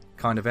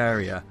kind of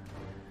area,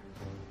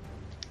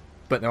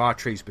 but there are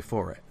trees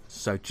before it.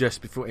 So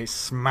just before it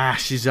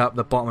smashes up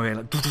the bottom of it,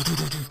 like,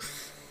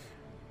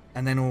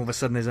 and then all of a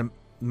sudden there's a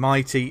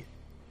mighty...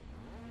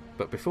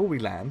 But before we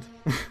land,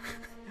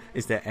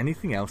 is there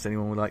anything else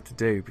anyone would like to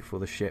do before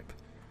the ship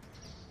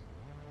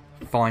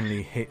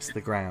finally hits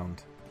the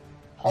ground?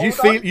 You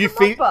feel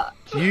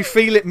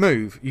it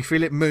move. You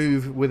feel it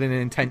move with an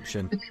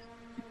intention.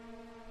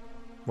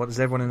 What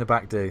does everyone in the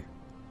back do?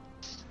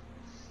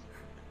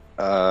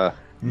 None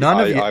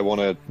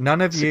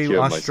of you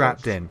are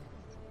strapped in.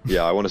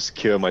 Yeah, I want to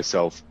secure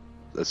myself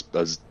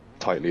as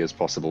tightly as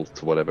possible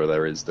to whatever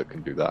there is that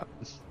can do that.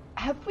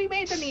 Have we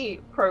made any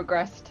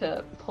progress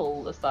to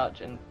pull the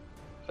sergeant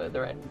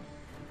further in?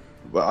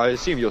 Well, I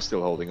assume you're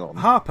still holding on.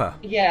 Harper.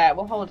 Yeah,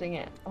 we're holding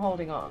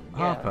on.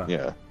 Harper.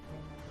 Yeah.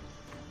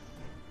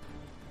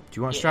 Do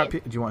you want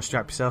to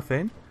strap yourself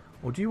in,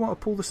 or do you want to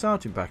pull the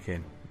sergeant back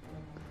in?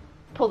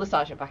 Pull the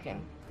sergeant back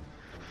in.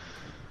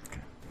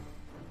 Okay.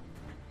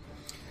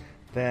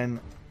 Then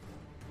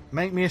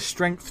make me a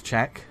strength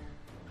check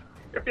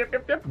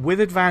Yep. with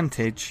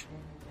advantage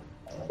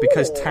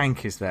because Ooh.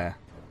 Tank is there.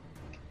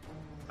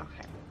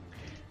 Okay.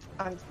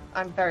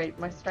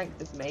 My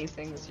strength is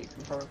amazing, as you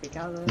can probably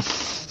gather.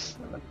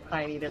 I'm a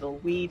tiny little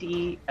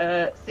weedy.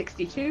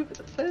 62 for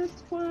the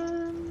first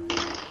one.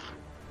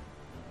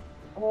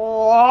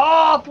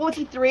 Oh,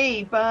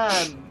 43,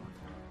 burn.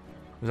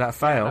 Was that a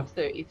fail? I'm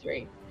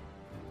 33.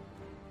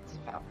 It's a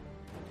fail.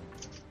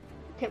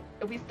 Okay,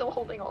 are we still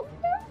holding on?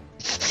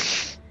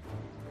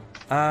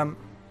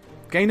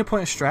 Gain a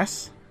point of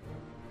stress.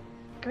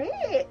 Great.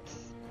 I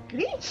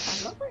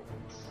love it.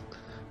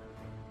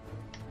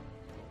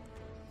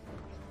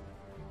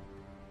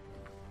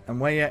 And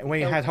where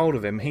you had hold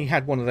of him, he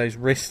had one of those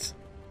wrist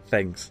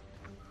things.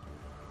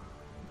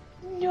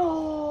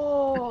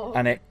 No.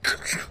 And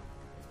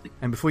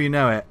and before you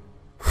know it,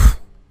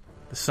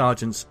 the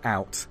sergeant's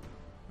out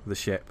of the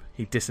ship.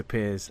 He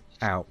disappears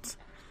out.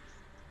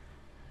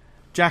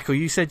 Jackal,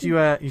 you said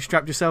you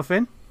strapped yourself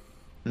in?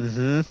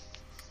 Mm-hmm.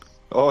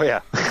 Oh,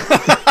 yeah.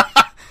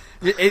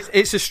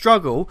 It's a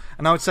struggle,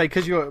 and I would say,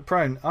 because you're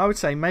prone, I would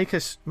say make a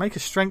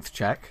strength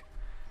check,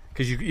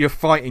 because you're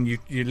fighting,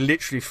 you're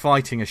literally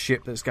fighting a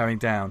ship that's going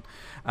down.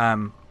 I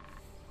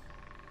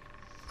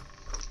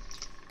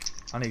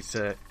need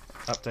to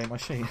update my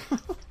sheet.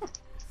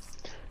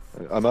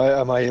 Am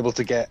I able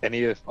to get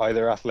any of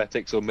either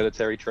athletics or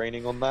military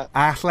training on that?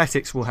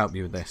 Athletics will help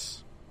you with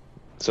this.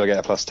 So I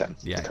get a +10.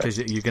 Yeah, because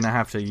you're going to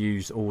have to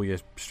use all your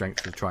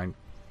strength to try and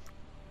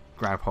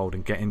grab hold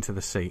and get into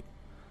the seat.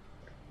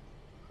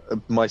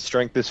 My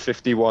strength is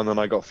 51 and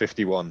I got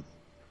 51.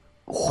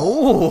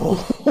 Oh!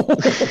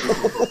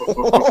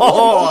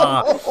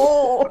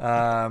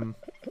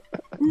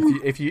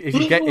 If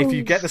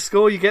you get the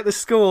score, you get the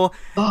score.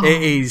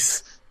 It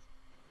is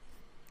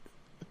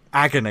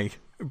agony,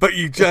 but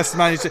you just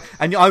managed to,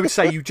 and I would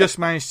say you just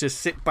managed to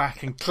sit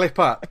back and clip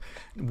up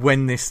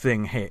when this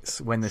thing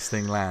hits, when this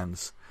thing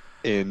lands.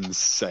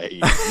 Insane.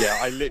 Yeah,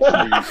 I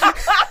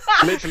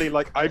literally,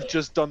 like, I've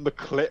just done the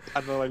clip,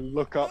 and then I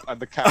look up, and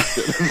the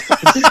captain.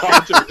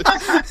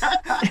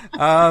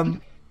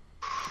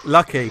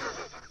 Lucky,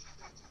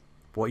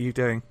 what are you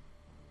doing?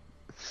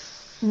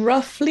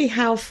 Roughly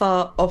how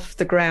far off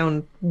the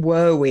ground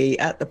were we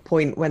at the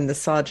point when the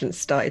sergeant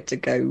started to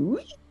go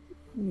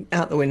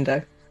out the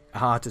window?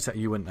 Hard to tell.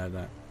 You wouldn't know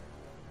that.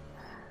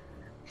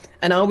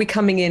 And are we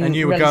coming in? And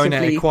you were going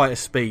at quite a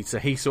speed, so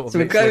he sort of. So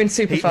we're going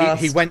super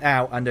fast. He went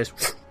out and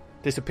just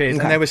disappeared,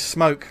 Okay. and there was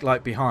smoke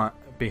like behind.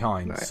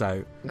 Right.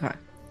 So. Okay.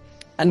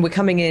 And we're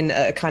coming in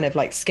at a kind of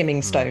like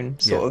skimming stone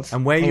sort of.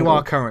 And where you angle.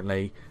 are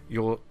currently,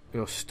 you're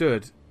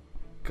stood.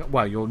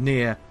 Well, you're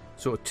near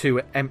sort of two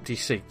empty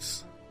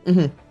seats.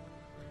 Mm-hmm.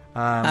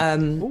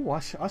 I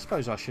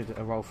suppose I should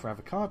roll for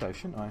avocado,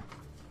 shouldn't I?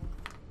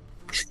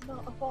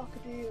 Not a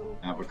crocodile.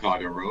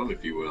 Avocado roll,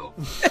 if you will.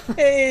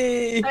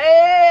 Hey!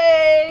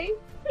 Hey!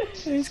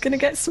 Who's gonna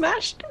get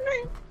smashed?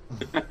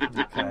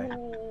 Okay.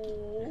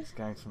 Ooh. It's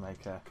going to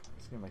make a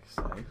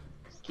save.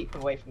 Just keep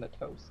away from the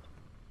toast.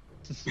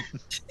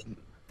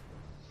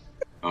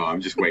 Oh,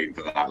 I'm just waiting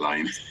for that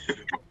line.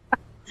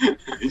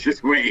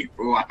 Just waiting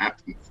for what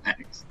happens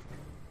next.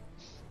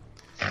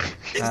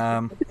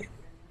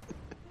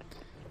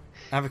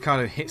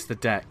 Avocado hits the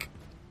deck.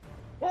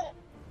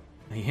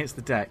 He hits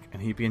the deck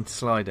and he begins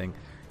sliding.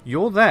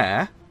 You're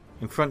there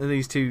in front of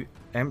these two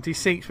empty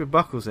seats with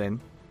buckles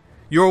in.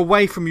 You're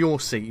away from your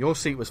seat. Your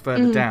seat was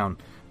further down,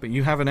 but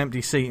you have an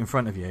empty seat in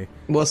front of you.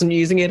 Wasn't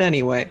using it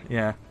anyway.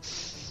 Yeah.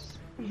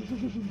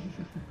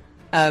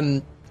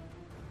 I'm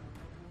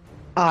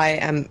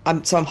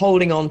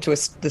holding on to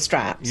the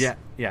straps. Yeah.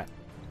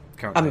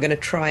 Currently. I'm going to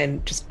try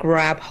and just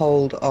grab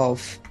hold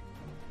of,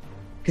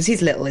 because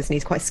he's little, isn't he?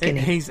 He's quite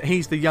skinny.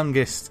 He's the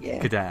youngest Yeah.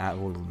 cadet out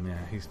of all of them.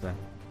 Yeah, he's the.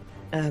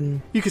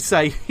 You could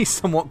say he's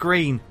somewhat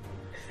green.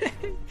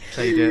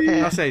 So you do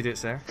it. I'll say you do it,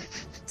 Sarah.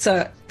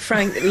 So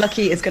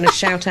Lucky is going to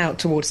shout out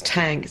towards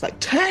Tank. It's like,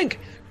 Tank,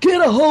 get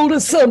a hold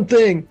of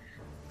something!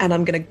 And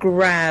I'm going to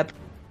grab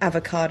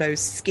Avocado's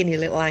skinny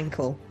little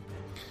ankle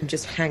and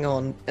just hang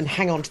on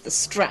to the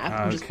strap.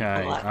 And just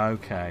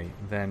Okay.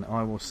 Then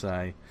I will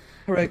say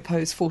heroic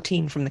pose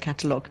 14 from the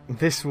catalogue.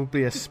 this will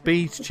be a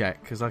speed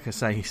check because, like I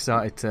say, he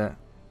started to.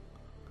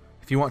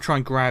 If you want to try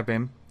and grab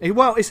him,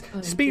 it's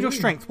speed or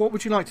strength. What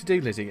would you like to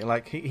do, Lizzie?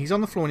 Like he's on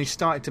the floor and he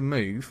started to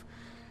move.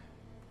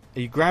 Are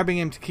you grabbing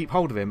him to keep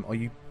hold of him, or are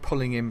you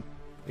pulling him?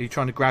 Are you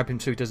trying to grab him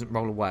so he doesn't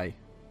roll away?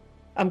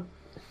 I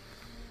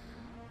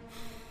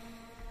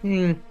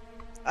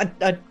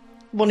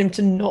want him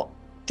to not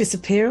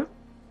disappear.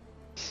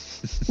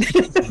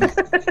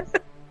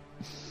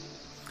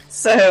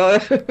 So,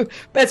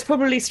 but it's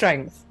probably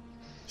strength.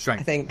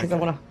 Strength, I think, because I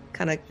want to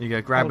kind of. You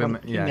go grab him.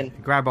 Yeah, human.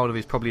 grab hold of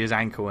his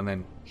ankle, and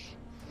then.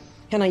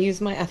 Can I use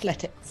my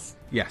athletics?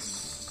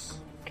 Yes.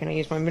 Can I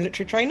use my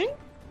military training?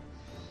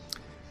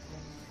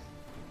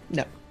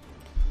 No.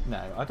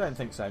 No, I don't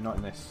think so. Not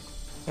in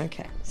this.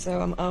 Okay,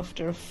 so I'm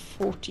after a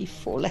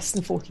 44, less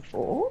than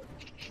 44.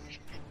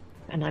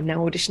 And I'm now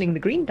auditioning the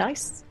green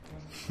dice.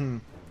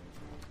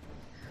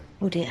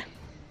 Oh dear.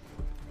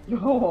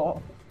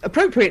 Oh,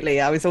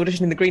 Appropriately, I was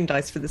auditioning the green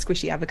dice for the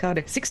squishy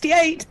avocado.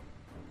 68!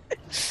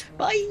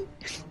 Bye!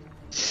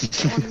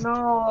 oh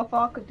no, if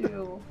I could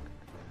do.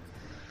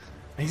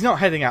 He's not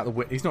heading out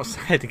the he's not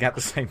heading out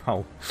the same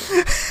hole.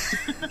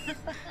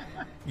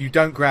 You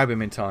don't grab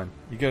him in time.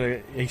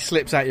 He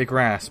slips out your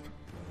grasp,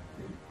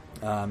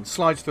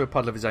 slides through a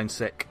puddle of his own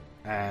sick,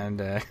 and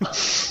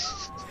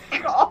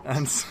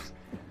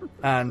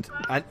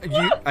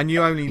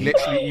you only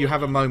literally you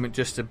have a moment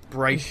just to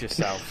brace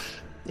yourself.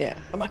 Yeah.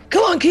 I'm like,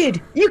 come on,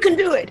 kid! You can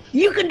do it!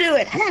 You can do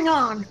it! Hang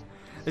on!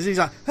 As he's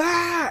like,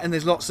 ah! And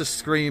there's lots of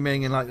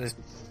screaming and like there's,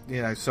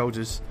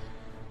 soldiers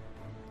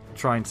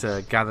trying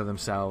to gather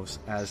themselves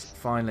as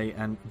finally,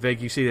 and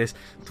Vig, you see this,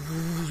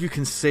 you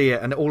can see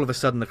it, and all of a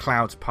sudden the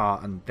clouds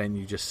part, and then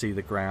you just see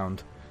the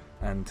ground,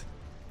 and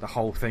the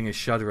whole thing is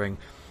shuddering,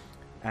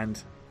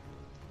 and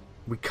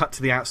we cut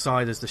to the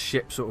outside as the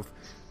ship sort of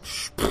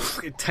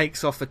it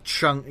takes off a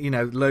chunk,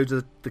 loads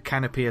of the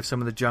canopy of some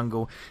of the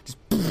jungle, just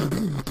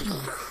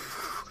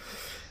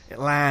it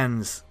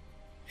lands.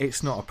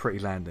 It's not a pretty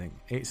landing,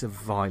 it's a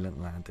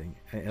violent landing.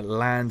 It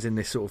lands in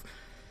this sort of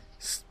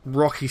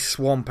rocky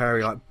swamp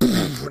area, like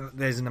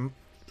there's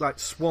like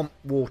swamp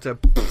water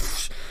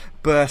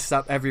bursts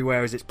up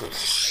everywhere as it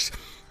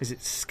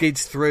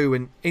skids through,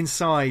 and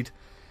inside,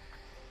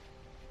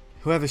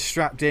 whoever's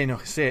strapped in, or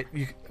see it,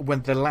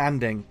 when the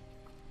landing,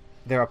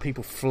 there are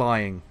people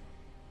flying.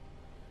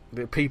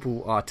 The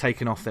people are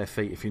taken off their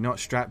feet. If you're not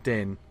strapped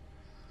in,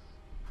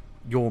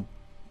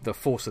 the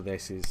force of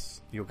this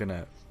is you're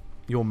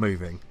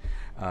moving.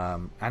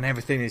 And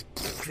everything is,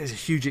 there's a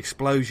huge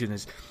explosion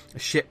as a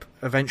ship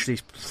eventually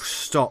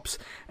stops,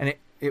 and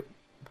it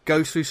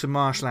goes through some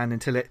marshland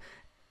until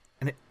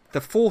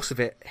the force of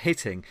it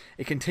hitting,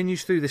 it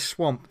continues through this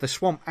swamp. The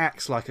swamp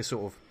acts like a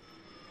sort of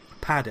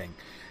padding,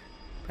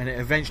 and it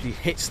eventually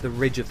hits the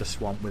ridge of the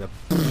swamp with a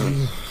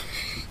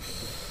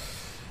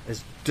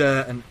as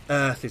dirt and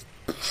earth is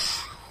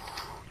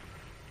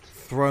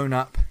thrown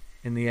up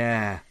in the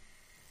air,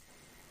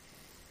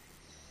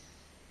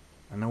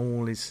 and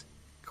all is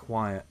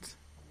quiet.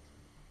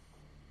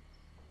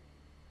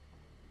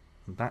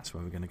 And that's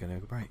where we're going to go to a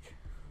break.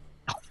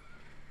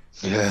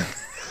 Yeah.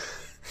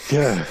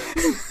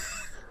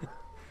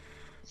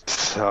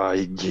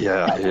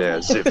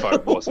 As if I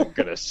wasn't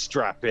going to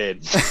strap in.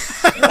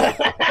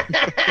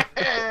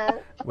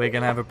 We're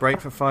going to have a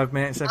break for 5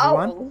 minutes,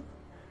 everyone.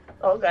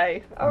 Oh,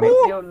 okay. I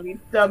was the only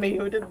dummy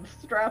who didn't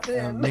strap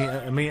in.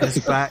 Meet us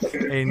back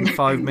in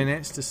 5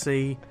 minutes to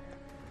see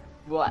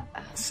what?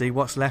 See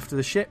what's left of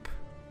the ship.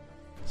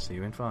 See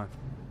you in 5.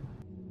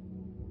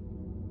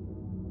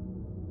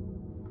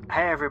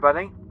 Hey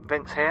everybody,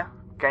 Vince here,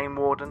 Game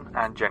Warden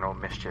and General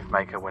Mischief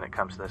Maker when it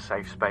comes to the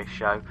Safe Space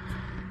show.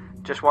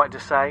 Just wanted to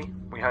say,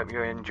 we hope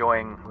you're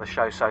enjoying the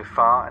show so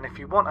far, and if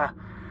you want to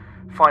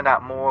find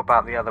out more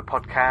about the other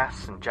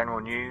podcasts and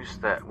general news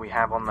that we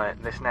have on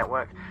this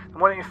network, then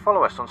why don't you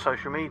follow us on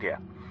social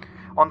media.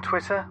 On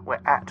Twitter,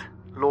 we're at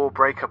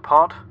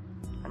LawbreakerPod,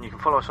 and you can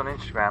follow us on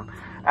Instagram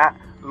at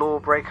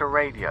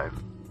LawbreakerRadio.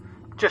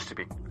 Just to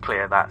be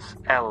clear, that's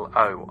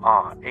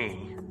LORE,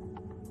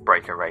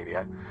 Breaker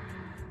Radio.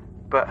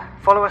 But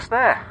follow us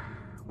there.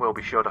 We'll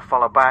be sure to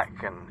follow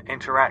back and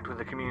interact with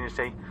the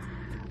community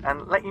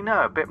and let you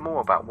know a bit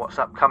more about what's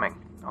upcoming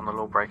on the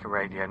Lawbreaker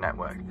Radio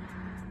Network.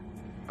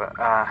 But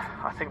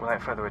I think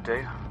without further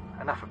ado,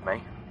 enough of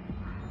me.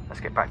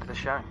 Let's get back to the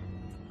show.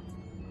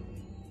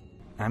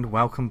 And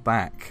welcome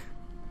back.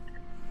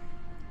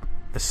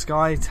 The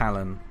Sky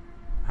Talon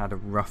had a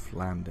rough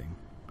landing.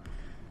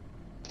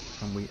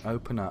 And we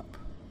open up.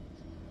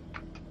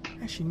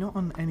 Actually, not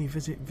on any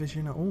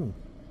vision at all.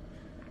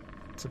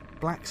 It's a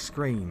black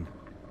screen.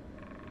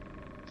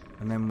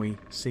 And then we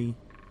see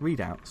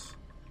readouts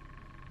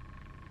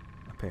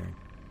appearing.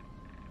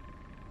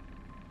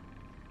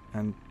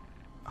 And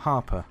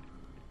Harper,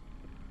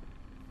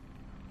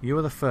 you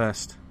were the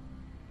first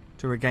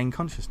to regain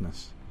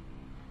consciousness.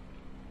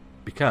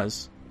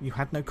 Because you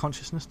had no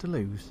consciousness to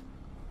lose.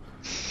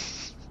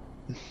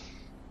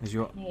 As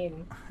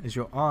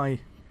your eye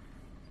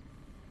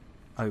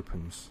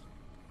opens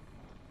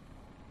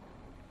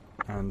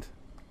and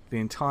the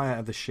entire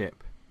of the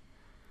ship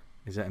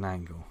is at an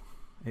angle.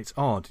 It's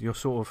odd. You're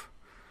sort of...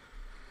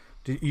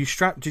 Did you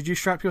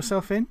strap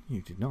yourself in?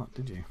 You did not,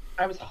 did you?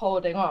 I was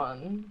holding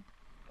on.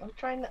 I was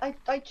trying to...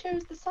 I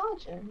chose the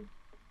sergeant.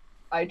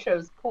 I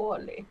chose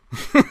poorly.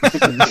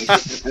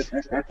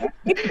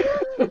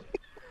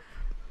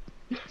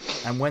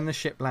 And when the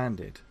ship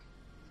landed,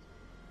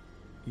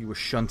 you were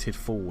shunted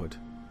forward.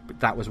 But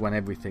that was when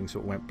everything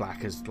sort of went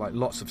black, as like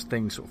lots of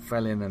things sort of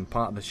fell in and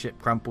part of the ship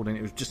crumpled, and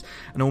it was just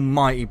an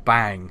almighty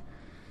bang.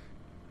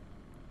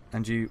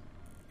 And you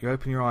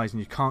open your eyes and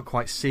you can't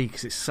quite see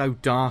because it's so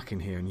dark in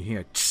here, and you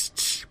hear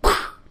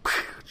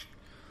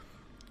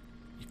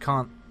you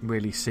can't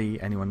really see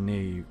anyone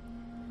near you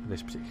at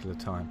this particular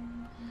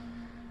time.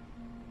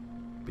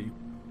 But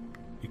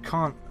you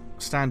can't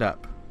stand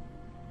up.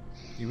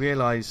 You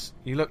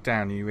look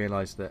down and you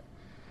realise that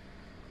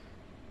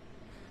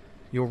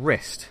your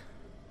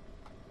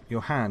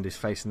hand is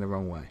facing the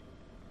wrong way.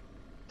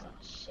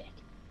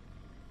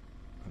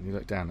 and you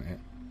look down at it.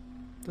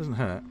 It doesn't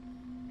hurt.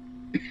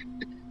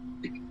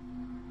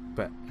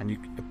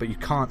 But you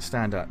can't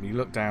stand up. You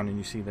look down and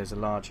you see there's a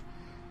large,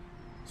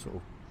 sort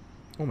of,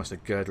 almost a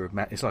girder of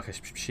metal. It's like a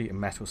sheet of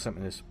metal.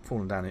 Something has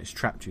fallen down and it's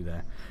trapped you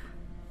there.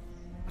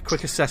 A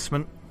quick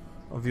assessment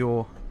of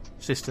your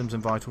systems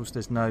and vitals.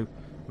 There's no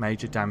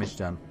major damage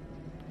done.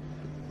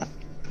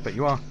 But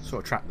you are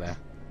sort of trapped there,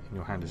 and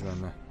your hand is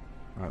going the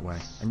right way.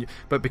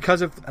 But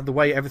because of the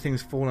way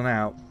everything's fallen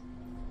out,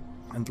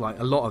 and like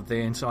a lot of the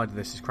inside of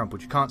this is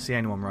crumpled, you can't see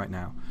anyone right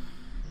now.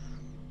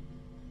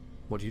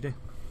 What do you do?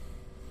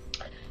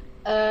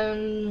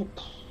 Can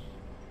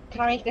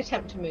I make an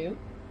attempt to move?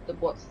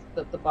 What's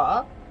the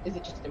bar? Is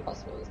it just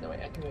impossible? There's no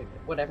way I can move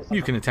it. Whatever's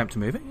You can attempt to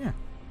move it, yeah.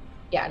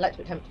 Yeah, I'd like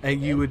to attempt to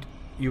move it.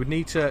 You would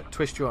need to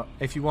twist your...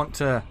 If you want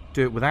to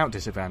do it without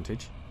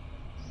disadvantage...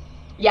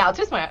 Yeah, I'll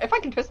twist my... If I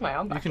can twist my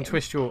arm back You can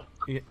twist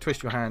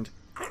your hand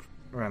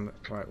around the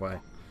right way.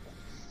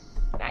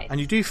 Nice. And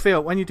you do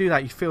feel... When you do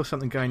that, you feel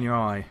something go in your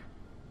eye.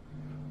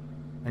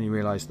 And you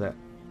realise that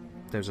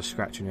there's a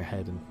scratch in your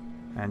head and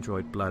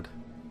android blood.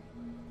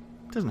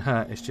 It doesn't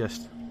hurt, it's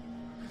just...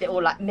 Is it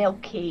all like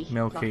milky?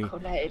 Milky. Like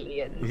on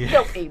aliens. Yeah.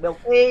 Milky.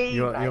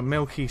 Your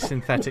milky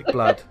synthetic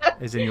blood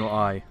is in your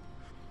eye.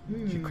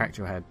 You cracked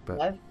your head, but...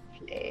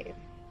 Lovely.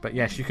 But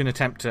yes, you can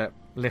attempt to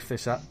lift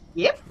this up.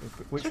 Yep.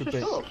 Which would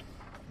be...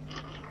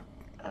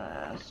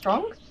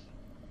 Strong?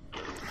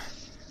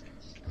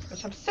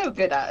 Which I'm so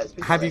good at.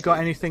 Have you got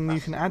anything you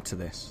can add to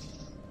this?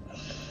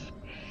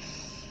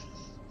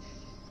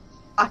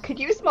 I could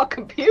use my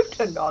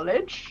computer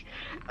knowledge.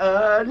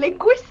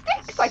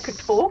 Linguistics, I could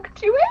talk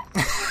to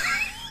it.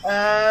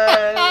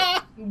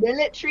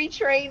 Military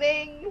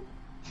training.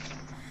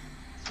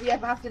 Do we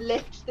ever have to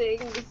lift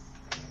things?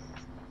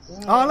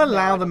 I'll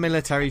allow the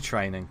military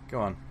training.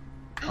 Go on.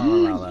 I'll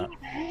allow that.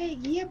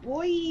 Yeah,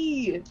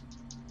 boy.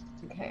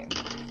 Okay.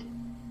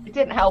 It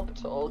didn't help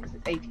at all because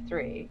it's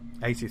 83.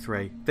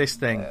 83. This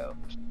thing, So,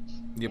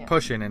 you're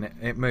pushing and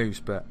it moves,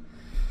 but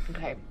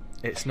okay.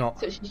 it's not.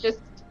 So she's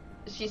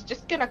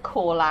just gonna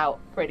call out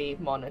pretty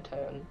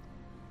monotone,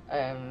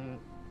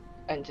 and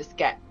just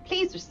get,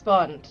 please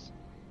respond.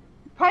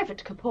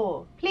 Private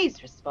Kapoor,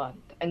 please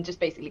respond, and just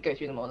basically go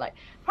through them all like,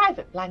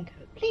 Private Blanco,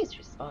 please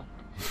respond,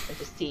 and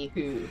just see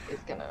who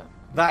is gonna.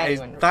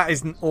 That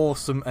is an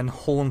awesome and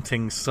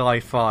haunting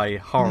sci-fi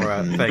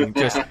horror thing.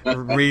 Just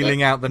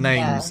reeling out the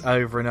names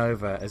over and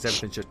over as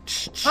everything's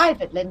just.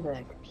 Private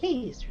Lindbergh,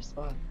 please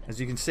respond.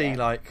 As you can see,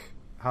 like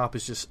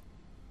Harper's just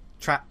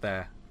trapped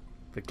there.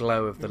 The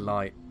glow of the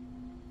light,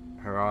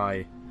 her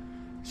eye.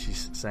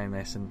 She's saying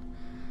this, and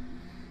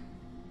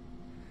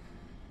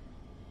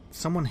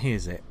someone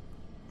hears it.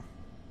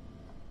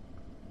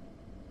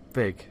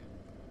 Big.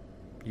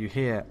 You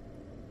hear.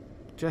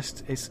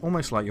 It's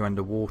almost like you're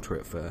underwater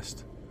at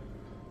first.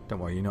 Don't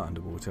worry, you're not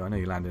underwater. I know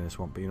you land in a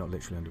swamp, but you're not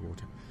literally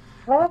underwater.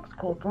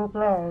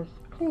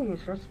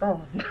 Please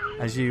respond.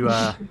 As you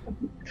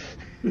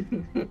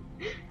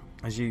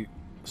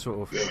sort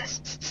of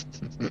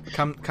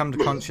come to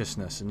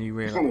consciousness, and you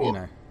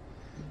realise,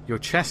 your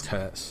chest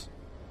hurts.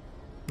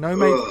 No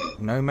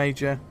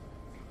major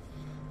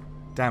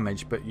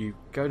damage, but you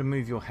go to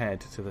move your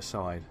head to the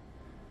side,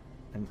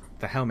 and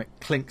the helmet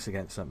clinks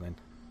against something.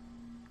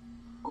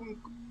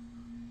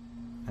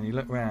 And you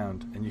look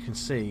round and you can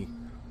see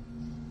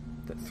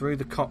that through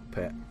the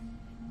cockpit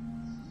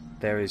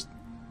there is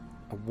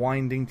a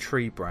winding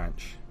tree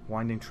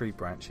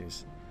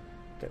branches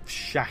that have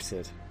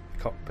shattered the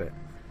cockpit,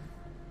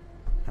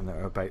 and that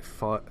are about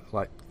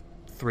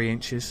 3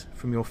 inches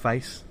from your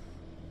face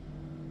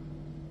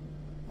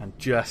and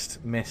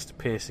just missed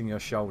piercing your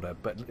shoulder,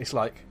 but it's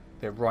like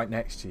they're right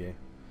next to you.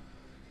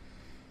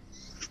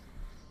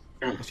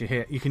 As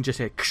you can just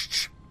hear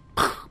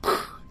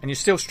and you're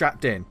still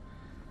strapped in.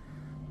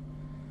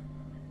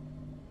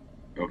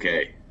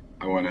 Okay,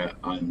 I want to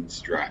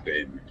unstrap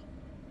in.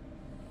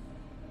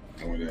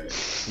 I want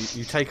to.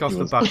 You take off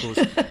the buckles,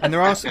 and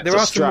there are some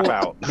more.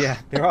 Out. Yeah,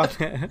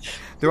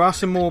 there are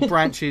some more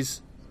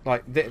branches.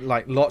 Like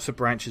lots of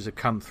branches have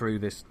come through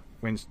this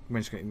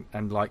windscreen,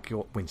 and like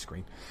your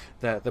windscreen,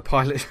 the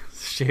pilot's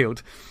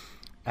shield,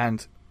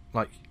 and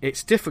like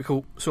it's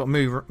difficult sort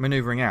of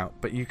maneuvering out,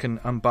 but you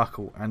can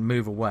unbuckle and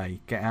move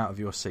away, get out of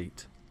your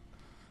seat.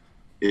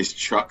 Is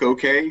Chuck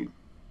okay?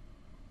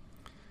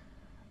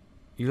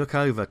 You look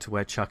over to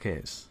where Chuck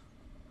is,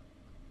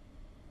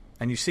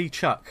 and you see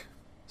Chuck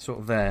sort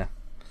of there,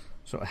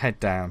 sort of head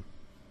down,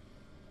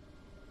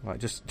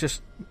 like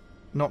just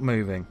not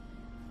moving.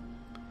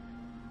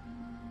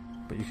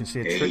 But you can see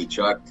a tree. Hey,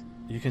 Chuck.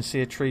 You can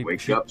see a tree.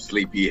 Wake up,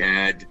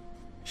 sleepyhead.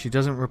 She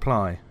doesn't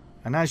reply,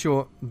 and as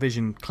your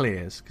vision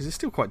clears, because it's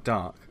still quite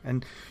dark,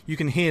 and you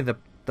can hear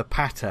the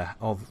patter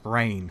of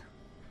rain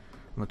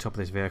on the top of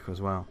this vehicle as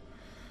well.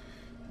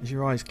 As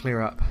your eyes clear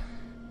up,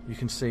 you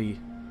can see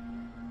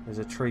there's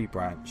a tree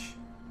branch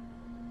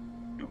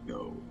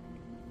No.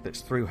 that's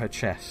through her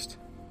chest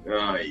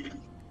Aye.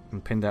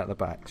 and pinned out the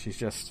back. She's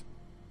just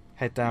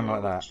head down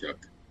like that,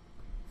 Chuck.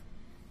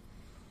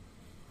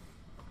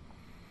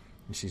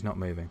 and she's not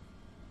moving.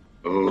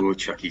 Oh,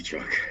 Chucky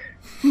Chuck.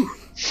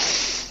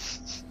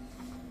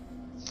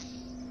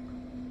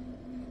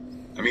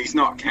 I mean, he's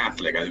not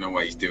Catholic. I don't know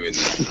why he's doing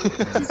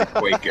that. He's a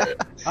Quaker.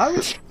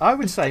 I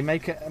would say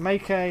make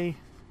a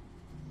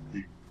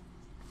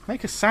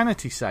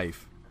sanity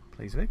save,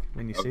 please, Vic.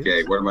 When you see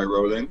Okay, this. what am I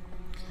rolling?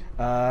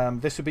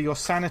 This would be your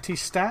sanity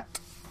stat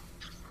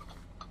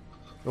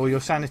or your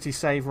sanity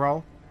save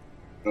roll.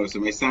 Oh, so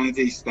my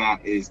sanity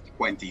stat is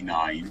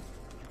 29.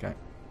 Okay.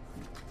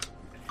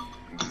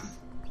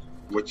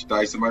 Which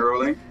dice am I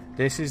rolling?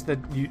 This is the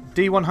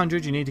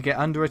D100. You need to get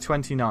under a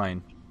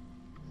 29.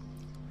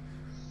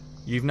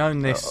 You've known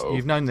this. Uh-oh.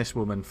 You've known this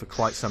woman for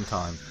quite some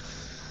time.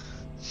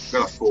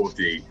 Got a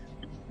 40.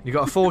 You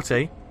got a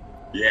 40.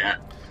 Yeah.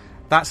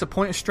 That's a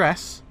point of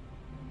stress.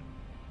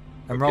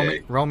 And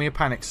Okay. roll me a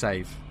panic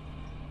save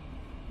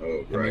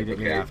Oh, right.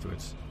 immediately Okay.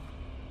 afterwards.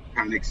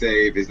 Panic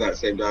save. Is that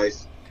same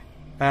dice?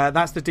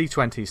 That's the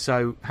D20.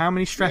 So how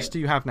many stress do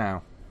you have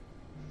now?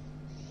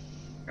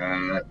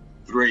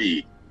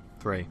 3.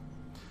 3.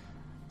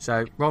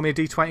 So roll me a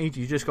D20.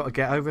 You just got to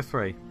get over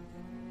 3.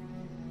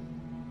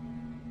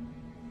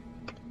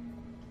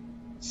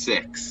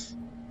 6.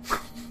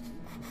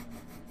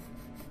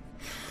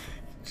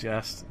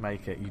 Just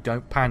make it. You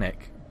don't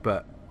panic,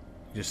 but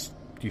just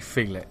you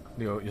feel it.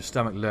 Your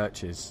stomach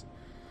lurches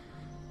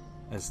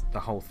as the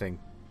whole thing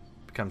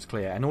becomes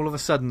clear, and all of a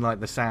sudden, like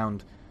the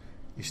sound,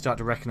 you start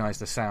to recognise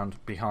the sound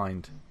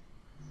behind.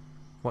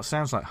 What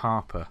sounds like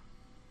Harper.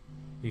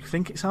 You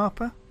think it's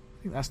Harper?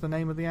 I think that's the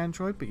name of the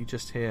android, but you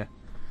just hear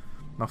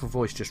muffled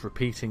voice just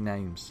repeating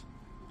names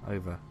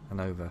over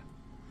and over.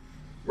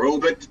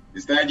 Robert,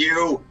 is that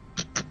you?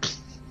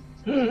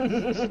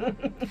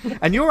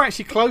 And you're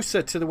actually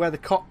closer to where the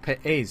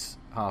cockpit is,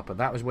 Harper.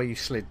 That was where you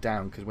slid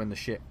down, because when the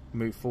ship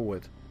moved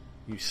forward,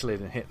 you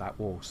slid and hit that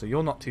wall. So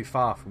you're not too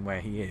far from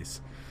where he is.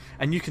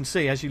 And you can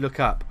see, as you look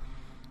up,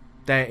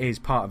 there is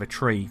part of a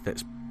tree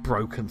that's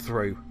broken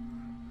through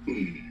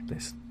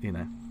this,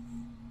 and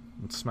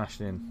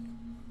smashed in.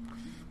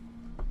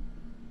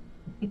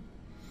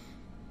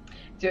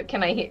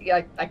 Can I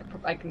hear?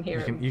 I can hear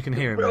him. You can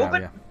hear him now,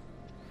 Robert? yeah.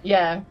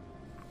 Yeah.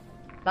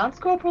 Lance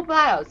Corporal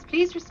Blouse,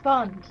 please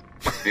respond.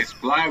 It's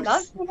Blouse.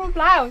 Lance Corporal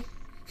Blouse,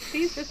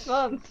 please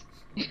respond.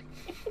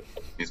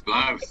 It's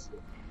Blouse.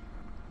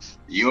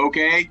 You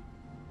okay?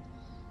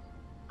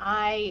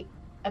 I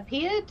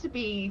appear to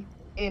be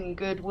in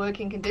good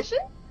working condition,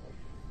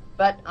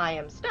 but I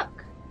am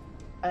stuck.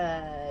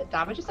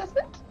 Damage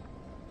assessment?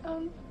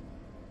 Do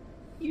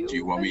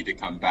you want me to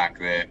come back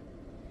there?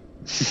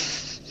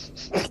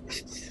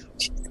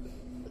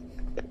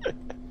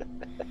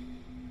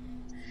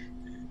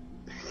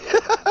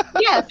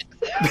 Yes.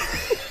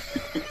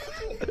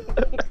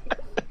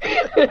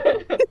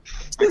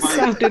 It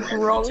sounded I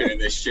wrong. turn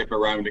this ship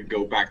around and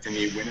go back to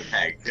New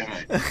Winnipeg, can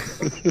I?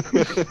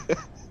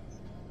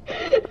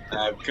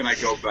 Can I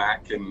go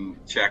back and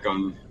check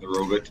on the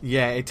robot?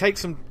 Yeah, it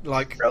takes some,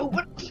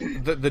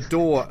 the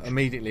door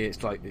immediately,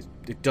 it's like,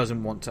 it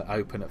doesn't want to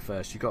open at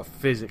first. You've got to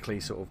physically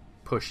sort of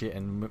push it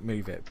and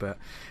move it, but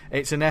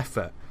it's an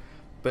effort.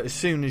 But as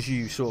soon as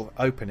you sort of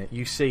open it,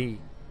 you see,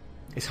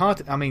 it's hard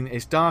to,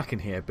 it's dark in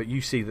here, but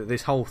you see that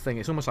this whole thing,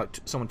 it's almost like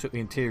someone took the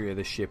interior of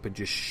this ship and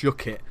just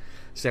shook it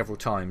several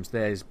times.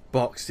 There's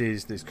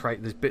boxes, there's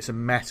bits of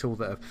metal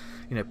that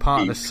have,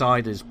 part of the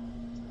side is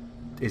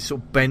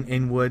sort of bent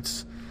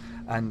inwards,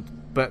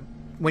 but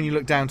when you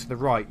look down to the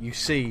right, you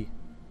see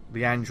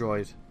the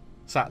android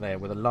sat there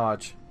with a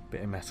large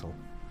bit of metal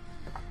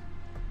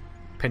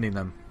pinning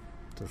them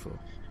to the floor.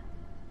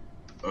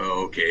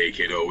 Okay,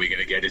 kiddo, we're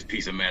gonna get this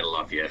piece of metal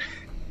off you.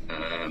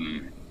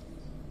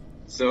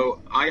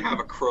 So I have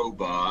a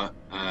crowbar.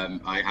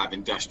 I have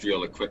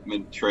industrial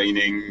equipment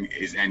training.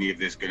 Is any of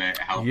this gonna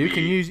help me? You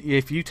can use,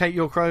 if you take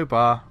your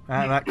crowbar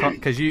out of that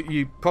because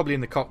you probably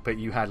in the cockpit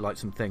you had like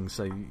some things.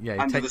 So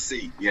yeah, Under the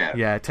seat, yeah.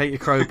 Yeah, take your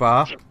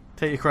crowbar,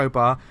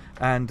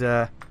 and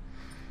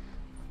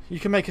you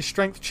can make a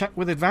strength check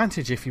with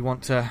advantage if you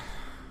want to.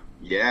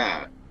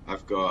 Yeah,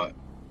 I've got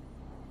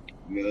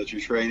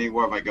military training.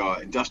 What have I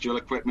got? Industrial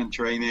equipment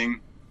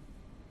training.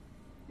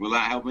 Will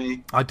that help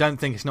me? I don't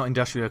think it's not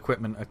industrial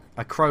equipment.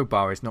 A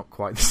crowbar is not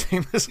quite the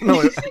same as an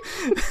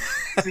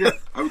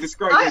I would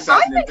describe this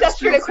as an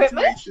industrial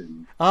equipment.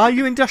 situation. Are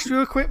you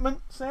industrial equipment,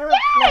 Sarah?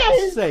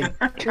 Yes! Let's see.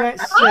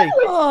 Let's look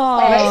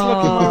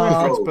at my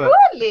reference book.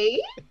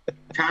 Really?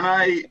 Can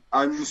I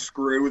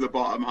unscrew the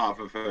bottom half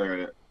of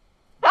her,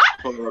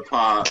 pull her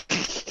apart,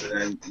 and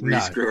then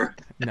rescrew her?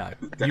 No,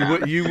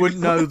 you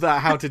wouldn't know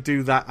how to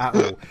do that at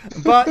all.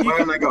 But Why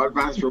haven't I got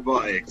advanced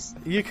robotics?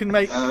 you can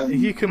make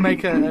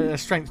a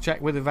strength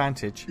check with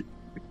advantage.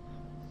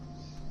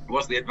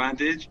 What's the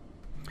advantage?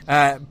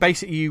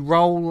 Basically, you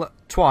roll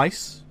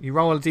twice. You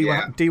roll a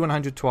Yeah.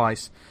 D100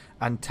 twice,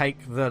 and take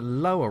the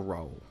lower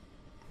roll.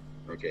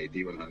 Okay,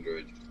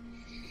 D100.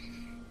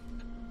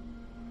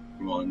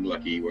 Come on,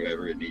 lucky,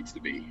 whatever it needs to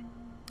be.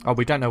 Oh,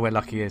 we don't know where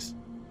Lucky is.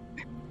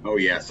 Oh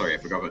yeah, sorry, I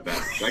forgot about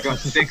that. So I got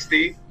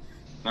 60. Can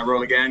I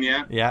roll again,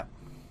 yeah? Yeah.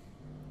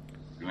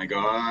 And I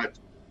got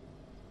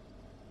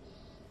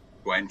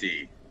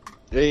 20.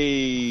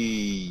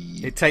 Hey.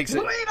 It takes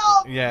it.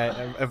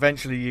 Yeah.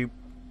 Eventually, you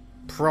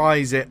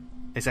prise it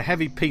it's a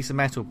heavy piece of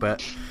metal,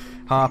 but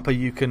Harper,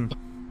 you can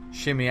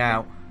shimmy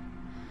out.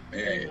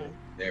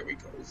 There we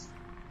go.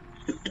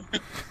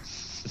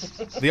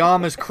 The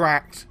armor's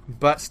cracked,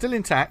 but still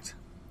intact.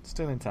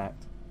 Still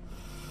intact.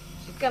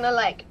 She's gonna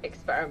like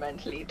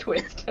experimentally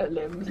twist her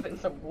limbs in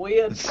some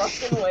weird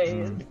fucking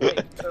ways to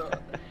make sure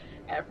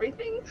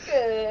everything's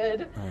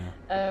good.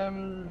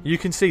 You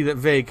can see that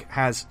Vig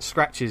has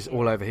scratches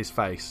all over his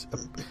face,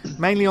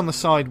 mainly on the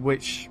side,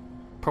 which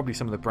probably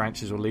some of the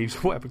branches or leaves or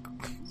whatever.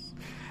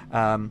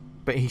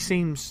 But he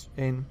seems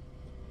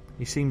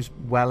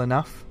well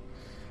enough.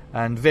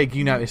 And Vig,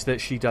 you notice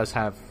that she does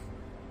have.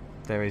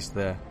 There is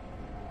the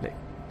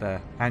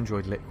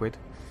android liquid.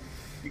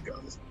 You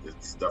got the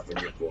stuff in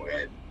your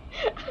forehead.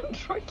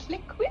 Android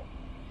liquid?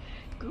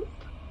 Goop?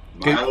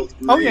 Mild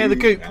Oh yeah, the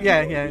green, goop. Yeah.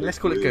 android Let's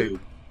call it goop.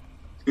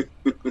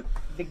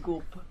 The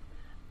goop.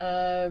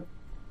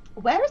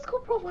 Where is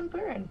Corporal Von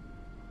Buren?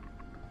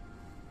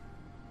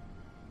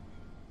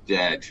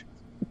 Dead.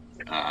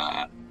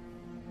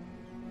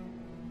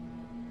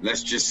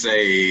 Let's just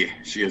say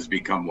she has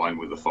become one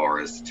with the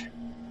forest.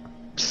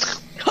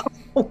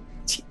 Oh,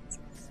 Jesus.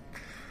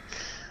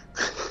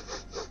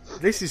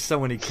 This is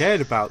someone he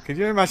cared about. Could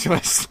you imagine what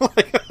it's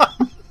like?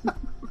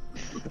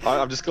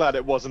 I'm just glad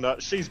it wasn't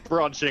that she's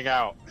branching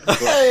out.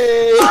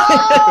 Oh!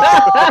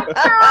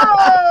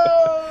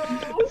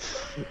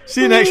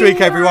 See you next week,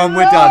 everyone.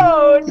 We're done.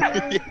 Oh, no.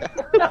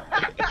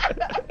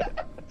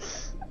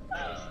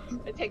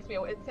 It's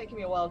taking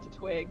me a while to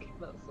twig.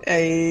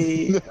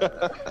 Hey.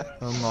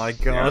 Oh my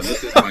Yeah, god.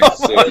 this is my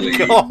silly.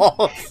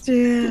 God.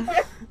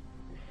 Yeah.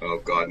 Oh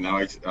god, now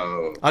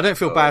I don't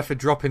feel bad for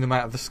dropping them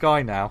out of the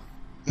sky now.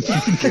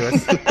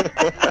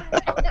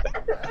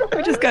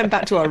 We're just going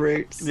back to our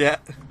roots. Yeah.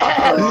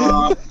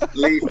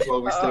 Leave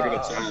while we still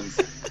got a chance.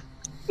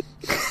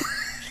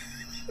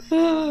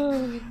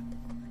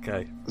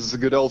 Okay. This is a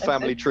good old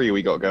family tree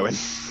we got going.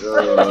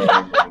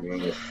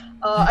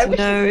 I wish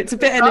No, it's a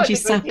bit energy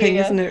sapping,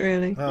 isn't it,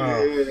 really?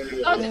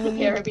 Oh. I'll just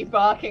hear him be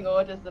barking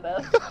orders at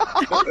us.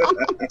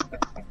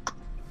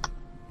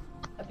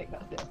 I think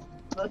that's it.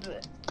 That's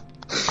it.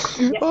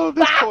 Oh,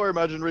 this poor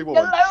imaginary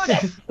woman.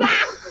 Loaded.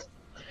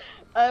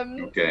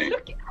 Okay.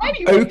 Look,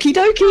 anyway, Okie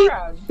dokie.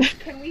 around.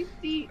 Can we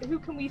see? Who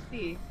can we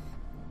see?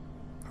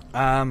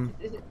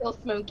 Is it still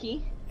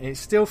smoky? It's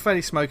still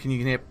fairly smoky and you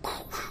can hear.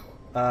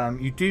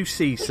 You do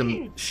see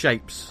some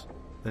shapes.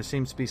 There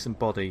seems to be some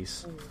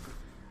bodies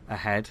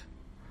ahead.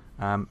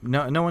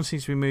 No one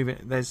seems to be moving.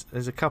 There's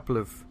a couple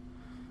of.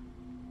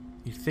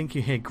 You think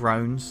you hear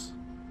groans.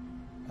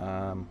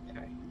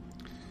 Okay.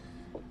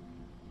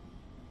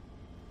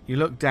 You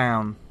look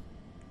down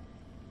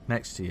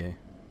next to you,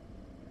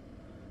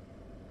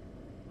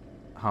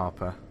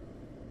 Harper.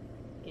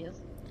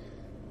 Yes.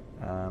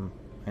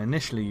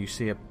 Initially, you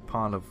see a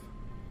pile of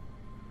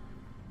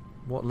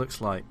what looks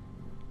like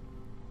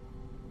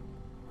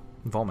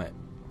vomit,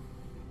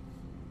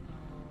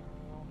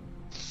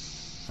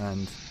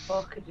 and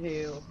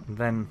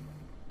then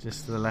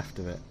just to the left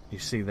of it, you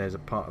see there's a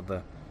part of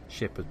the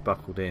ship has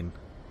buckled in,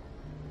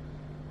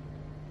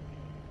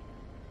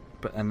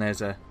 and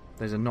there's a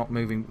not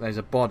moving. There's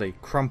a body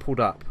crumpled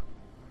up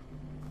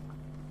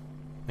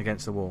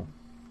against the wall,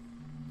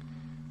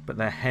 but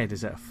their head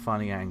is at a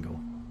funny angle.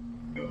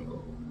 No.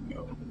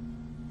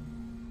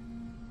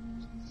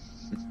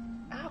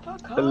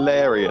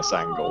 Hilarious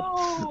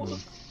angle.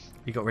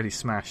 He got really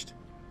smashed.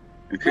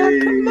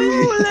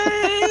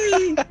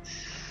 Guacamole!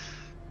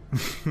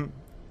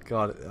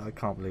 God, I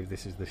can't believe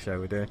this is the show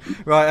we're doing.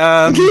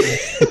 Right,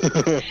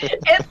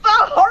 It's a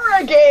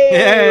horror game!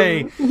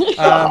 yay!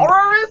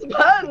 Horror is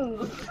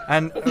puns!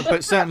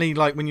 But certainly,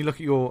 like, when you look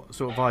at your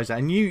sort of visor,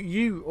 and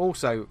you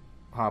also,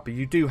 Harper,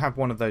 you do have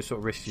one of those sort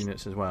of wrist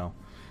units as well.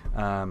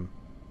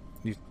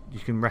 You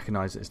can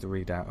recognise it as the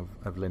readout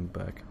of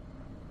Lindbergh.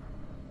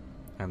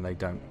 And they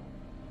don't.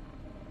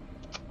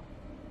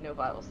 No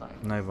vital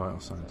signs. No vital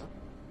signs.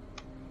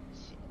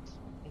 Shit.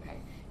 Okay.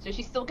 So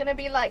she's still gonna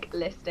be like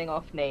listing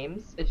off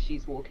names as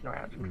she's walking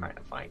around and trying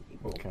to find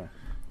people. Okay.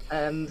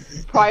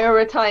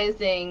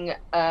 Prioritizing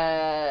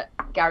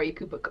Gary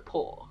Cooper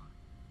Kapoor.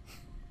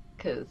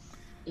 Because,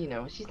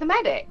 she's the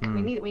medic.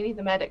 We need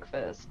the medic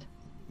first.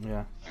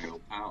 Yeah.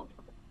 Ow.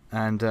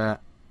 And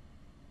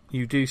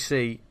you do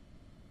see,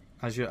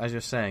 as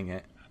you're saying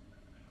it,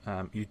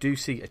 you do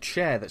see a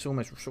chair that's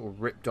almost sort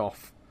of ripped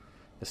off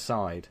the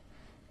side,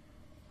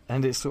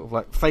 and it's sort of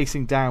like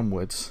facing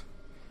downwards,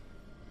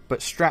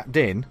 but strapped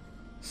in,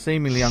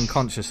 seemingly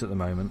unconscious at the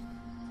moment,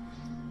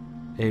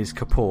 is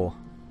Kapoor,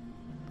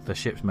 the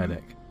ship's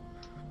medic.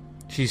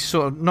 She's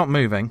sort of not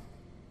moving,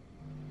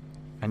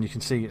 and you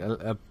can see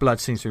blood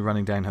seems to be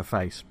running down her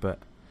face, but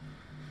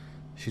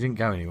she didn't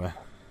go anywhere.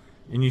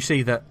 And you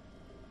see that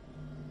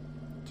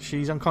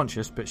she's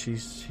unconscious, but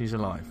she's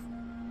alive.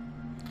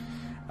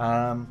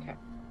 Okay.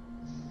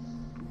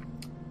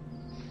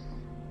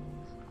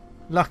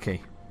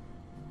 Lucky,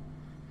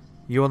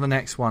 you're the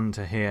next one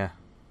to hear.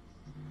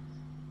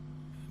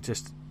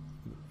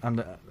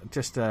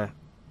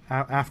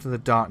 After the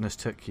darkness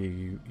took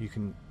you, you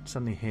can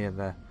suddenly hear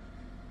the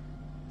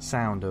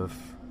sound of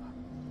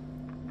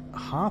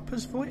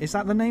Harper's voice. Is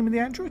that the name of the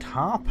android?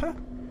 Harper?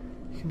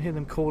 You can hear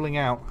them calling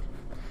out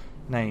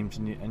names,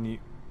 and you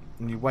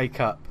wake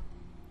up,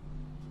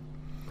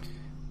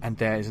 and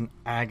there is an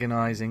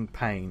agonizing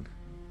pain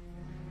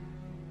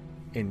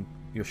in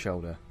your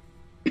shoulder.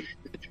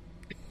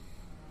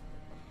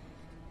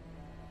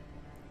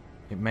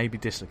 It may be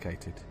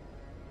dislocated.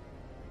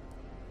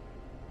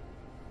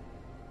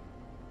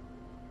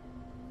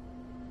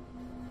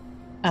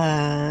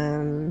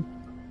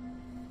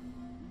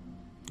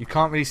 You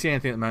can't really see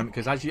anything at the moment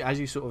because as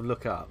you sort of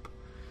look up,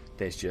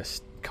 there's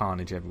just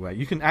carnage everywhere.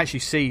 You can actually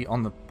see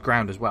on the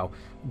ground as well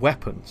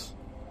weapons.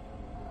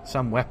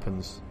 Some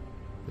weapons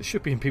that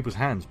should be in people's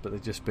hands, but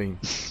they've just been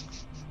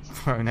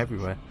thrown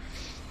everywhere.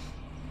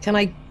 Can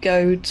I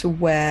go to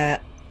where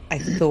I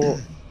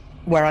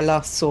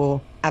last saw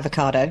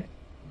Avocado?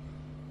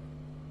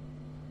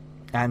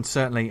 And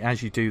certainly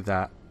as you do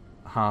that,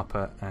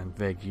 Harper and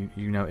Vig,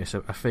 you notice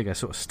a figure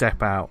sort of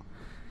step out.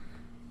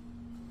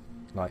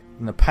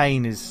 And the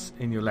pain is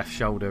in your left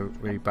shoulder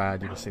really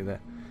bad, you can see that.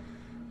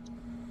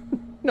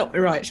 Not my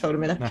right shoulder,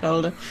 my left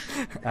shoulder.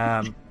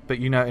 But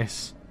you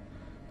notice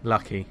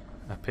Lucky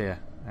appear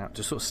out,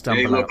 just sort of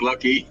stumble Hey, look, out.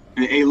 Lucky.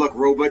 Hey, look,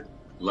 Robot.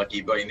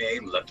 Lucky by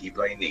name, lucky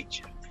by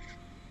nature.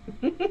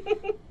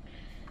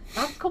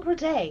 That's Cobra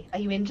Day. Are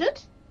you injured?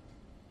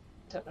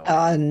 Don't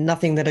know.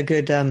 Nothing that a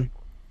good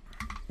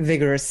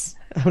vigorous.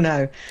 Oh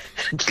no.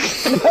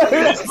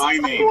 That's my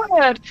name.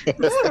 Word.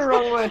 That's the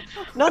wrong word.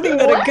 Nothing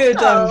that a good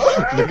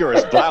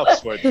Vigorous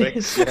blouse would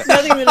fix. Yeah.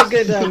 nothing that a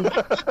good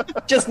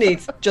just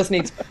needs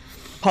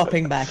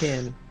popping back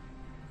in.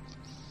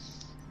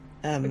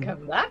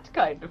 Become that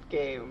kind of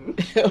game.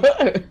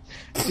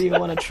 Do you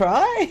want to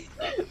try?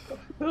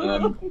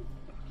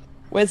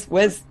 Where's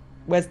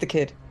the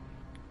kid?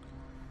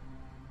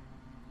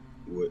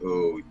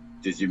 Oh,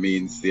 did you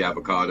mean the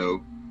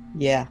avocado?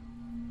 Yeah.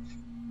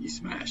 He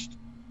smashed.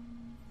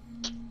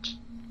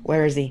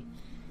 Where is he?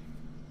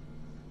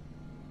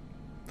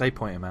 They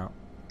point him out,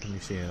 and you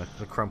see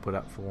the crumpled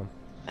up form.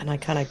 And I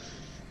kind of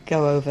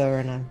go over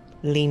and I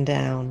lean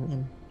down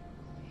and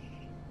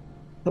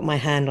put my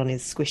hand on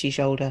his squishy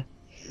shoulder.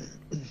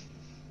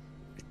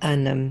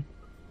 And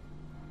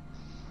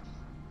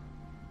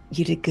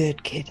you did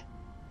good, kid.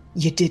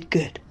 You did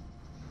good.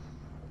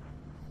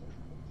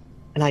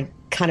 And I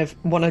kind of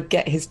want to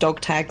get his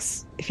dog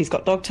tags, if he's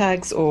got dog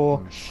tags,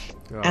 or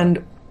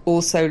and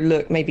also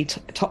look maybe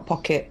top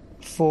pocket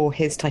for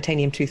his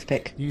titanium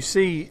toothpick. You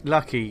see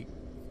Lucky,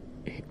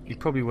 he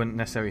probably wouldn't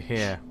necessarily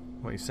hear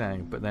what he's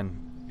saying, but then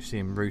you see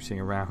him rooting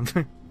around.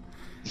 And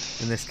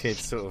this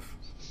kid's sort of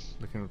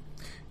looking.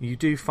 You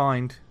do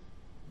find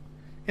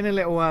in a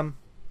little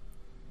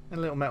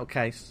metal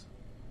case.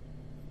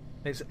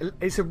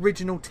 It's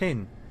original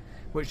tin,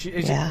 which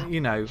is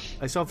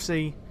it's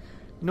obviously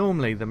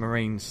normally the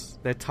Marines,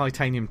 their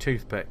titanium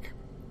toothpick.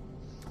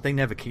 They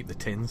never keep the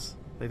tins.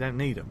 They don't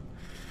need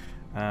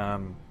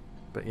them.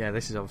 But yeah,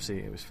 this is obviously,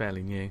 it was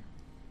fairly new.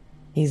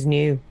 He's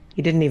new.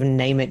 He didn't even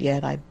name it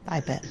yet, I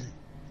bet.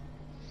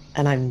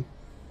 And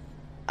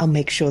I'll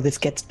make sure this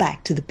gets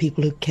back to the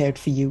people who cared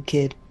for you,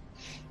 kid.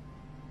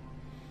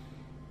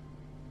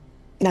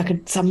 Now,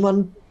 could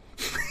someone...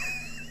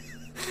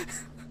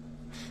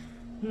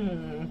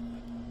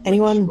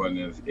 Anyone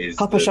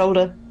pop a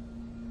shoulder?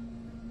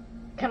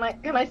 Can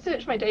I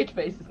search my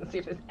databases and see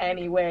if there's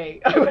any way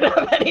I would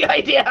have any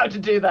idea how to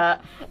do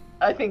that?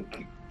 I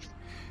think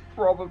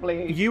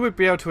probably you would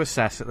be able to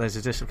assess that there's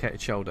a dislocated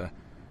shoulder.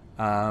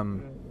 So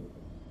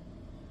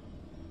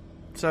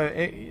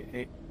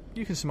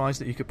you can surmise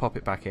that you could pop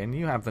it back in.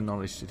 You have the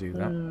knowledge to do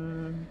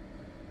that.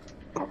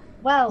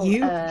 Well,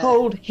 you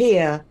hold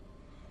here.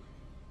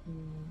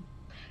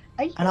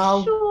 Are you And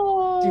I'll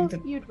sure do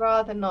the- you'd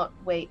rather not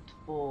wait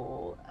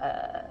for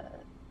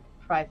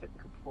Private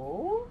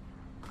Kapoor?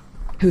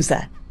 Who's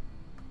that?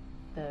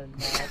 The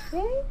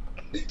medic?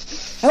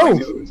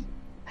 Oh,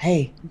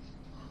 hey.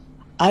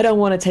 I don't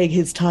want to take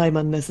his time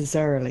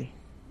unnecessarily.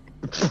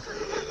 She said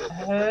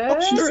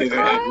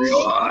that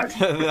real hard.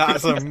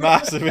 That's a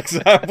massive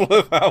example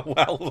of how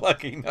well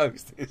Lucky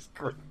knows this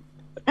group.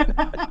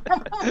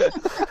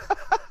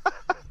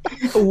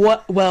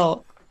 What?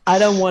 Well, I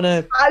don't want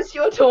to... As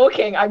you're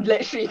talking, I'm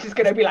literally just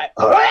going to be like,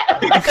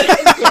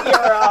 into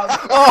your arm.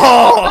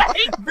 Oh!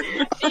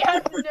 She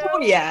has no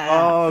Yeah.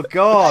 Oh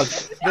God!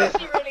 how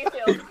she really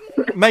feels.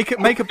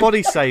 Make a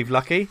body save,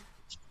 Lucky.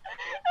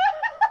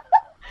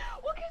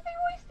 Well, because they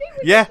always say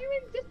when Yeah. you're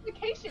doing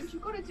dislocations,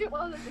 you've got to do it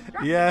while they're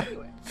distracted Yeah.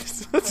 anyway.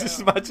 Just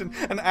imagine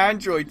an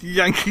android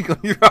yanking on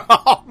your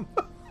arm.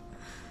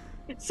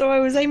 So I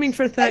was aiming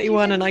for a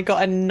 31 and I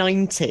got a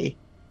 90.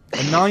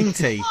 A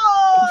 90.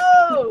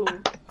 Oh!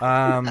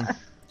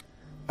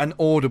 An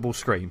audible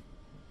scream.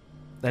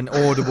 An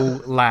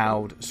audible,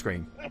 loud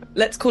scream.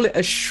 Let's call it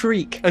a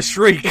shriek. A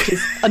shriek.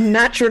 It's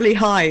unnaturally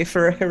high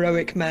for a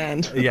heroic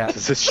man. Yeah.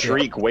 Does this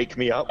shriek wake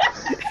me up?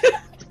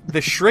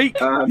 The shriek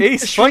is A funny.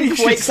 shriek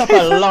wakes up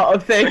a lot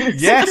of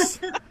things. Yes.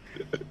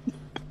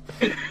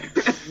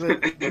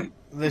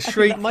 The I think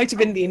shriek that might have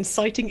been the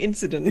inciting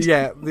incident.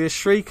 Yeah, the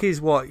shriek is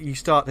what you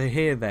start to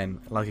hear then,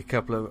 like a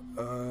couple of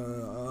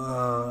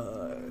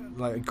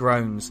like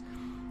groans,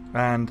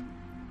 and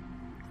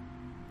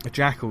a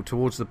jackal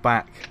towards the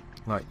back.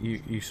 Like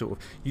you sort of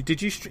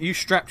you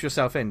strapped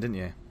yourself in, didn't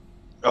you?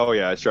 Oh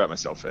yeah, I strapped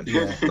myself in.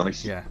 Yeah.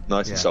 Nice, Yeah.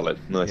 nice Yeah. and solid,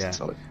 nice Yeah. and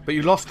solid. But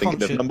you lost Thinking of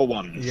consciousness. number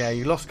one. Yeah,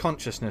 you lost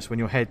consciousness when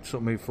your head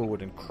sort of moved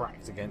forward and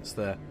cracked against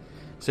the.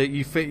 So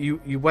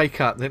you wake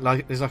up. There's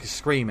like a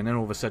scream, and then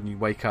all of a sudden you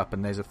wake up,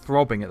 and there's a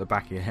throbbing at the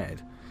back of your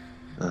head.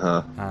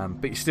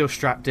 But you're still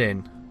strapped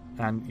in,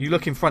 and you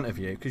look in front of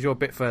you because you're a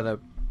bit further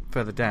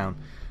down.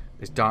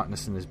 There's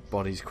darkness, and there's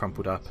bodies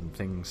crumpled up and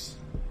things.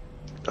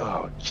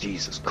 Oh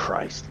Jesus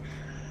Christ!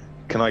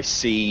 Can I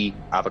see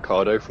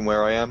Avocado from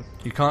where I am?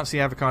 You can't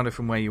see Avocado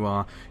from where you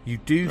are. You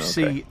do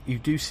see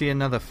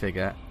another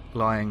figure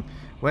lying.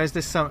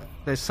 There's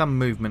some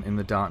movement in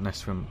the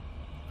darkness from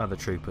other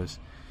troopers.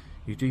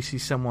 You do see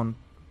someone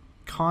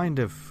kind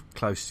of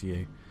close to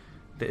you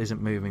that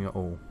isn't moving at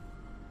all.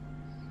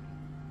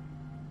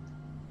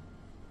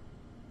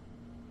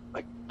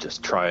 I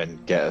just try and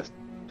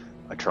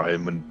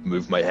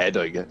move my head,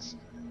 I guess.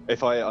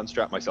 If I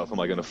unstrap myself, am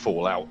I going to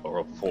fall out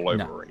or fall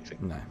over or anything?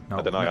 No.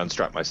 But then I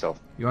unstrap myself.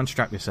 You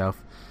unstrap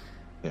yourself.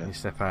 Yeah. You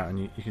step out, and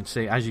you can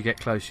see as you get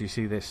close. You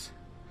see this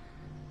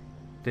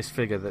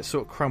figure that's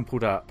sort of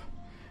crumpled up,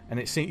 and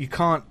you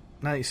can't.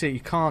 Now that you see it, you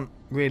can't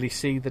really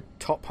see the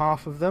top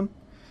half of them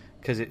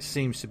because it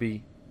seems to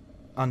be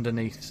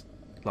underneath,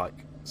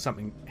 like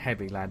something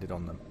heavy landed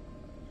on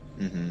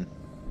them.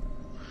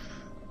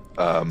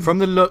 From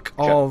the look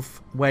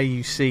of where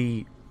you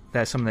see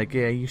there's some of their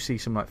gear, you see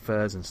some like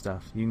furs and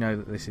stuff. You know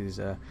that this is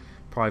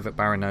Private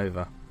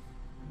Baranova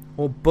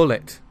or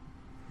Bullet.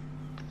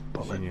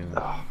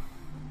 Oh.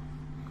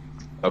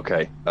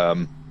 Okay.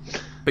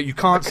 But you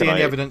can't see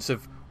any evidence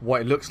of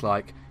what it looks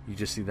like. You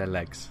just see their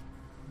legs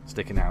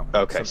sticking out.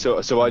 Okay,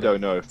 so I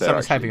don't know if they're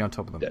something's heavy on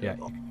top of them. dead Yeah,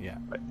 or not. yeah.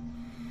 Right.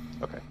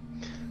 Okay.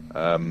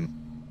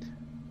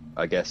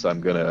 I guess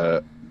I'm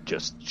gonna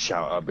just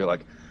shout. I'll be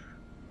like,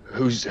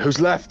 "Who's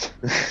left?"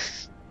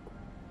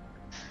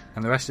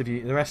 And the rest of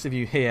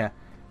you hear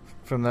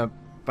from the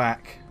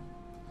back.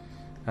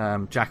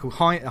 Jackal,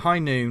 High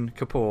Noon,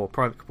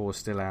 Private Kapoor is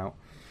still out,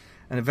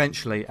 and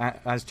eventually,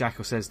 as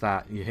Jackal says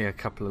that, you hear a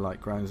couple of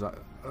like groans, like,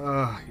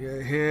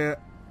 yeah, here,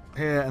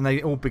 and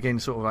they all begin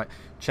sort of like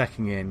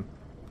checking in.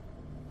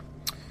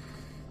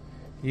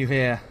 You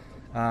hear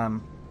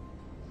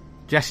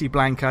Jesse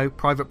Blanco,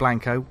 Private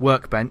Blanco,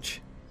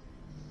 workbench.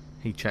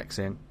 He checks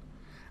in,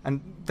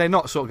 and they're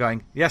not sort of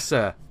going, "Yes,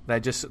 sir." They're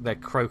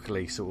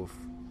croakily sort of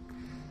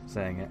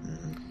saying it.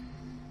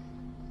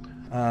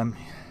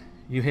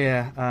 You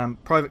hear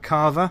Private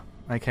Carver,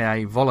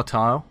 aka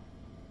Volatile.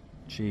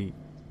 She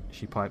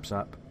pipes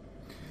up.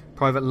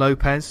 Private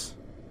Lopez,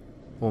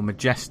 or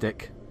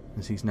Majestic,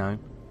 as he's known.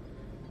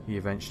 He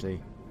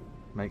eventually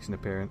makes an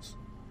appearance.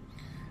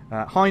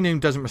 High Noon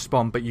doesn't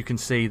respond, but you can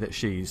see that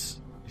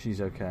she's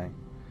okay.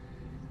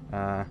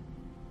 And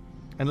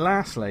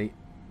lastly,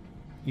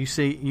 you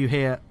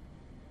hear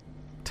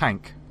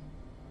Tank,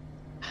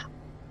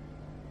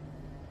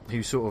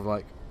 who's sort of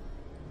like,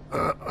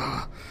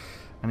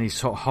 and he's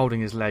sort of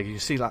holding his leg. You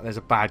see like there's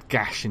a bad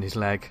gash in his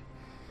leg.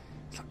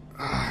 It's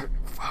like,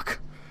 fuck.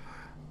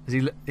 As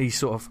he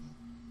sort of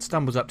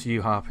stumbles up to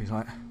you, Harp. He's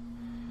like, "Are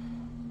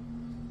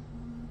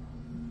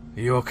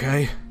you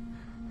okay?"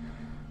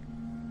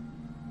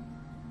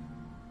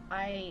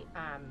 I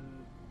am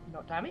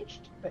not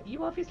damaged, but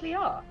you obviously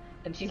are.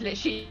 And she's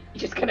literally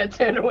just gonna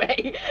turn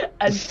away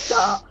and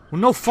start.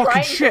 Well, no fucking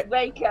trying shit. To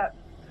wake up,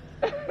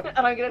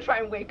 and I'm gonna try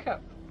and wake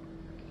up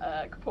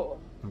Kapoor.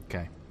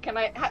 Okay. Can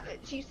I?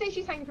 You say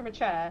she's hanging from a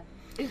chair.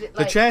 Is it The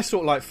like chair's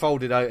sort of like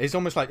folded out. It's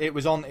almost like it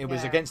was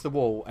against the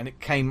wall and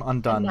it came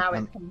undone. And now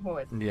it's come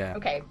forward. Yeah.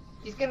 Okay.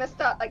 She's gonna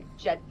start like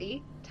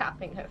gently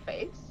tapping her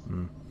face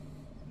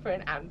for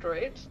an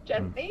android.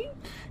 Gently.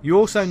 You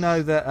also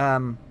know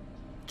that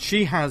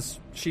she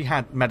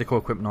had medical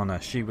equipment on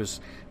her.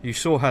 You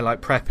saw her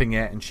like prepping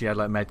it, and she had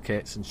like med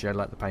kits, and she had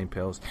like the pain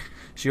pills.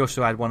 She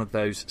also had one of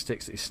those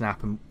sticks that you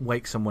snap and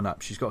wake someone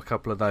up. She's got a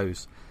couple of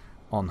those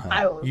on her.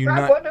 I will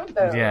grab one of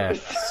those. Yeah.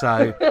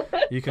 So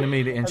you can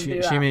immediately, and she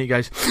immediately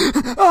goes,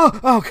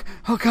 oh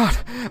god,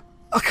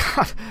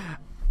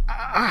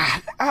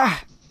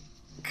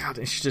 God,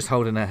 and she's just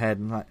holding her head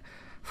and like,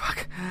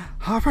 fuck,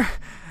 Harper,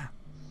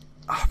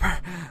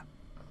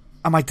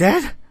 am I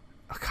dead?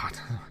 Oh god,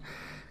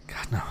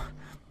 no.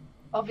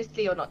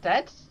 Obviously, you're not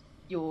dead.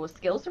 Your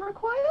skills are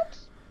required.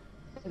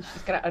 And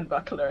she's gonna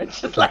unbuckle her and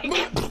just like.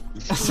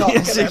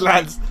 She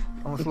lands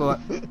on the floor.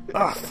 Like,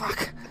 oh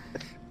fuck.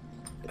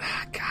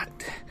 God.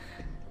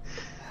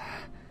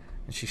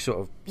 And she sort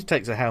of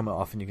takes her helmet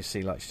off, and you can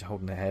see like she's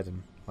holding her head,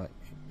 and like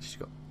she's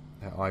got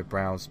her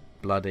eyebrows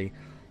bloody.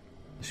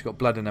 She's got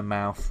blood in her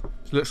mouth.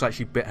 It looks like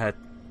she bit her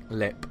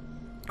lip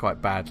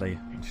quite badly,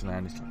 and she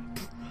landed.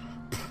 Like,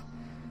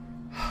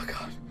 oh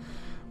god,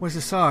 where's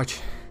the Sarge?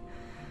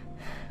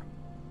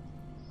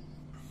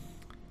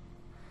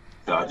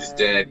 Sarge is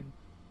dead.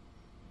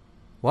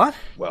 What?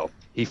 Well,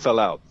 He fell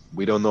out.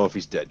 We don't know if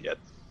he's dead yet.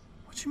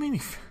 What do you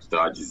mean?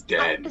 Sarge is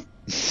dead.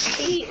 The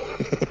speed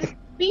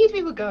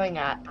we were going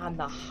at and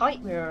the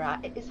height we were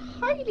at, it is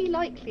highly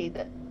likely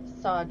that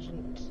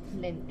Sergeant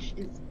Lynch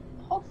is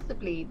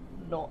possibly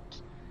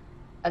not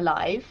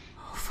alive.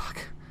 Oh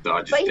fuck!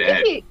 Sarge But is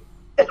dead.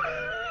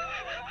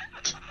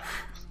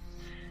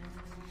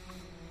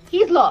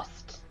 He's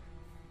lost.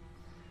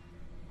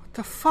 What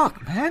the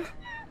fuck, man?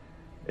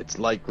 It's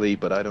likely,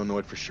 but I don't know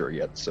it for sure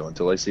yet. So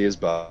until I see his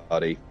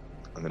body,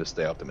 I'm going to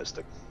stay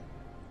optimistic.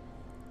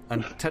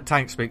 And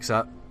Tank speaks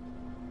up.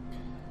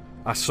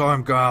 I saw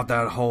him go out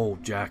that hole,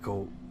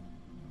 Jackal.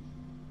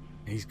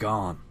 He's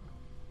gone.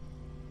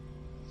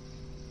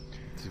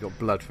 He's got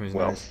blood from his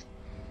nose.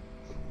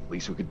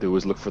 Least we could do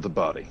is look for the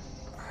body.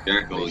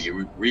 Jackal,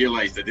 you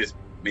realize that this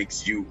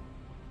makes you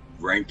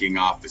ranking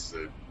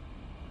officer.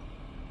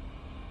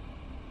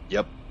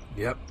 Yep.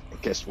 Yep.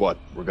 And guess what?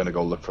 We're going to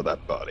go look for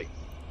that body.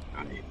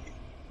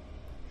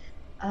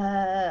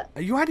 Are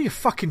you out of your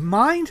fucking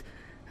mind?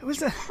 It was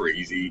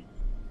Crazy.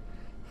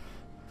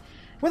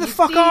 Where the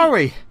fuck are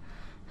we?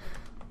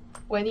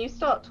 When you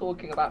start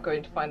talking about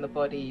going to find the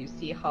body, you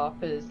see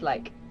Harper's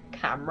like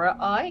camera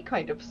eye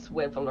kind of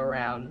swivel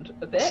around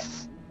a bit.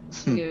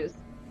 He goes,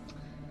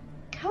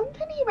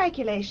 company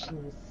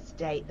regulations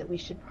state that we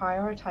should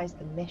prioritize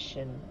the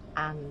mission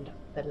and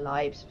the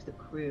lives of the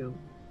crew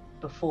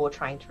before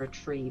trying to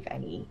retrieve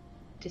any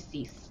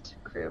deceased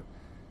crew.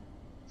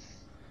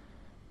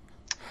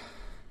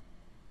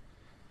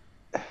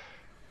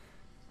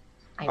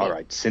 All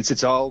right, since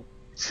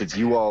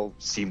you all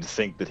seem to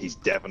think that he's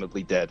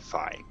definitely dead,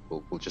 fine.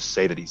 We'll just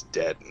say that he's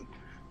dead and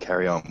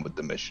carry on with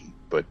the mission.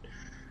 But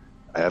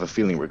I have a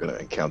feeling we're going to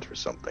encounter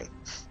something.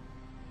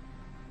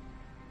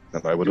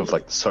 And I would have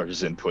liked the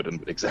sergeant's input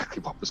on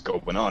exactly what was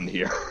going on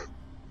here.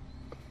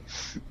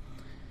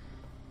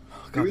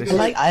 God, this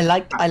I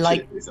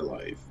like Is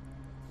alive.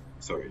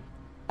 Sorry.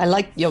 I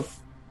like your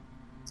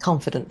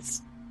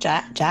confidence,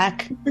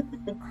 Jackal.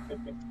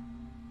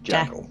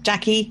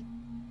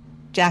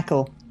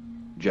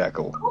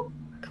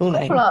 Cool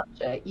name. Corporal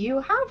Archer, you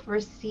have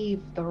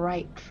received the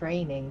right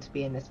training to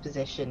be in this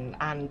position,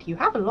 and you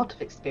have a lot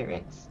of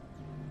experience.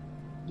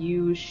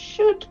 You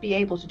should be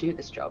able to do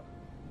this job.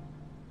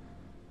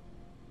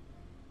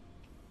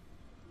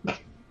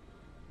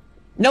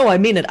 No, I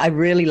mean it. I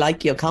really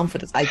like your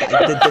confidence. That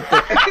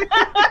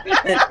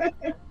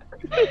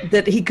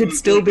he could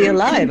still be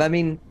alive. I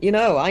mean,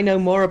 I know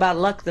more about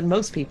luck than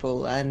most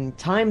people, and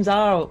times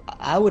are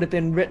I would have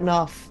been written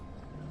off.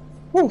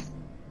 Whew.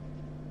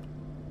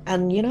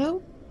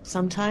 And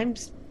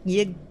sometimes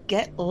you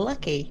get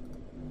lucky.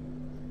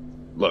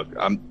 Look,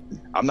 I'm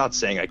not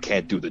saying I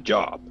can't do the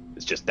job.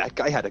 It's just that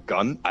guy had a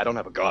gun. I don't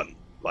have a gun.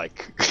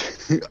 Like,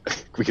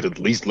 we could at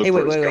least look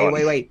for his gun.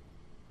 Wait.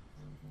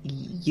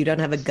 You don't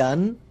have a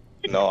gun?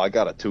 No, I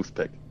got a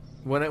toothpick.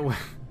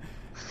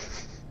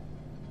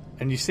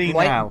 And you see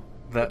now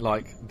that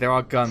there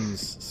are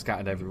guns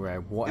scattered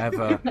everywhere.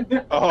 Whatever.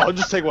 Oh, I'll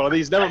just take one of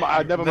these. Never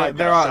mind.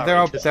 There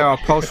are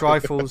pulse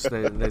rifles.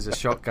 There's a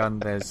shotgun.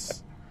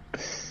 There's.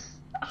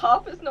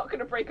 Harper's not going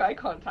to break eye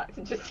contact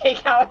and just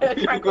take out her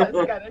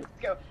tranquilizer gun and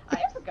just go, I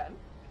have a gun.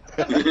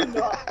 And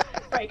not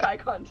break eye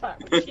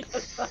contact when she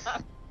does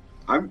that.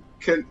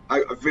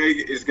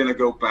 Vig is going to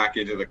go back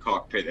into the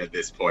cockpit at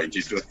this point.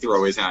 He's going to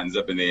throw his hands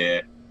up in the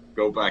air,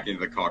 go back into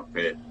the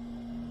cockpit,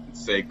 and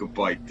say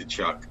goodbye to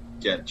Chuck,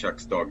 get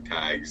Chuck's dog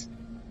tags,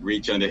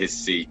 reach under his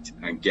seat,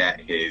 and get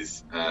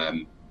his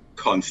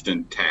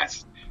constant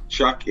test.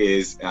 Chuck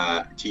is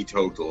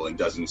teetotal and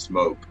doesn't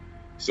smoke,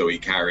 so he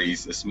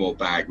carries a small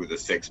bag with a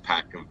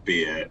 6-pack of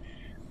beer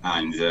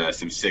and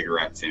some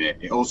cigarettes in it.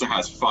 It also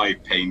has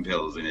 5 pain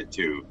pills in it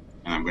too,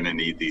 and I'm going to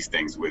need these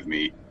things with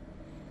me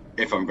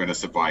if I'm going to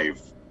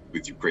survive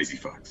with you crazy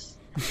fucks.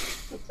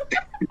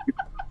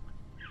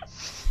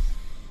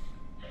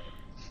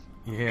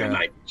 Yeah. Good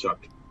night,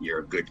 Chuck. You're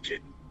a good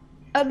kid.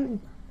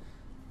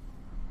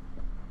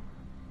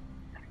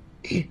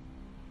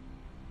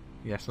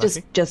 Yes,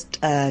 Lucky? Just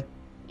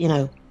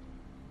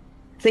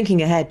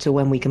thinking ahead to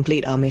when we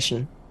complete our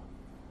mission.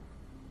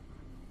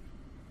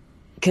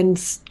 Can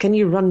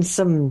you run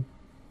some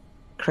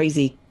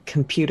crazy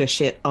computer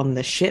shit on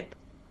the ship?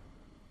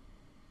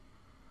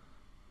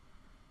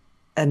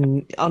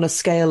 And on a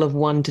scale of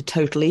 1 to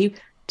totally,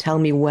 tell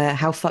me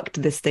how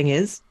fucked this thing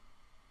is.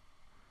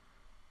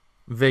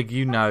 Vig,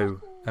 you know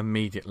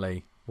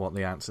immediately what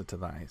the answer to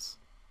that is.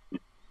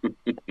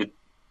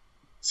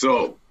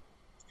 So,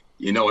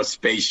 a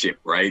spaceship,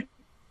 right?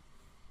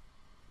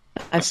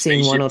 I've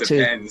seen one or two.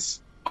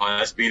 Depends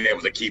on us being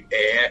able to keep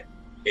air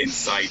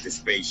inside the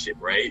spaceship,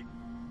 right?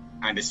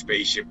 And the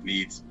spaceship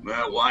needs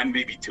 1,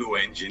 maybe 2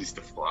 engines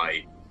to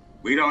fly.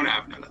 We don't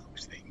have none of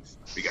those things.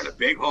 We got a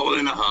big hole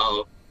in the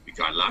hull. We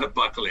got a lot of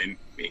buckling.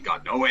 We ain't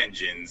got no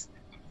engines.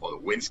 All the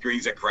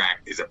windscreens are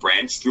cracked. There's a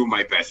branch through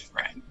my best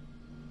friend.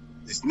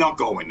 It's not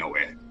going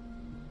nowhere.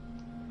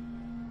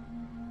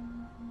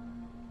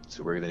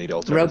 So we're going to need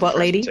alternative Robot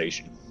lady?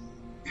 transportation.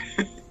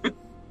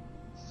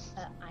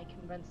 I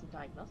can run some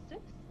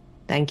diagnostics.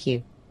 Thank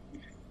you.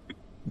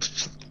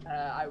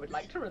 I would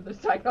like to run this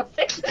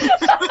diagnostic.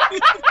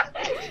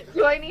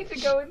 Do I need to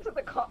go into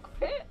the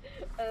cockpit?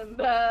 And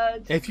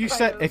just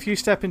If you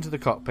step into the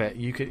cockpit,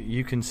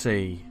 you can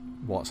see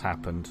what's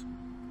happened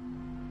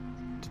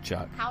to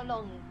Chuck. How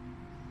long?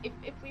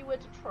 If we were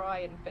to try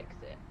and fix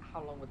it,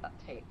 how long would that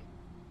take?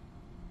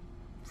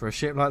 For a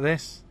ship like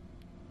this,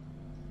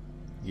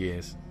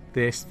 years.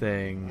 This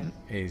thing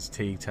is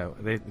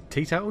teetotaled.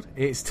 Teetotaled?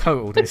 It's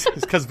totaled. It's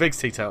because Vig's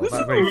teetotaled.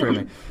 That really threw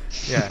me.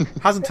 Yeah,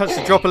 hasn't touched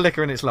a drop of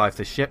liquor in its life.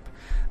 This ship.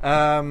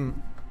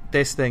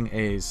 This thing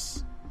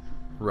is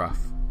rough.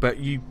 But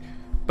you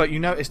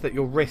notice that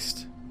your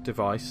wrist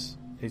device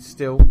is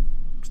still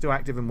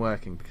active and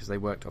working because they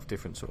worked off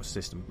different sort of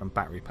system and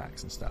battery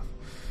packs and stuff.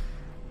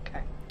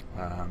 Okay.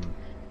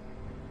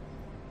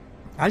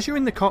 As you're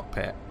in the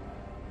cockpit.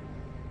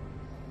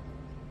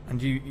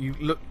 And you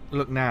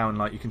look now and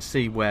like you can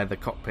see where the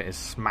cockpit is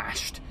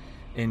smashed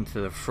into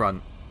the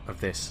front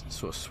of this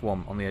sort of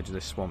swamp, on the edge of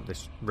this swamp,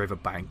 this river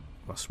bank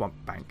or swamp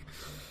bank.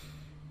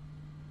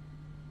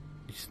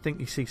 You think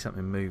you see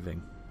something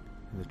moving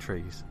in the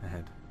trees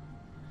ahead,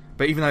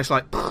 but even though it's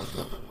like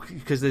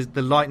because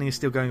the lightning is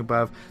still going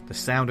above, the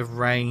sound of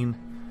rain.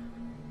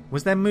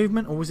 Was there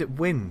movement or was it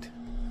wind?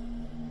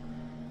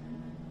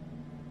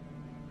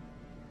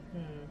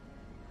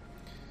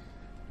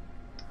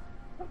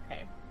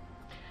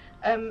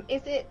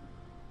 Is it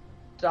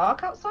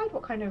dark outside?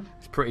 What kind of...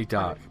 It's pretty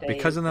dark. Kind of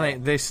Because of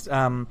this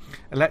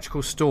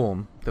electrical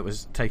storm that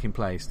was taking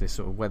place, this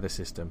sort of weather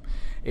system,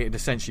 it had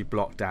essentially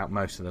blocked out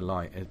most of the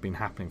light. It had been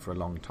happening for a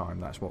long time.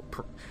 That's what...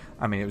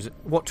 it was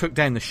what took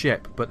down the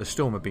ship, but the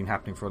storm had been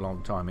happening for a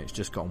long time. It's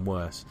just gotten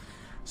worse.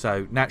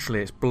 So,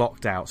 naturally, it's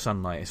blocked out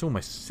sunlight.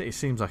 It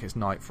seems like it's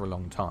night for a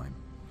long time.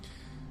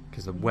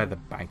 Because the weather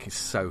bank is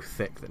so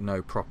thick that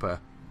no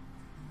proper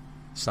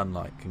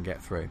sunlight can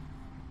get through.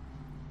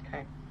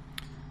 Okay.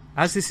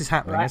 As this is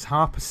happening, Right. as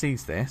Harper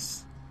sees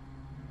this,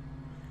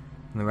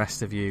 and the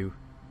rest of you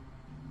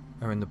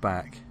are in the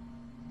back,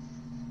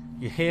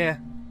 you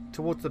hear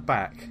towards the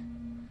back.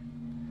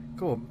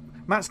 Go on,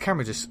 Matt's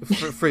camera just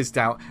frizzed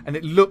out, and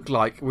it looked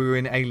like we were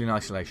in alien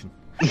isolation.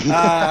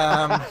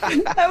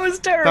 That was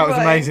terrible. That was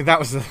amazing. That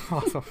was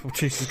oh,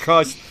 Jesus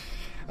Christ.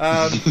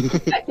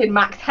 In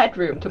Mac's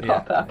headroom to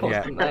pop up or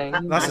yeah.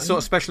 something. That's the sort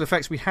of special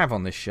effects we have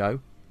on this show,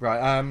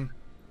 right?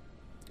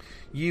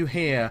 You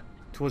hear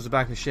towards the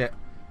back of the ship,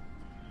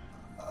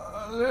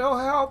 a little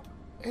help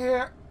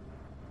here,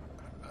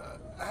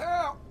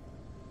 help,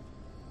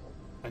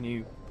 and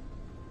you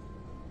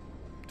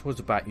towards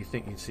the back. You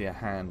think you see a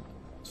hand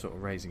sort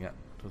of raising it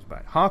towards the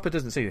back. Harper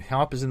doesn't see it.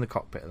 Harper's in the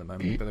cockpit at the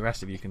moment, but the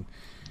rest of you can.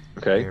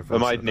 Okay. hear a voice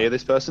Am I at the near back.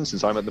 this person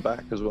since I'm at the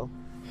back as well?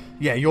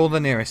 Yeah, you're the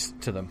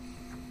nearest to them,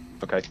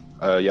 Okay.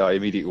 Yeah, I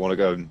immediately want to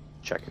go and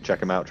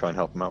check him out, try and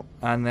help him out.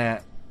 and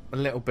they're a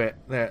little bit.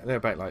 They're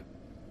about like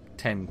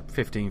 10,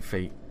 15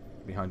 feet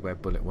behind where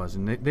Bullet was,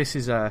 and this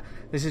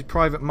is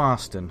Private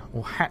Marston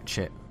or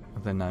Hatchet,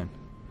 as they're known.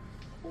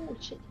 Oh,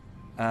 shit.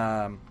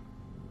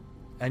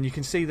 And you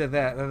can see that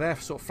they're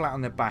sort of flat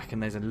on their back,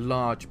 and there's a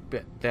large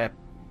bit there.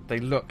 They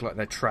look like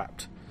they're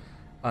trapped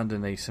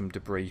underneath some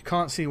debris. You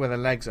can't see where their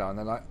legs are, and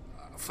they're like,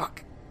 oh,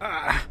 "Fuck,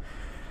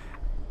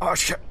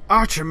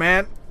 Archer,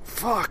 man,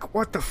 fuck,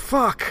 what the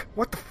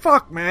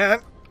fuck,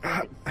 man."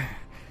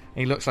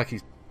 He looks like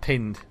he's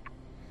pinned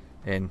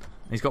in.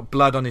 He's got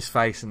blood on his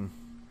face and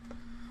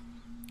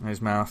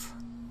his mouth.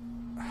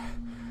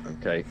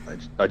 Okay.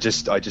 I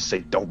just say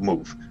don't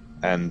move,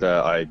 and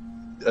I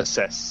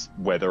assess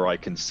whether I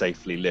can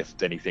safely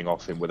lift anything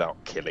off him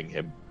without killing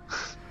him.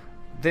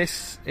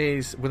 This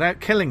is without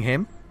killing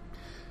him.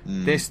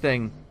 This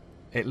thing,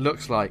 it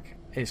looks like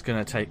it's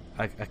going to take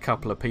a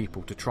couple of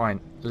people to try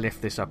and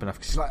lift this up enough.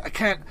 Because he's like, I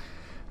can't.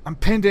 I'm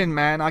pinned in,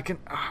 man. I think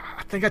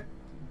I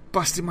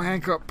busted my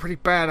ankle up pretty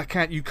bad. I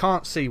can't. You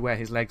can't see where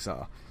his legs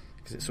are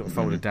because it's sort of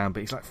folded down.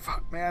 But he's like,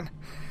 fuck, man.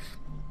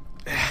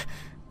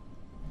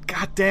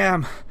 God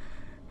damn.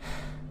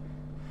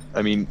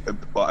 I mean,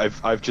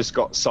 I've just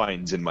got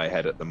signs in my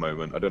head at the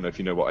moment. I don't know if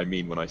you know what I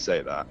mean when I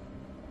say that.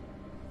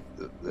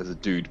 There's a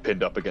dude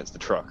pinned up against the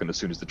truck, and as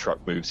soon as the truck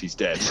moves, he's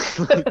dead.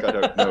 Like, I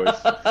don't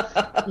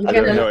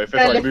know if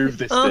I move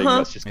this thing,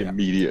 that's just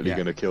immediately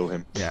going to kill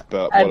him. Yeah.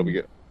 But what do we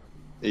get?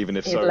 Even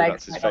if so,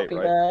 that's his fate,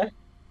 right? There.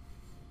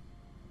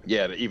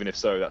 Yeah, but even if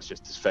so, that's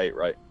just his fate,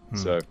 right?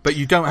 So, but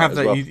you don't have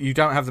well. you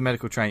don't have the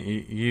medical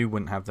training. You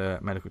wouldn't have the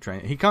medical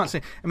training. He can't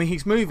see. I mean,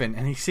 he's moving,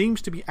 and he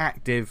seems to be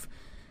active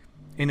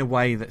in a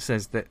way that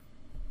says that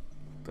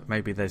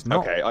maybe there's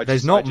not I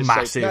there's just not say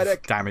massive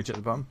medic. damage at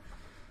the bottom.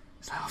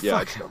 So, yeah, I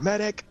fuck. just go,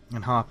 medic.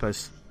 And Harper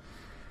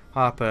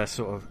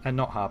sort of, and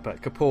not Harper,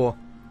 Kapoor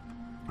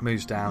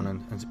moves down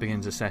and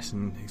begins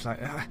assessing. He's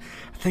like, I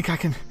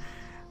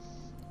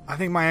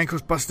think my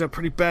ankle's busted up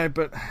pretty bad,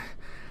 but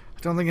I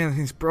don't think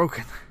anything's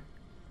broken.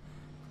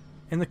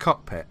 In the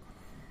cockpit,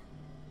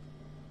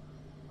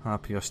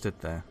 Harper, you're stood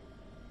there,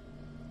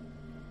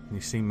 and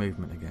you see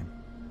movement again.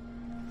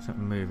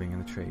 Something moving in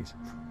the trees.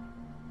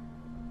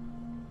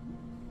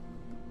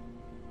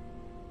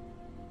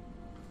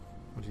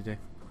 What do you do?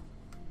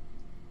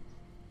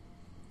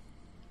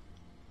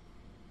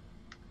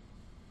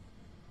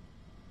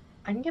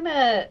 I'm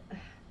gonna.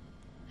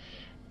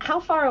 How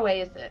far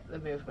away is it, the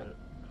movement?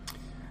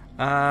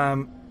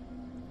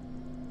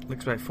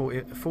 Looks about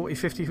 40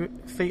 50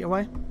 feet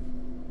away.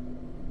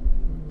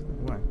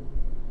 Wow.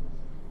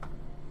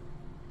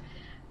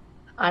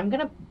 I'm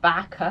gonna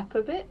back up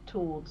a bit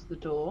towards the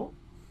door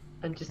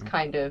and just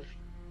kind of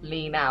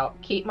lean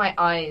out. Keep my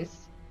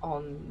eyes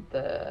on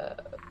the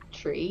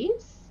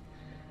trees,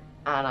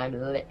 and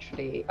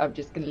I'm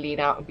just gonna lean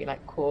out and be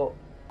like,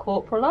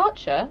 Corporal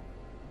Archer,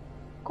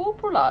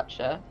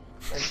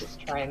 and just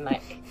try and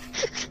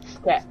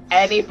get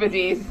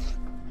anybody's.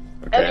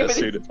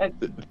 Okay,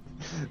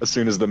 as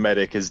soon as the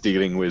medic is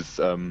dealing with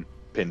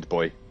Pinned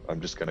Boy, I'm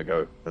just gonna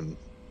go and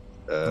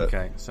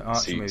okay. So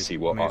Archer see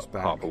what moves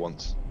back. Harper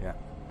wants. Yeah.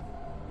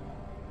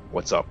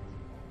 What's up?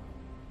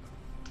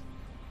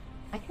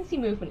 I can see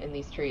movement in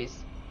these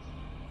trees.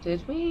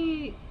 Did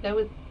we? There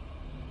was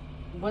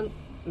one.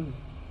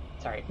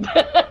 Sorry.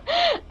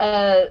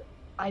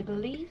 I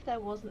believe there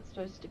wasn't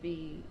supposed to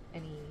be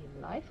any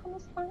life on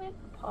this planet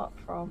apart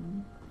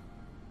from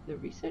the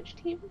research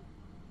team.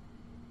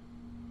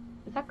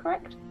 Is that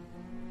correct?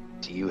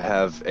 Do you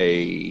have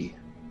a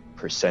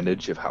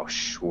percentage of how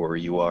sure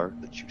you are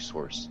that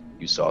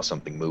you saw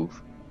something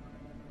move?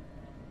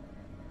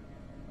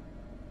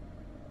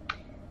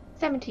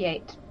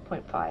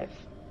 78.5.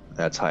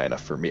 That's high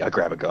enough for me. I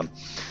grab a gun.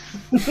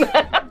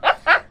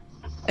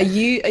 Are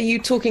you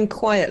talking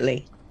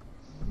quietly?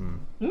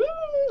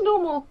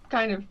 Normal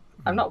kind of.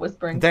 I'm not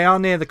whispering. They are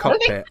near the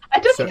cockpit. I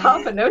don't think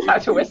Harper knows how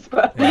to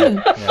whisper.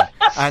 Yeah.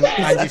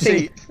 And you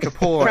see,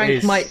 Kapoor Frank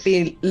is... might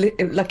be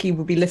lucky.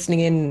 Would be listening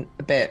in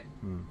a bit,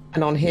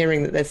 and on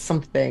hearing that there's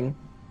something,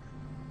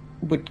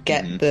 would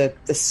get the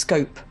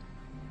scope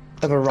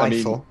of a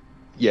rifle. I mean,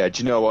 yeah,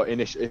 do you know what?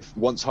 If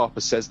once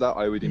Harper says that,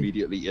 I would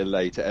immediately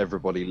allay to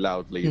everybody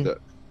loudly that,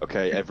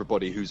 okay,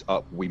 everybody who's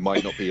up, we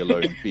might not be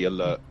alone. Be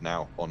alert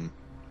now. On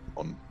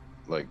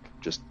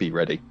just be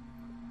ready.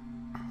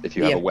 If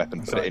you have a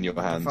weapon, put it in your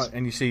hands.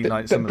 And you see,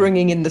 but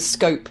bringing in the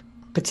scope,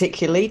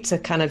 particularly to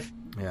kind of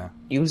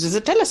use as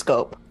a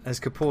telescope. As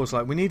Kapoor's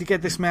like, we need to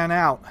get this man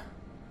out.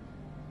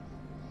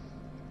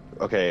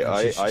 Okay,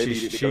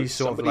 she's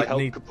sort of like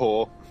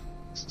Kapoor.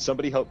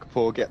 Somebody help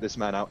Kapoor get this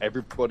man out.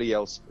 Everybody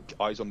else,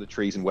 eyes on the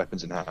trees and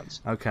weapons in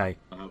hands. Okay.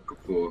 I'll help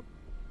Kapoor.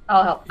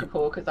 I'll help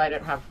Kapoor because I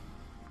don't have.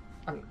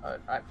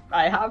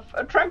 I have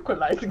a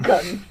tranquilizer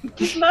gun.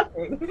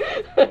 Nothing.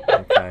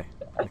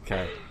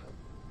 Okay.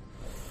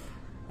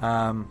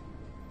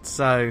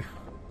 So,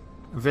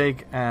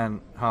 Vig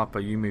and Harper,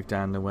 you move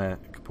down to where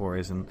Kapoor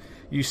is, and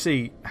you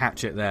see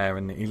Hatchet there,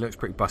 and he looks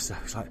pretty busted.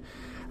 He's like,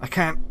 I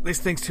can't. This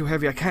thing's too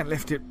heavy. I can't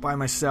lift it by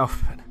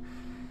myself.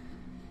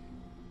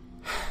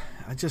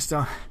 I just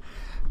don't.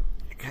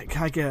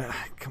 Can I get?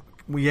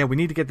 We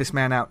need to get this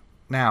man out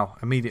now,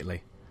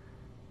 immediately.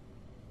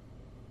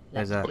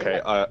 There's a.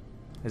 Okay.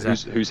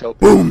 Who's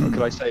helping? Boom!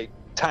 Could I say,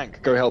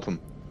 tank? Go help him.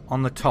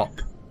 On the top,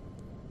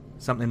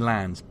 something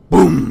lands.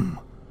 Boom!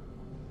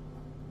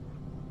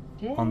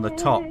 On the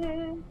top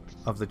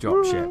of the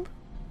dropship.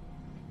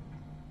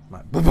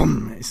 Like boom,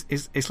 boom.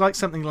 It's like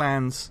something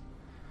lands.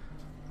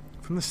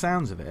 From the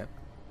sounds of it,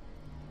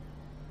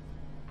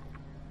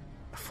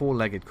 a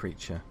four-legged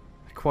creature,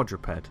 a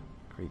quadruped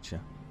creature.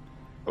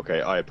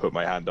 Okay, I put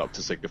my hand up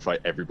to signify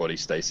everybody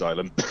stay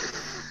silent.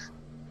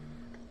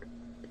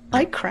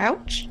 I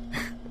crouch.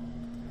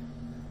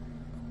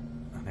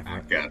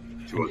 Back up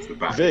towards the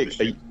back. Vig, of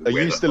the ship, are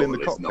where you still in the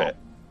hole is cockpit?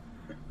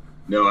 not.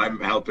 No, I'm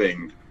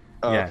helping.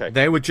 Oh, Yeah, okay.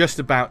 they were just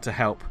about to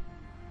help.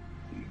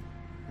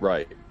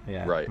 Right.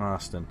 Yeah, Right.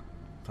 Marston.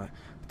 Like,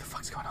 what the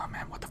fuck's going on,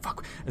 man? What the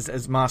fuck?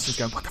 As Marston's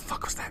going, what the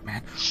fuck was that,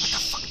 man? What the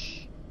fuck?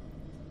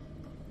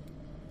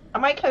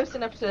 Am I close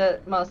enough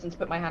to Marston to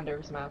put my hand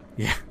over his mouth?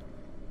 Yeah.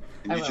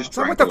 Can I you will. just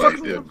So what the fuck?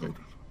 tranquilize him?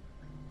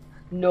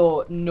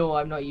 No,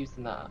 I'm not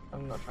using that.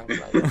 I'm not trying to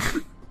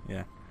like.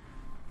 Yeah.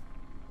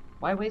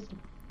 Why waste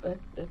a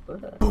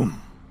bullet?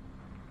 Boom.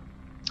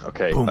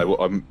 Okay. Boom.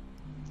 I'm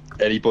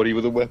anybody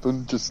with a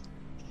weapon, just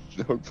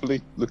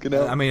hopefully looking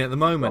out. I mean, at the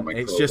moment, Got my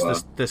it's just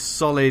crowbar. the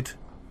solid,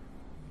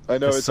 I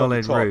know the it's on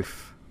the solid top,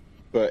 roof.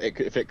 but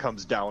if it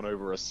comes down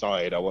over a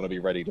side, I want to be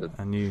ready to.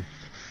 And you.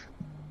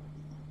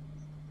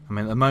 I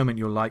mean, at the moment,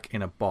 you're like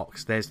in a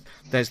box. There's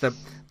the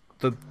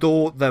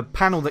door, the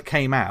panel that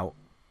came out,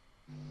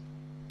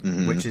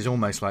 which is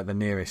almost like the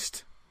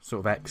nearest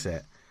sort of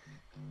exit,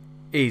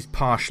 is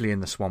partially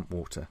in the swamp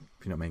water,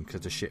 if you know what I mean,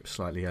 because the ship's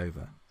slightly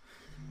over.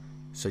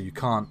 So you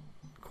can't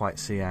quite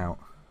see out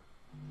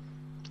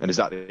And is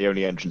that the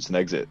only entrance and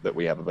exit that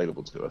we have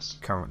available to us?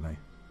 currently.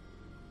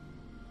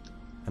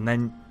 And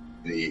then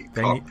The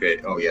Then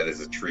cockpit. Oh yeah, there's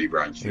a tree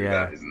branch through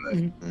Yeah. that, isn't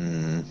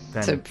there?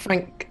 then So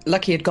Frank,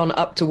 Lucky had gone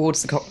up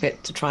towards the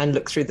cockpit to try and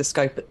look through the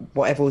scope at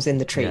whatever was in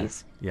the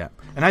trees. yeah.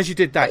 And as you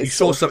did that, But you it's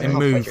saw sort of something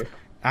halfway move. through.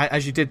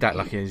 As you did that,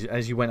 Lucky,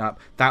 as you went up,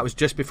 that was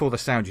just before the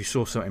sound. You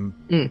saw something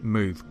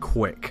move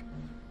quick.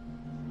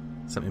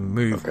 Something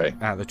move Okay.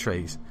 out of the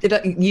trees. Did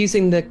I,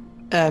 using the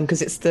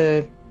because it's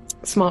the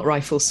smart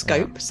rifle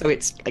scope, so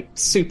it's like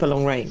super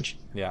long range.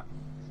 Yeah.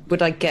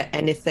 Would I get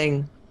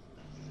anything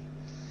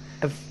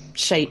of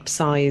shape,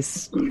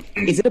 size?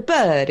 Is it a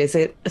bird? Is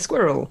it a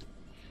squirrel?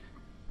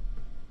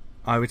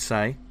 I would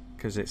say,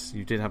 because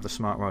you did have the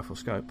smart rifle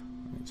scope,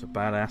 it's a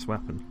badass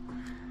weapon.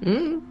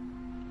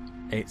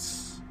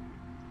 It's,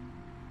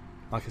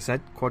 like I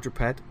said,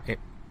 quadruped. It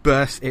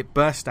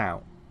burst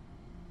out.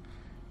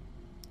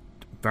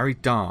 Very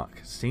dark.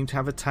 Seemed to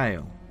have a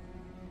tail.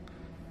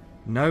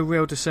 No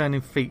real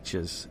discerning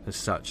features as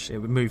such. It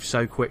would move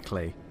so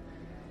quickly.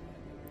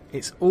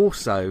 It's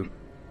also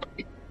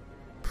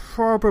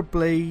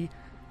probably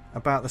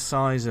about the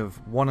size of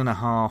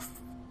 1.5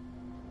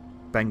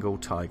 Bengal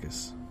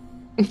tigers.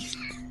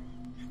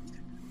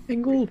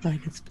 Bengal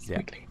tiger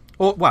specifically. Yeah.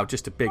 Or, well,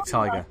 just a big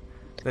tiger.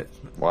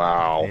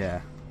 Wow.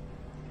 Yeah.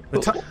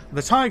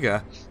 The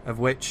tiger of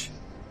which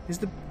is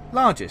the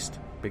largest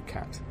big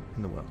cat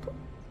in the world.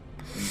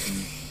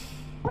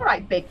 All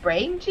right, big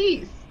brain.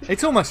 Jeez.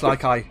 It's almost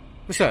like I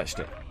researched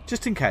it,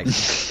 just in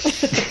case.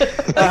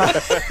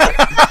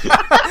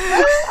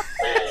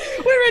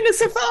 We're in a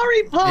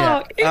safari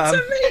park. Yeah,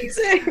 It's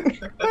amazing.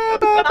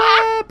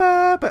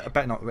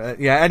 Bet not.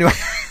 Yeah. Anyway.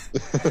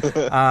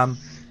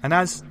 And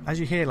as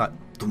you hear like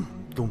dum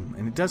dum,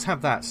 and it does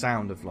have that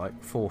sound of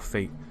like 4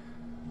 feet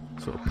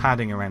sort of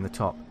padding around the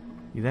top,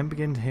 you then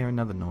begin to hear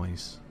another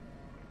noise.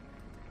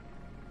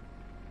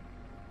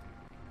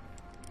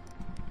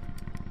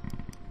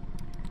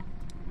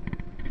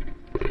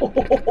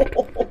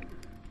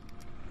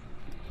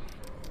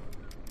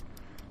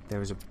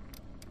 There is a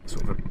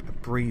sort of a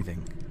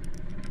breathing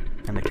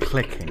and a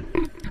clicking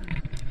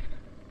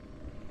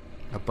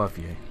above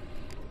you.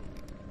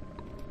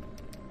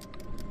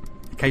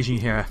 Occasionally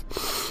you hear a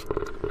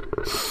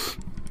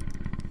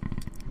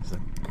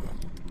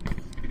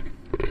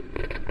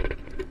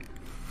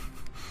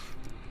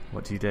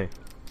what do you do?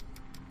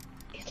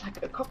 It's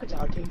like a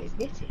crocodile doing his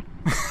knitting.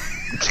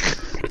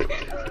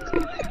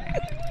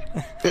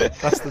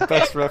 That's the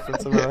best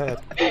reference I've ever heard.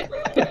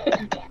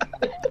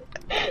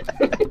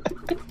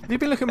 Have you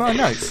been looking at my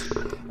notes?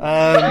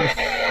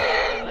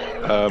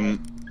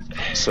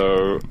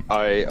 So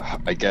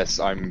I guess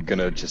I'm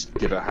gonna just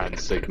give a hand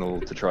signal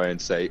to try and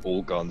say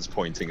all guns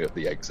pointing at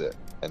the exit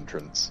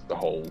entrance. The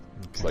hole.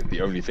 It's like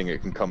the only thing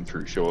it can come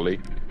through. Surely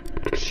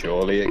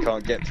it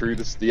can't get through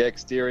the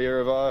exterior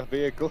of our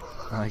vehicle.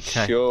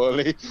 Okay.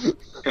 Surely.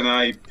 Can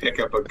I pick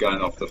up a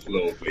gun off the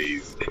floor,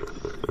 please?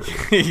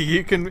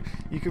 you can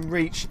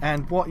reach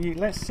and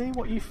let's see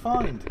what you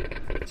find,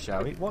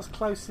 shall we? What's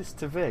closest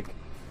to Vig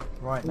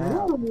right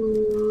now?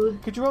 Ooh.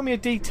 Could you roll me a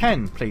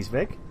D10, please,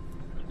 Vig?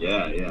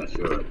 Yeah,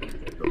 sure.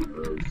 Pick up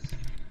those.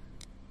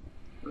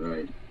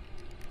 Right.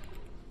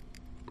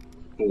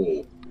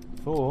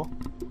 4.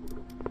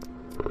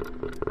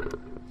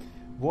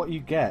 What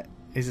you get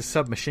is a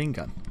submachine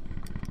gun.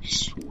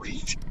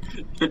 Sweet.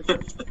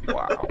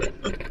 Wow.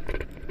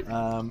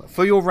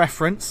 For your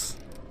reference,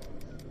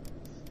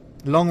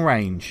 long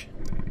range.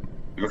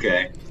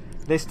 Okay.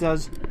 This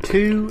does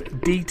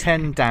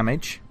 2d10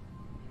 damage.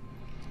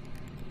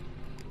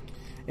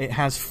 It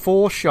has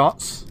 4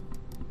 shots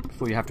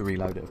before you have to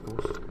reload it, of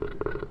course.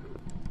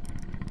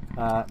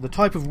 The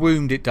type of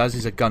wound it does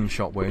is a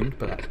gunshot wound,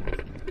 but that's not.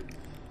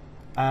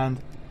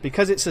 And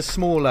because it's a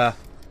smaller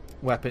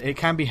weapon, it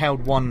can be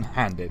held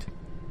one-handed.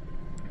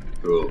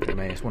 Cool. I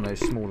mean, it's one of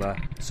those smaller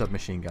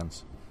submachine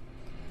guns.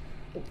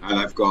 And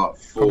I've got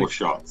 4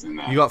 shots in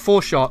that. You got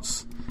 4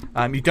 shots.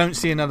 You don't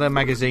see another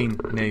magazine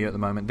near you at the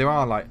moment. There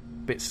are like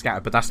bits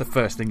scattered, but that's the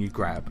first thing you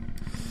grab.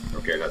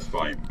 Okay, that's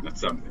fine.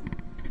 That's something.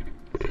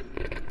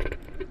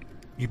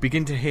 You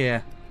begin to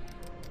hear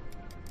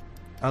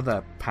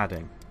other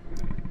padding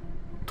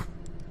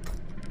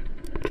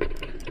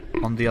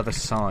on the other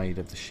side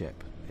of the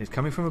ship. It's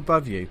coming from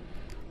above you,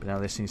 but now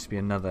there seems to be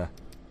another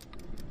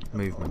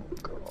movement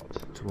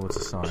towards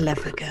the side.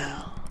 Clever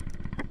girl.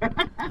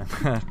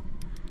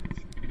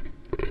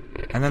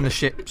 And then the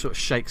ship sort of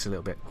shakes a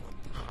little bit.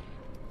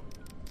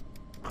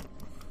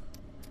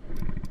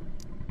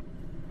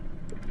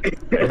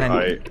 And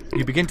then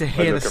you begin to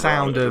hear the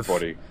sound of...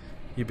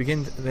 You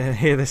begin to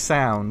hear the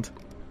sound.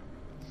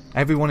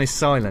 Everyone is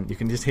silent. You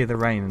can just hear the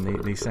rain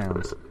and these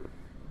sounds.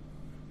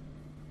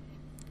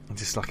 And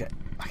just like an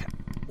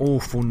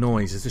awful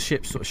noise as the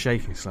ship's sort of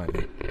shaking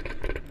slightly.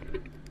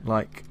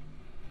 Like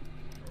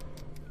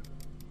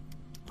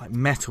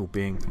metal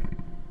being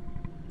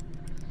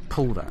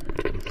pulled at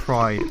and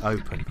pried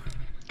open.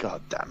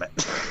 God damn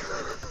it.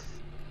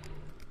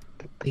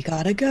 We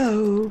gotta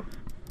go.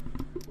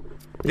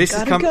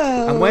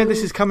 And where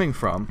this is coming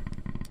from,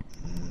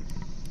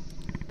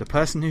 the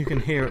person who can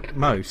hear it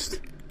most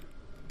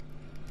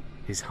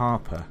is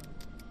Harper.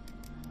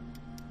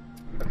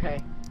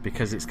 Okay.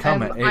 Because it's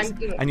coming.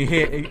 And you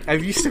hear...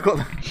 Have you still got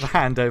the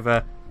hand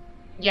over...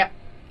 Yep.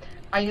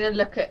 I'm going to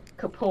look at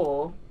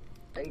Kapoor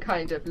and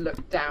kind of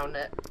look down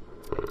at...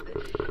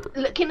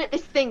 Looking at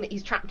this thing that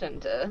he's trapped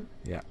under.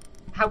 Yeah.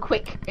 How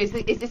quick? Is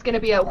this going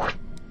to be a...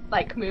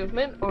 like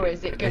movement? Or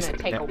is it going to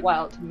take a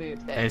while to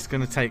move this? It's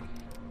going to take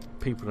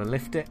people to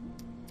lift it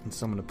and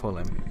someone to pull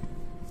him.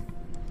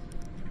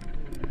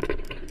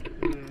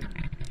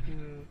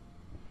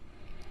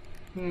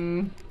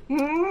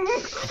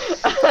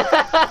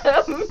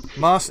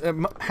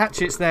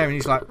 Hatchet's there, and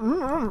he's like,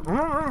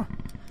 oh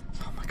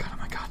my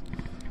god,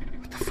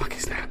 what the fuck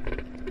is that?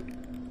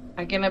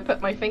 I'm gonna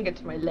put my finger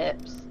to my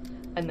lips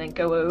and then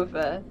go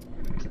over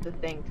to the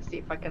thing to see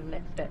if I can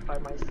lift it by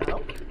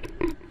myself.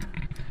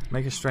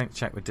 Make a strength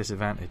check with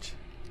disadvantage.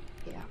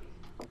 Yeah.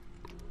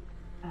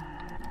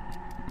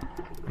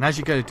 And as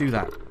you go to do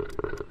that,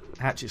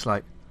 Hatchet's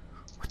like,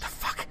 what the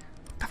fuck?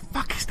 What the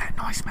fuck is that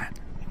noise, man?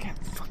 You can't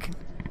fucking...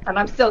 And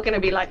I'm still gonna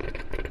be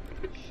like,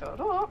 shut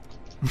up.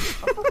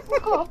 Shut the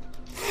fuck up.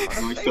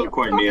 I'm still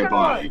quite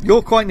nearby.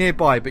 You're quite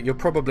nearby, but you're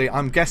probably,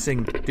 I'm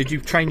guessing, did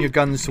you train your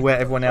guns to where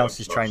everyone else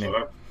is training?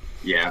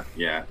 Yeah.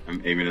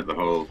 I'm aiming at the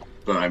hole,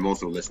 but I'm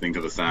also listening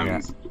to the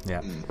sounds.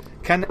 Yeah.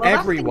 Can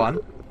everyone...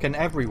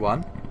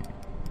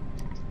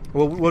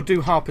 Well, we'll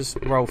do Harper's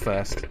roll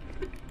first.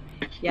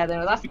 Yeah,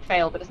 no, that's a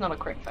fail, but it's not a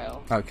crit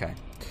fail. Okay.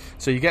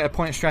 So you get a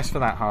point of stress for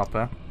that,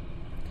 Harper.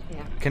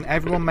 Yeah. Can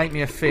everyone make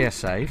me a fear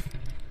save?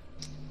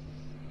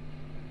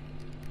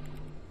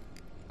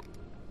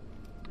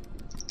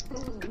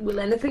 Will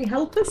anything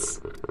help us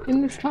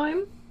in this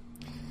time?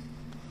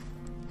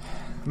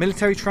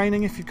 Military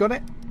training, if you've got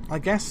it, I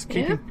guess.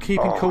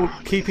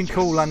 Keeping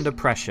cool under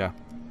pressure.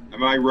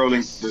 Am I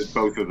rolling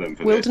both of them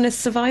for Wilderness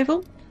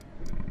survival?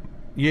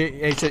 Yeah,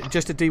 it's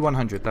just a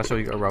D100. That's all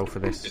you got to roll for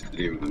this. Just a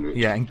D100.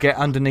 Yeah, and get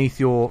underneath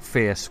your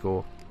fear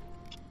score.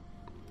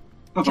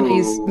 Can I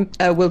use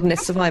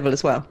wilderness survival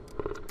as well?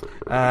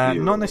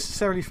 Not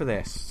necessarily for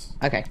this.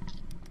 Okay.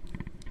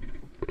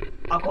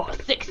 I got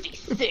a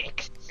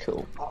 66.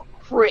 Cool.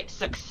 Crit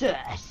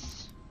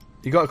success.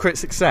 You got a crit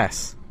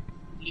success.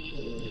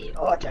 Yeah,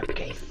 I don't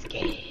get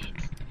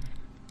scared.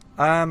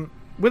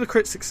 With a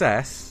crit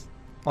success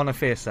on a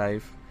fear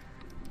save,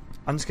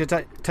 I'm just going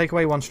to take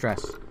away one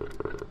stress.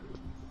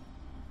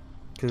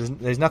 Because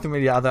there's nothing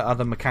really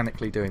other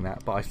mechanically doing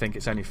that, but I think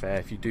it's only fair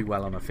if you do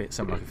well on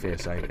something like a fear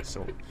save. It's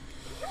sort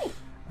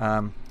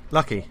of...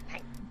 Lucky.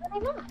 Thank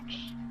you very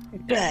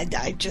much.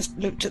 I just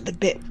looked at the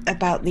bit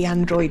about the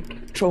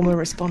android trauma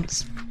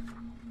response.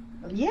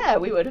 Yeah,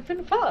 we would have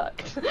been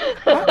fucked.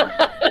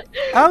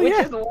 Oh, Which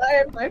yeah. is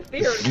why my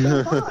fear is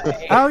so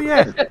high.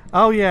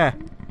 Oh yeah.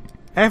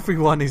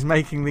 Everyone is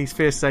making these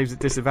fear saves at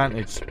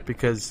disadvantage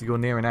because you're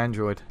near an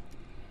android.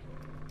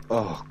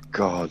 Oh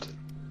God.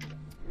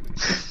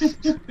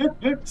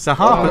 So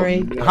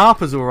Sorry.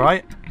 Harper's all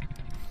right.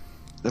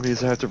 That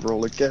means I have to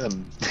roll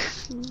again.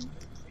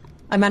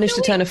 I managed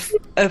to turn a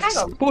Hang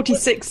on.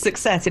 46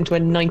 success into a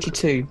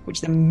 92, which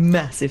is a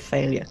massive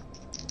failure.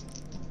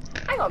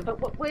 Hang on, but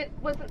what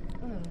wasn't...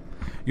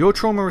 Your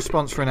trauma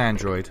response for an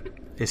android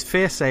is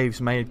fear saves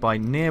made by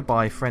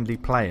nearby friendly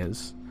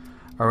players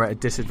are at a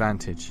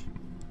disadvantage.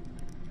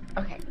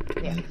 Okay,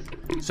 yeah.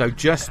 So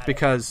just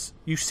because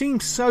you seem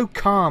so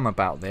calm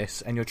about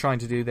this and you're trying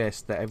to do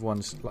this that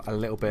everyone's a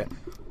little bit,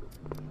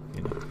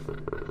 you know.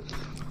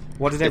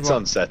 What did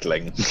everyone... It's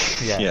unsettling.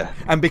 Yeah.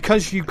 And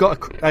because you got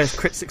a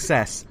crit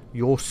success,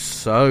 you're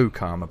so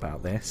calm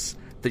about this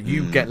that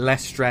you get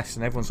less stress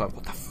and everyone's like,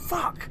 what the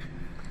fuck?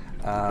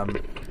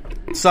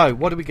 So,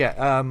 what do we get?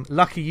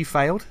 Lucky, you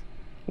failed.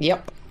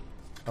 Yep.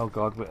 Oh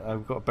god,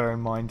 I've got to bear in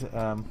mind.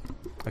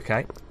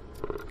 Okay.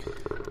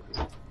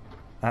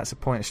 That's a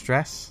point of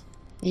stress.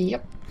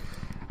 Yep.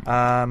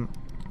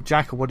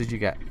 Jackal, what did you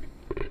get?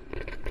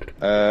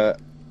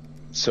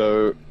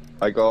 So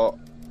I got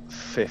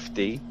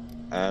 50,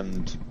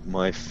 and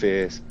my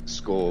fear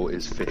score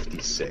is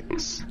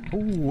 56.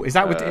 Ooh, is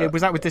that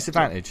was that with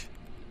disadvantage?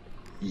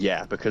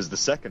 Yeah, because the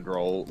second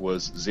roll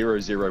was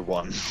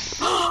 001.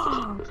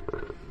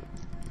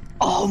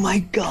 Oh my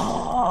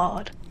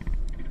god.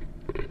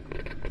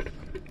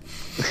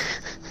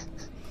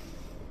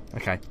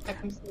 Okay.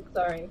 I'm so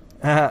sorry.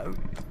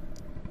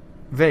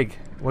 Vig,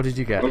 what did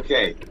you get?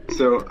 Okay,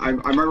 so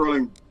am I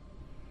rolling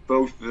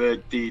both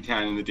the D10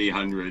 and the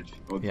D100,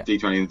 or the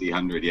D20 and the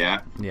D100?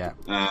 Yeah. Yeah.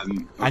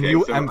 Okay,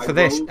 And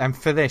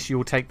for this, you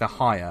will take the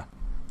higher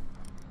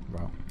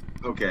roll.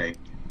 Okay,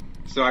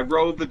 so I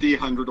rolled the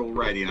D100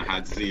 already, and I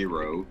had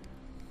 0.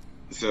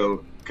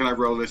 So can I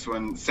roll this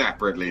one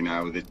separately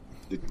now? The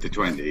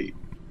 20.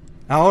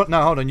 Oh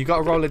no, hold on. You got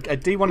to roll a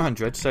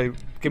D100. So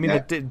give me the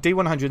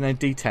D100 and then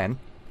D10.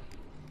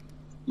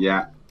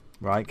 Yeah.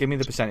 Right. Give me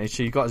the percentage.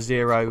 So you got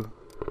 0.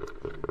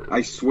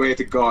 I swear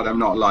to God, I'm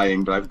not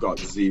lying, but I've got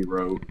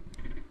 0.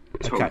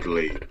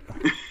 Totally.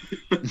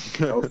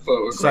 I'll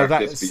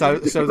photograph this for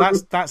you. So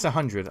that's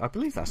 100. I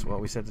believe that's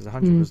what we said is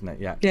 100, wasn't it?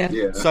 Yeah.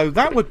 Yeah. So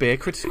that would be a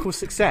critical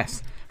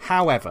success.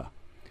 However,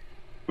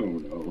 Oh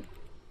no.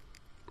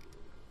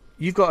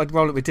 you've got to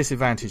roll it with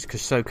disadvantage.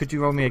 So could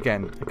you roll me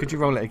again? Could you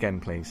roll it again,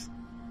 please?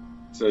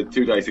 So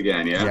 2 dice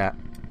again, yeah? Yeah.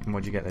 And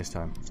what'd you get this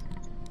time?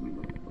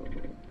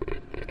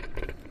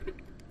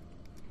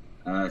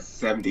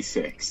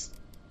 76.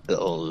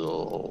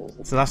 Oh.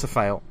 So that's a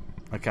fail.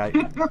 Okay.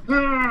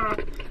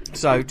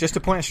 So just a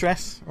point of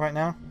stress right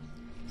now.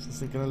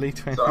 Is it going to lead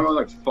to anything? So I'm on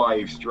like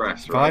 5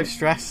 stress, right? 5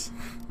 stress.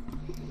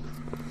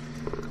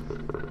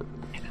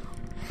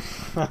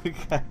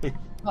 Okay.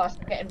 Gosh,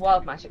 I'm getting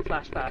wild magic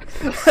flashbacks.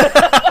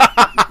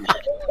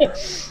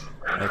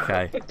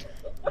 Okay.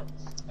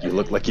 You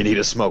look like you need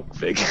a smoke,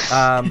 Vig.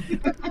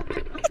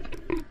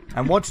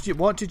 And what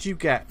did you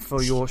get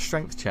for your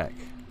strength check,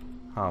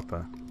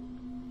 Harper?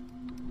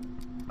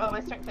 Oh, my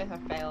strength checks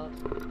have failed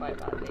quite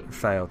badly.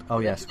 Failed. Oh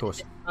yes, of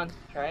course.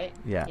 Right?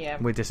 Yeah.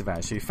 We're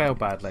disadvantaged. So you failed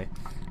badly,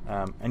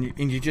 and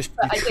you just.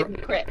 But I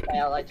didn't crit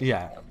fail. I just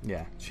failed.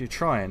 Yeah. So you're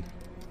trying,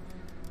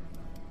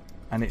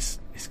 and it's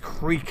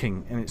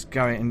creaking and it's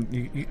going, and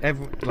you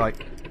like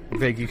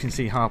Vig, you can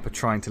see Harper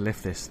trying to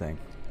lift this thing,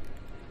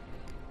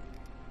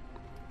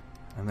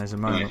 and there's a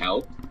moment. Can I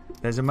help?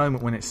 There's a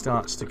moment when it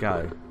starts to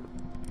go,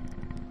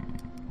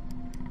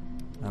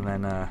 and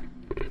then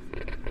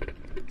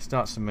it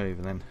starts to move,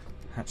 and then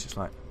Hatch is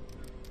like,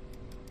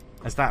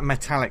 as that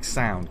metallic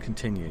sound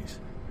continues,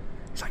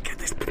 it's like, get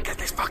this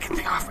fucking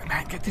thing off me,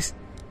 man! Get this.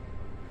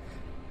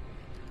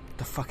 What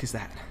the fuck is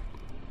that?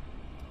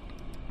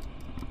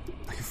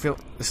 I can feel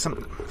there's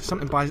something's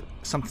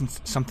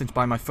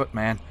by my foot,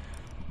 man.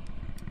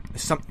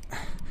 There's some.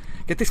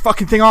 Get this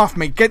fucking thing off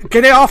me! Get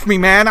it off me,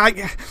 man!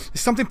 There's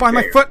something by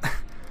my foot.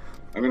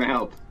 I'm gonna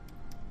help.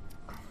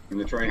 I'm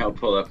gonna try and help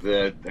pull up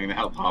I'm gonna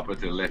help Harper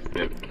to lift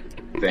the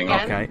thing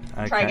up. Okay.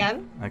 Try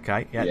again.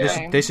 Okay. Yeah.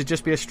 Yeah. This would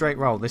just be a straight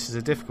roll. This is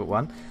a difficult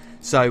one.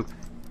 So,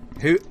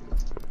 who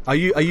are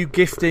you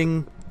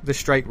gifting the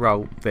straight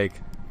roll, Vig?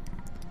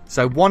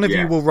 So one of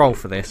you will roll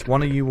for this.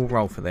 One of you will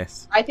roll for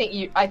this. I think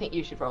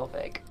you should roll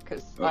Vig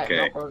because I'm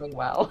not rolling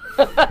well.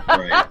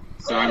 Right.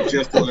 So I'm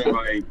just rolling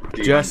my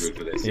D100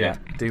 for this. Yeah.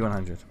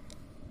 D100.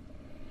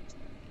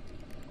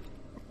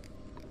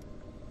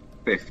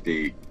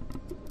 50.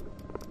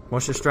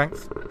 What's your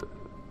strength?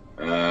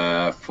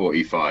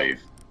 45.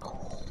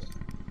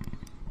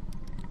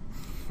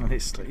 And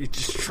it's you're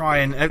just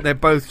trying. They're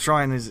both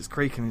trying as it's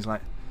creaking. He's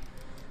like,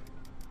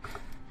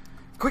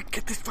 "Quick,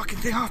 get this fucking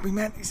thing off me,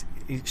 man!"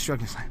 He's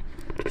struggling. He's like,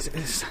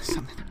 "Is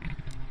something?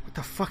 What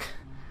the fuck?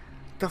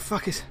 What the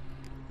fuck is?"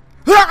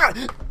 Ah!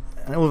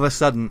 And all of a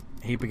sudden,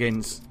 he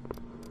begins.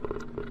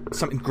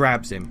 Something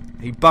grabs him.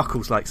 He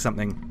buckles like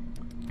something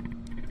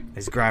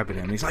is grabbing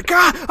him. He's like,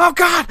 "God! Oh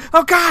God!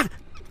 Oh God!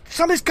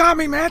 Something's got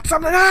me, man!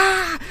 Something!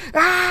 Help!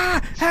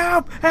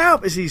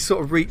 Help!" As he's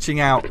sort of reaching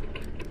out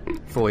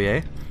for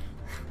you.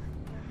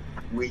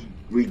 We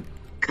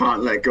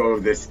can't let go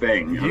of this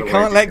thing. You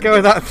can't let go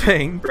of that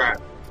thing.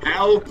 Crap.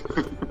 Help!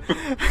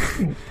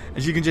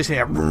 As you can just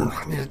hear,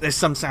 there's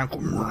some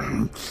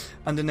sound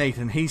underneath,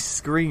 and he's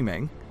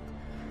screaming.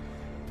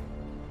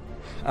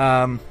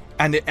 And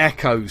it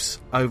echoes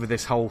over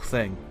this whole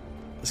thing.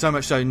 So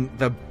much so,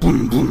 the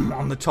boom boom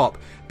on the top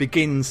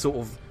begins sort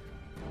of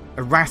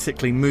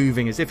erratically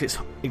moving as if it's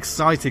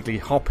excitedly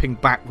hopping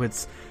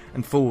backwards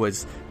and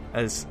forwards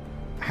as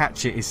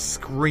Hatchet is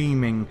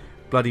screaming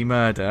bloody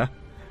murder.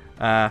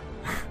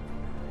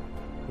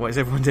 What is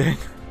everyone doing?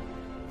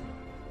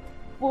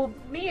 Well,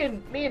 me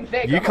and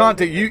Vig. You can't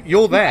do.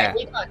 You're there.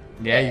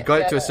 Yeah, you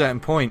got it to a certain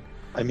point.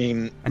 I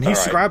mean, and he's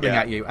scrabbling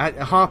yeah. at you.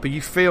 Harper,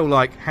 you feel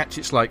like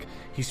Hatchet's like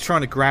he's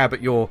trying to grab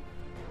at your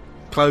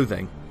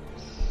clothing.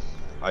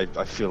 I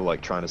feel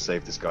like trying to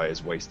save this guy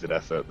is wasted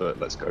effort, but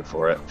let's go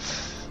for it.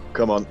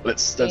 Come on,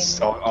 let's.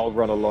 I'll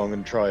run along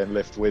and try and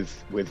lift with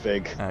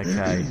Vig.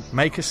 Okay,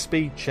 make a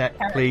speed check,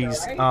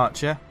 please,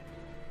 Archer.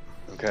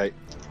 Okay.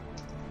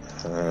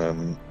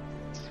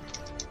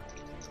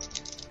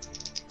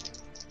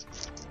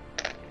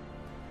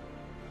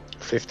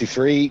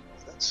 53.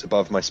 That's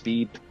above my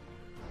speed.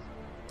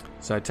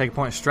 So take a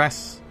point of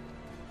stress.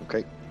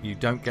 Okay. You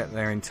don't get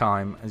there in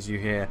time as you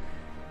hear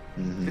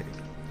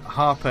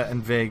Harper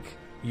and Vig.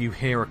 You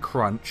hear a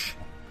crunch.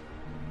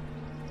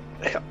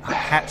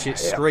 Hatchet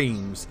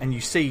screams, and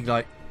you see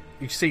like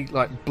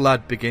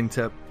blood begin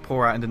to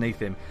pour out underneath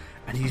him,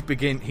 and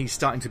he's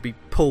starting to be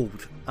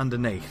pulled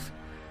underneath,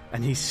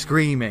 and he's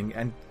screaming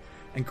and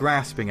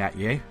grasping at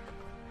you.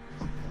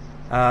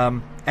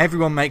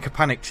 Everyone make a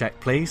panic check,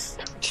 please.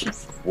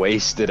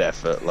 Wasted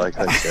effort, like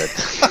I said.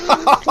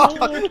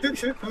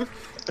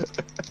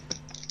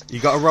 You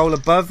got to roll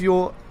above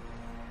your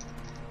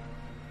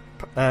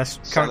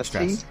current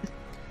stress.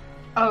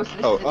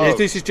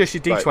 This is just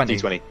your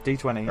D20. Right,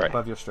 D20 right.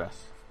 above your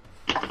stress.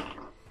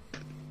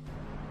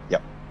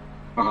 Yep.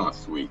 Oh,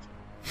 sweet.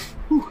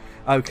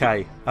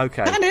 Okay.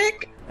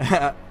 Panic!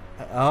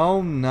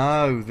 Oh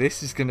no,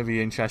 this is going to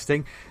be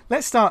interesting.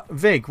 Let's start.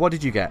 Vig, what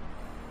did you get?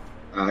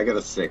 I got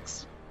a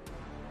 6.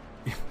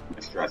 My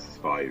stress is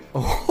 5.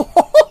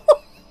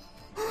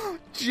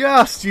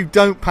 Just, you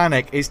don't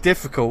panic. It's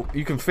difficult.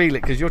 You can feel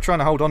it because you're trying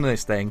to hold on to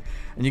this thing,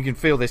 and you can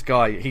feel this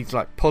guy. He's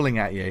like pulling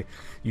at you.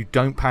 You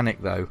don't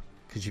panic though,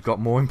 because you've got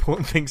more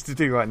important things to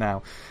do right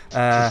now.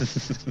 A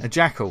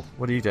Jackal,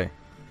 what do you do?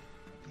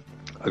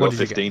 I got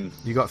 15.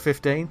 You got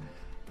 15?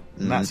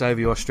 And that's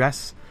over your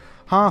stress.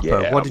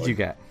 Harper, what did you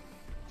get?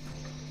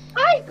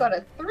 I got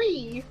a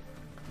 3.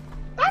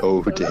 That's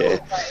Oh dear.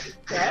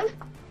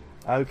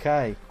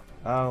 Okay.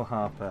 Oh,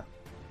 Harper.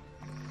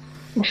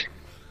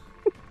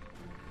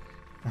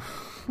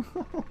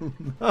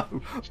 No.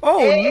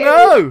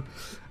 Oh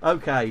no!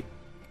 Okay.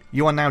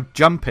 You are now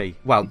jumpy.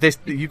 Well,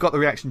 you got the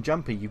reaction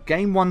jumpy. You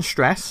gain 1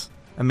 stress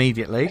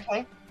immediately.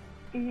 Okay.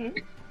 Mm-hmm.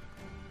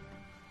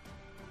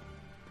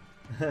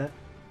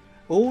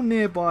 All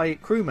nearby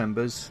crew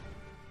members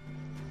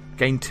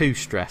gain 2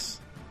 stress.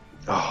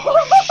 Are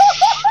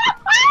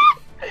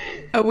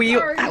we?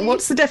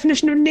 What's the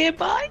definition of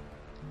nearby?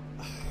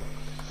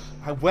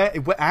 Where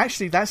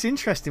actually, that's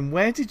interesting.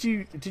 Where did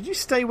you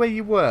stay where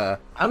you were?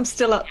 I'm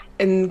still up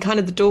in kind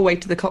of the doorway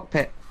to the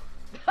cockpit.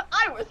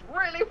 I was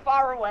really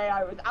far away.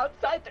 I was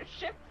outside the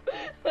ship.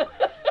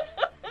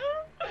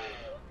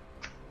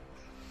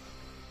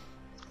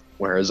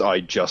 Whereas I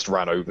just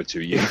ran over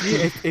to you.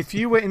 If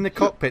you were in the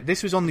cockpit,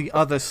 this was on the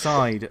other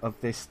side of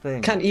this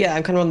thing.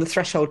 I'm kind of on the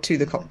threshold to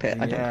the cockpit.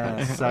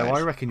 Yeah, so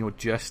I reckon you're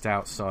just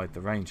outside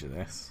the range of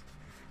this.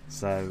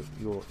 So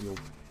you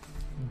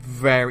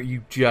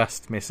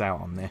just miss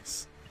out on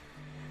this.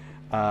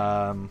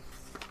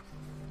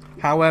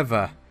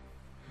 However,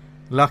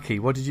 Lucky,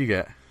 what did you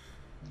get?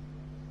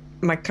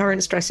 My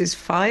current stress is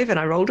 5, and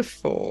I rolled a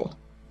 4.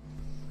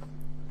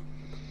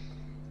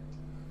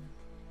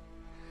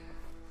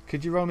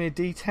 Could you roll me a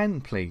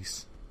d10,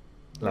 please,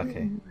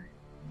 Lucky?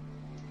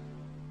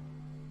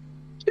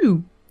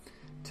 2.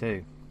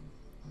 2.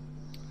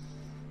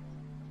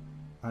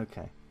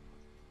 Okay.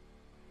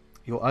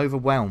 You're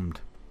overwhelmed.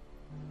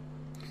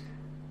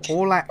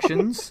 All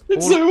actions.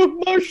 It's so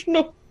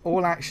emotional.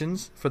 All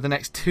actions for the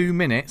next 2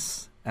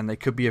 minutes, and they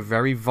could be a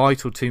very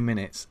vital 2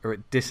 minutes, are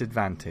at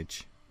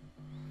disadvantage.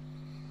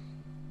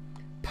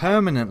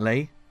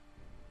 Permanently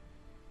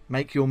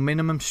make your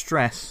minimum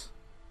stress.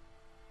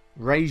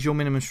 Raise your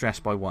minimum stress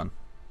by 1.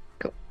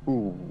 Cool.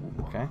 Ooh.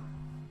 Okay.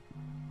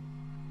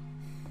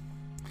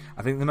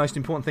 I think the most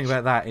important thing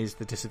about that is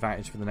the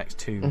disadvantage for the next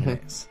 2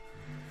 minutes.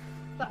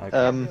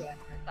 Okay.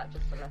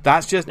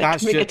 That's just.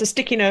 We get a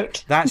sticky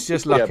note. That's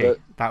just Lucky. Yeah,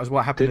 that was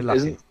what happened to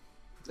Lucky.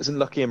 Isn't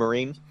Lucky a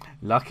Marine?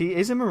 Lucky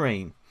is a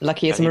Marine.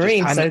 Lucky is a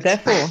Marine, so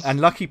therefore. And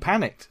Lucky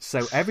panicked,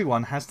 so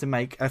everyone has to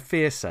make a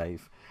fear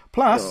save.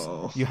 Plus,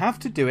 you have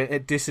to do it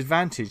at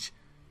disadvantage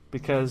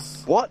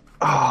because. What?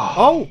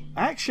 Oh,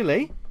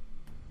 actually.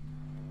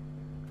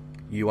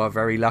 You are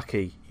very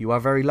lucky. You are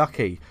very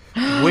lucky.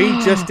 We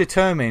just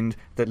determined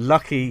that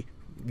Lucky...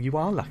 You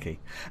are lucky.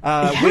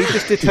 We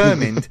just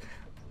determined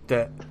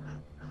that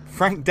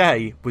Frank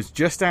Day was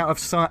just out of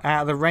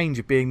the range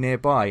of being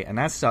nearby, and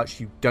as such,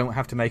 you don't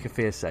have to make a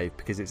fear save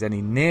because it's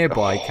any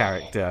nearby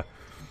character.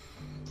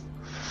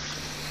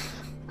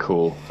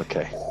 Cool.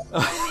 Okay.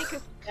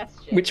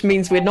 Which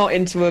means we're not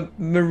into a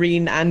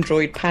marine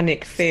android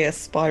panic fear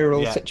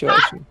spiral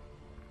situation.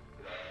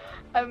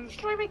 Can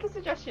I make a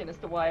suggestion as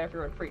to why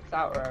everyone freaks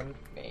out around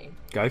me?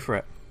 Go for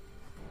it.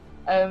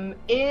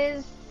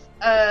 Is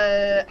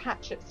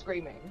Hatchet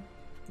screaming?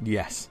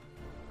 Yes.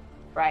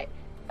 Right.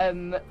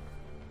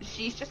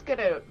 She's just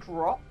gonna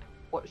drop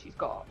what she's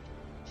got.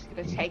 She's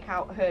gonna take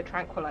out her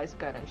tranquilizer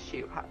gun and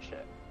shoot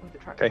Hatchet with the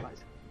tranquilizer. Okay.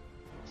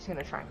 She's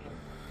gonna trank him.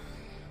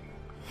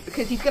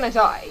 Because he's gonna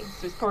die,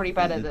 so it's probably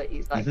better that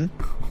he's like.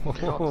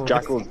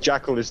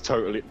 Jackal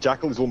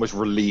is almost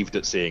relieved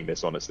at seeing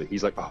this. Honestly,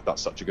 he's like, "Oh,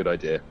 that's such a good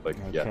idea." Like,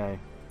 Okay.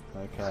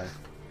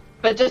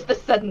 But just the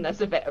suddenness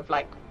of it, of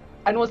like,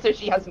 and also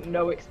she has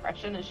no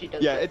expression as she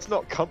does. Yeah, it. it's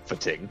not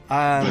comforting.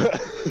 I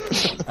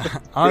It's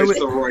would.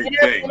 the right In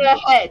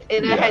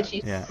thing. her head,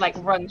 she's like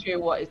run through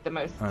what is the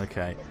most.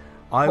 Okay.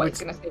 Gonna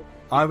say.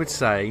 I would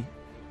say,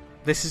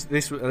 this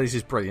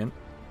is brilliant.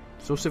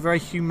 It's also very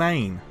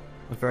humane.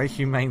 A very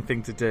humane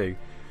thing to do.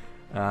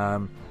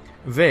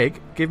 Vig,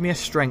 give me a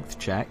strength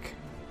check.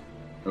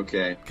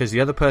 Okay. Because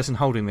the other person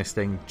holding this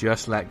thing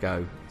just let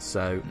go.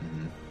 So,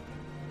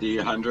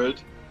 D100?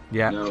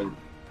 yeah, No.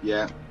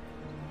 Yeah.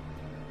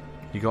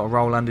 you got to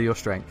roll under your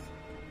strength.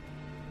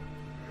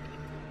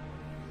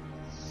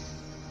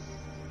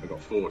 I got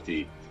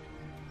 40.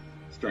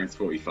 Strength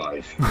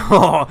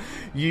 45.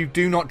 You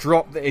do not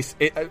drop this.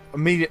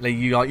 Immediately,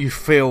 you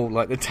feel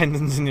like the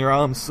tendons in your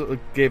arms sort of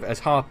give as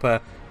Harper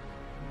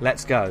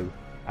lets go,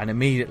 and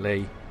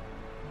immediately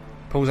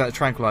pulls out the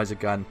tranquilizer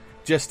gun.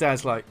 Just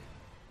as like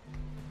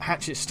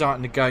Hatchet's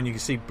starting to go, and you can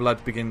see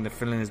blood beginning to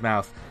fill in his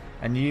mouth,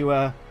 and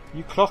you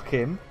clock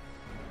him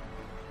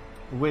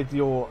with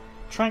your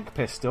tranq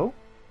pistol,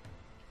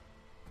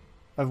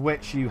 of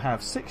which you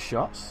have 6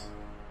 shots.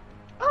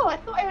 Oh, I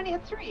thought I only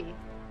had 3.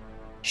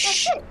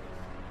 Shh.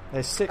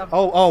 There's 6.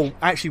 Oh,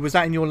 actually, was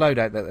that in your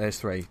loadout that there's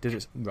 3? Did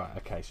it? Right.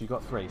 Okay, so you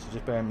got 3. So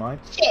just bear in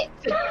mind. Shit!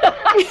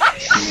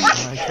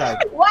 Okay.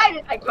 Why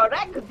did I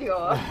correct you?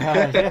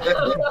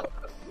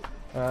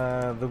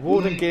 The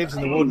warden gives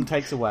and the warden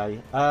takes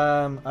away.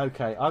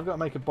 Okay, I've got to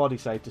make a body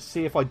save to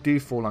see if I do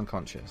fall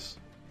unconscious.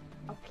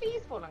 Oh,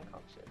 please fall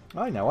unconscious.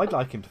 I know, I'd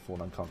like him to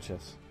fall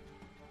unconscious.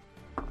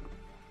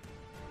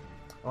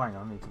 Oh, hang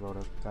on, I need to roll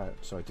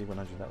sorry,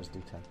 D100, that was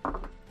D10.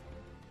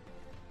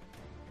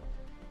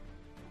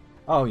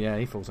 Oh, yeah,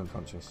 he falls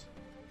unconscious.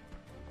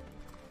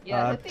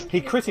 Yeah, He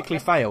critically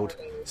failed,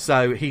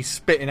 so he's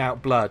spitting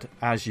out blood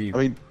as you... I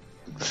mean,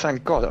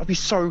 Thank God. That'd be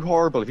so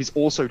horrible if he's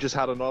also just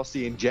had a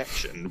nasty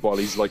injection while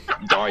he's like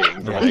dying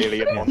from an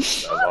alien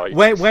monster. Like...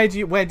 Where do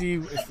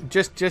you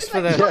just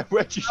for the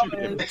where'd you shoot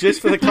him?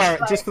 just for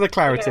the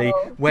clarity,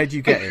 where do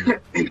you get him?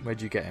 Where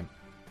do you get him?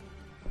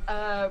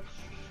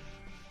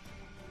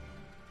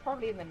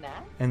 Probably in the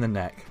neck. In the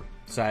neck.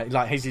 So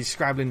like he's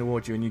scrabbling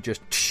towards you, and you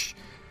just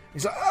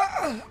he's like.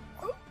 Ah!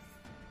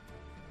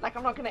 Like,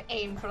 I'm not going to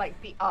aim for,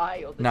 like, the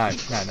eye or the No.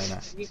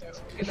 You know,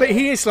 But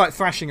he is, like,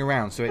 thrashing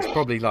around, so it's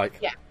probably,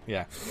 like...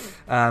 Yeah.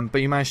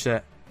 But you manage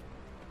to...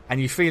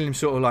 And you feel him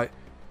sort of, like,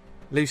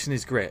 loosen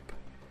his grip.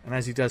 And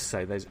as he does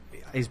so,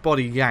 his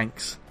body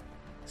yanks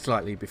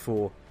slightly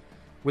before...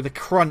 With a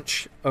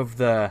crunch of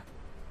the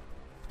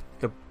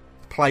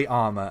plate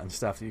armour and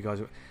stuff that you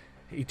guys...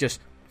 He just...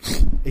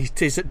 He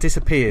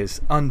disappears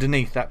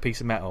underneath that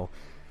piece of metal.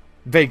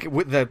 Vig,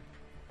 with the...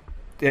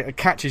 It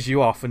catches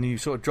you off, and you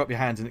sort of drop your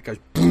hands, and it goes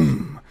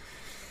boom,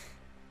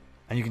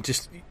 and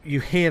you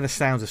hear the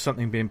sounds of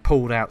something being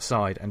pulled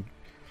outside, and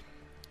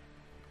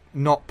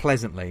not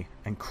pleasantly,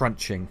 and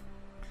crunching.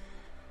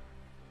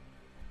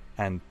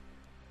 And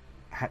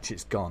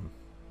Hatchet's gone.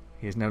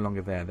 He is no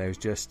longer there. There's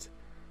just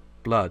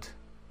blood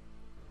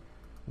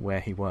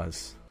where he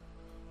was.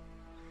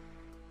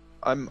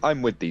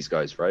 I'm with these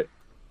guys, right?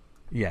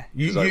 Yeah,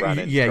 you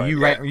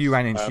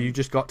ran into. You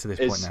just got to this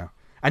point now.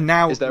 And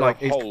now, is there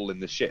like, a hole in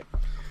the ship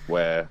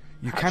where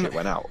Hatchet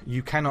went out?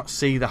 You cannot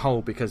see the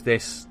hole because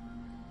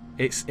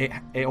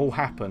it all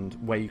happened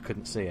where you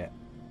couldn't see it.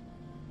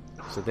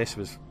 So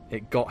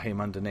it got him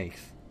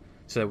underneath.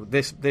 So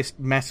this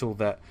metal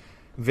that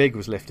Vig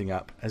was lifting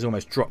up has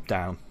almost dropped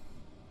down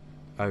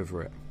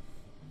over it.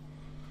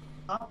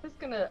 Harper's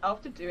gonna,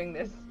 after doing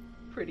this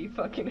pretty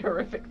fucking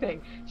horrific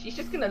thing, she's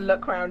just gonna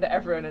look around at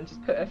everyone and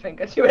just put her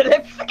finger to her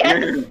lips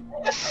again.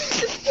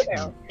 Just, you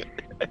know.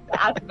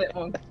 Adds a bit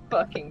more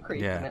fucking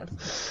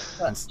creepiness.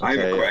 Yeah. I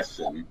have a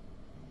question.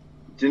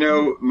 Do you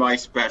know my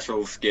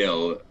special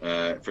skill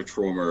for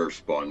trauma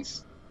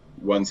response?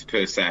 Once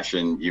per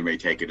session, you may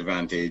take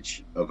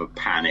advantage of a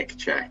panic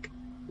check.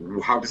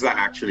 How does that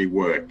actually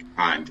work?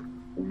 And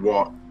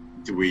what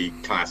do we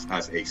class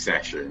as a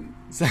session?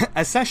 So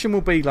a session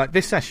will be like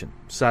this session.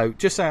 So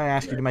just say I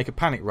ask you to make a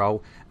panic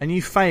roll, and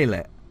you fail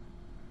it.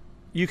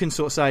 You can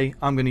sort of say,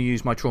 I'm going to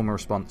use my trauma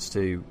response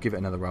to give it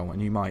another roll,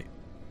 and you might...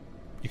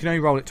 You can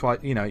only roll it twice,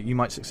 you know, you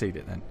might succeed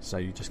it then, so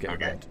you just get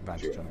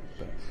advantage on it.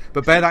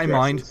 But bear that in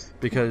mind,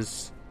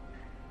 because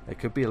there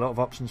could be a lot of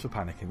options for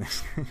panic in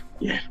this.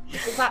 Yeah.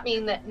 Does that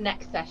mean that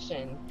next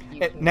session...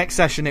 Next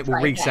session it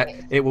will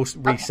reset. It will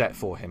reset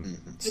for him.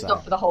 It's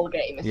not for the whole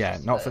game. It's yeah,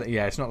 just not for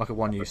it's not like a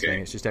one-use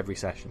thing. It's just every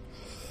session.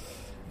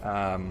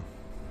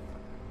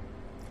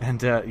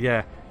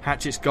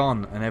 Hatchet's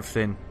gone and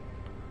everything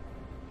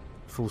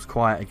falls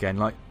quiet again.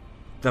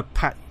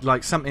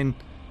 Like something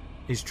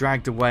is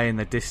dragged away in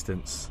the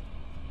distance.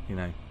 You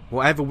know,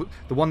 whatever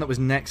the one that was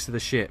next to the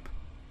ship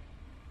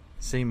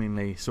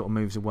seemingly sort of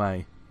moves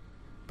away,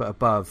 but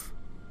above.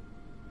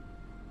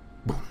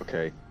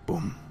 Okay.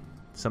 Boom.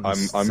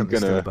 Something's gonna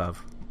still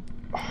above.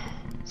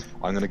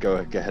 I'm gonna go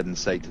ahead and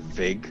say to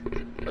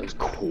Vig, as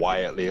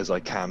quietly as I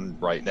can,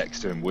 right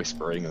next to him,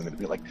 whispering. I'm gonna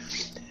be like,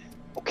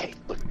 "Okay,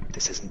 look,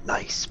 this isn't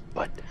nice,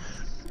 but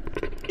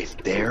if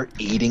they're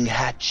eating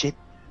Hatchet,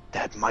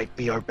 that might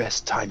be our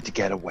best time to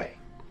get away."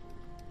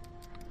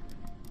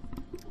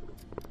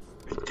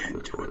 I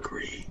tend to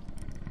agree.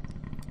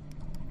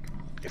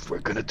 If we're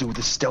gonna do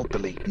this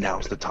stealthily,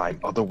 now's the time.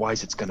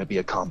 Otherwise, it's gonna be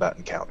a combat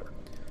encounter.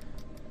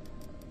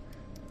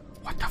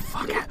 What the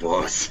fuck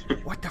Boss.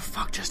 What the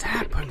fuck just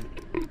happened?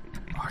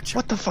 Archer.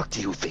 What the fuck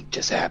do you think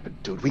just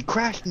happened, dude? We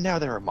crashed and now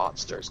there are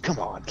monsters. Come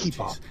on, keep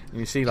up.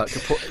 You see, like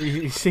Kapoor,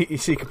 you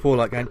see Kapoor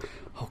like going,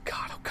 oh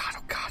god,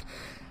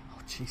 oh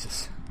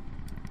Jesus.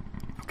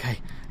 Okay,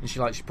 and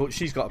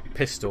she's got a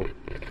pistol,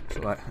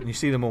 so like, and you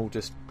see them all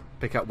just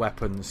pick up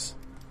weapons.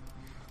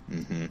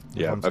 Mm-hmm.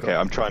 Yeah. Okay,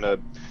 I'm trying to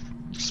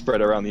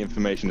spread around the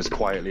information as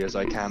quietly as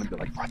I can and be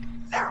like, right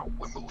now,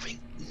 we're moving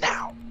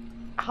now.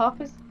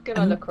 Harper's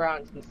gonna look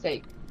around and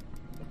say,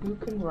 who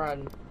can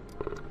run?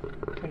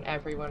 Can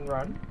everyone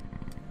run?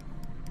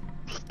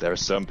 There are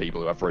some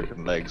people who have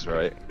broken legs,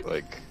 right?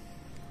 Like...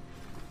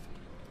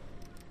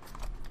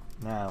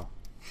 Now.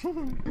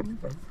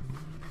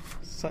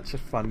 Such a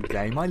fun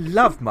game. I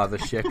love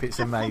Mothership, it's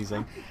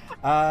amazing.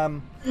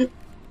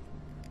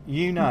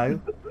 You know,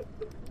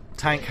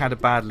 Tank had a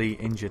badly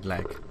injured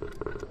leg.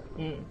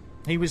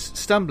 He was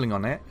stumbling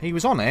on it. He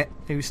was on it.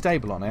 He was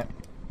stable on it.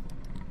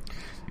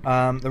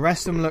 The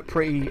rest of them look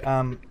pretty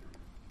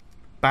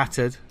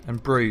battered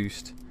and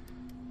bruised,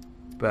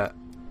 but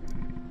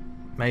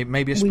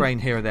maybe a sprain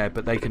here or there.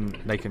 But they can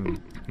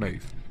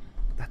move.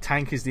 The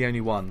Tank is the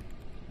only one.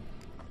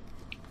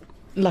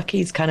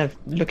 Lucky's kind of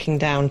looking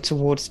down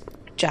towards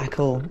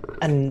Jackal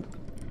and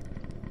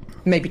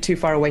maybe too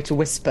far away to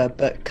whisper,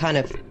 but kind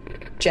of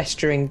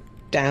gesturing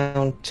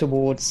down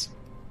towards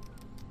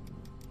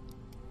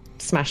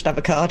Smashed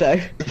Avocado.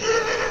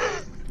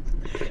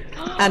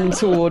 And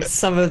towards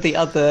some of the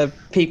other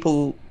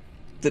people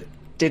that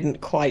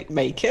didn't quite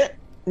make it.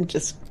 And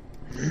just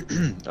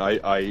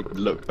I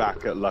look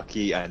back at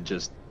Lucky and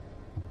just.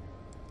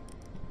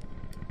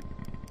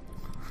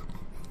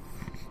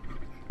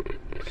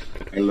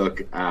 I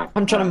look at.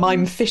 I'm trying to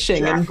mime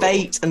fishing and Jackal.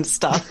 bait and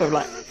stuff. I'm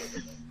like,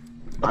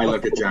 I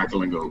look at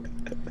Jackal and go,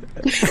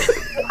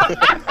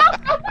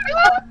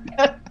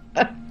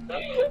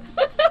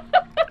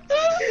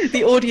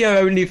 the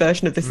audio-only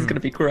version of this is going to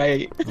be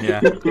great.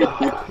 Yeah.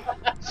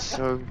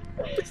 So.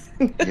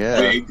 Yeah,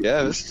 Big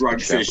yeah. This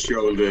shrugs his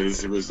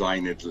shoulders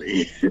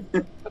resignedly.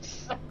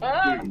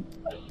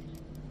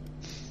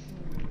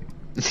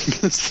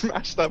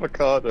 Smashed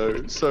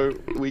avocado. So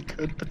we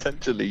could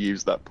potentially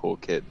use that poor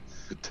kid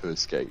to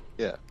escape.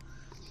 Yeah.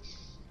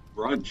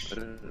 Brunch.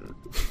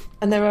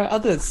 And there are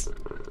others.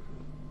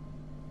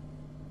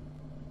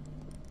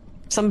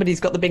 Somebody's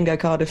got the bingo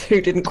card of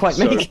who didn't quite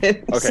make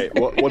it. Okay,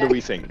 what do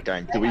we think,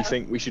 gang? Do we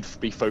think we should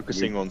be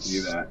focusing on?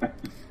 Do that.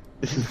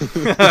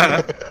 We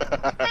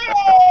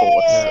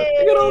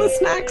got all the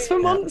snacks for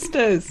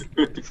monsters.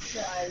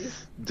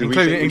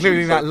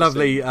 Including that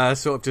lovely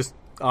sort of just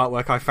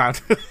artwork I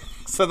found,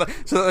 so that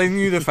they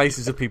knew the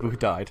faces of people who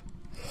died.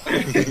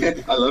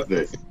 I love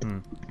this.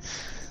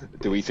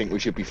 Do we think we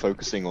should be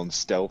focusing on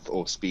stealth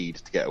or speed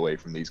to get away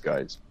from these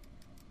guys?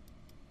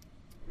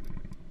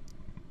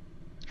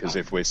 Because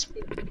if we're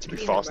to be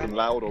fast and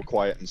loud or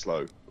quiet and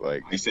slow,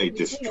 like I say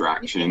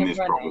distraction is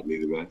probably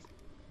the best.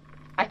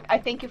 I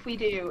think if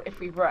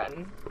we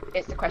run,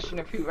 it's a question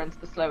of who runs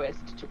the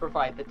slowest to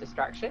provide the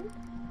distraction.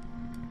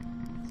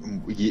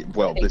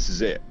 well, this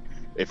is it.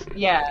 If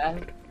Yeah.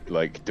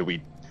 like, do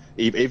we?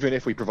 Even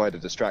if we provide a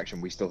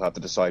distraction, we still have to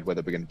decide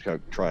whether we're going to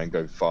try and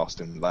go fast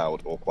and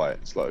loud or quiet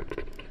and slow.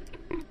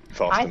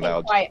 Fast and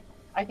loud.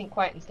 I think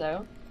quiet and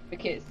slow,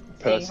 because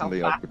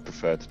Personally, I would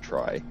prefer to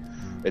try.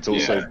 It's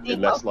also Yeah.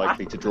 less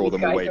likely to draw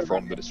them These guys away are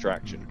from the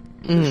distraction.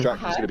 The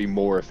distraction's going to be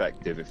more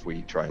effective if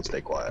we try and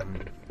stay quiet.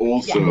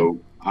 Also,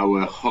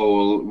 our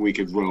hole we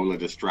could roll a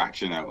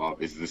distraction out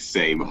of is the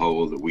same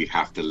hole that we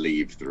have to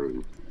leave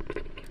through.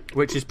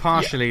 Which is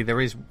partially there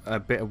is a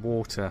bit of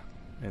water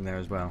in there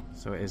as well,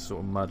 so it is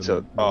sort of mud. And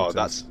So, waters.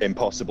 that's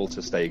impossible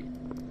to stay.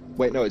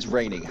 Wait, no, it's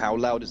raining. How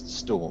loud is the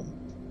storm?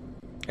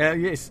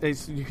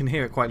 It's you can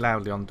hear it quite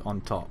loudly on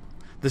top.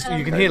 You can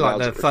Okay, hear like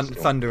loud's the a pretty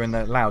storm. thunder and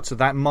the loud, so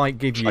that might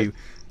give you.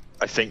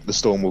 I think the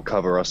storm will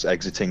cover us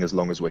exiting as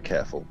long as we're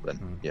careful.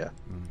 Then, yeah.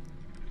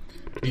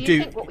 Do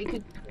you think what we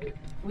could do?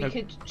 We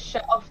could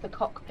shut off the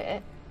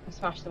cockpit and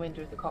smash the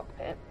window of the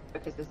cockpit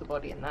because there's a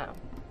body in there.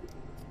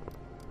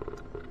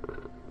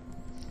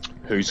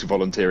 Who's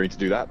volunteering to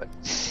do that then?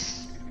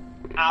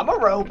 I'm a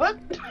robot.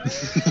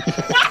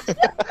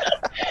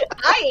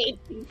 I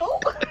hate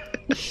people.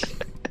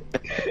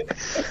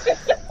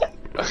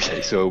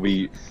 Okay, so are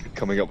we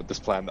coming up with this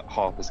plan that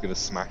Harper's going to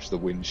smash the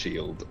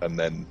windshield and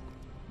then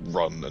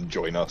run and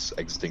join us,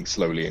 exiting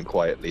slowly and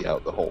quietly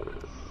out the hole?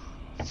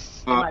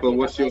 But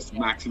what's your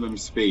maximum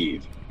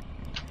speed?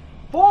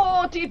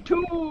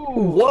 42.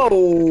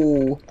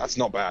 Whoa! That's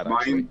not bad,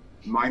 actually.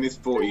 Mine is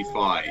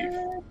 45.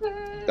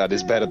 That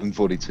is better than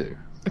 42.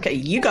 Okay,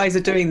 you guys are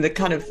doing the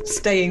kind of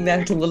staying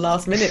there till the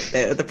last minute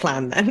bit of the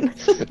plan then.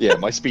 Yeah,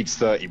 my speed's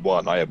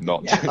 31. I am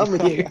not. Yeah, I'm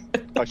with you.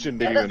 I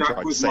shouldn't have even That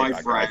tried to was say my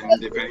that.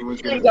 friend. If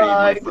anyone's going to be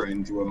my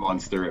friend to a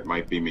monster, it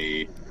might be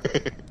me.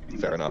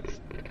 Fair enough.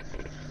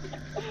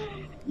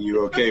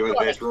 You okay with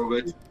this,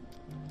 Robert?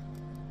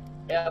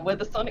 Yeah, we're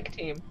the Sonic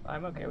team.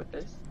 I'm okay with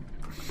this.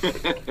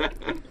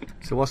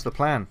 So what's the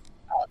plan?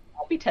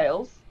 I'll be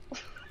Tails.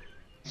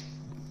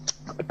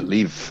 I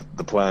believe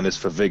the plan is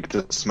for Vig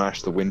to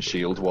smash the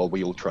windshield while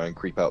we all try and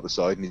creep out the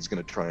side, and he's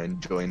going to try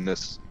and join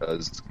us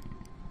as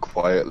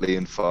quietly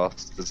and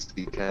fast as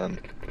he can.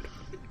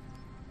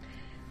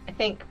 I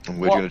think.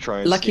 And we're going to try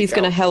and Lucky's sneak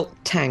going to out. help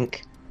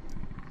tank.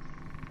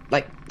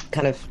 Like,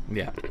 kind of,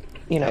 Yeah.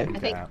 you know, I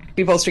think.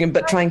 be bolstering him,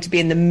 but trying to be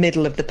in the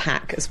middle of the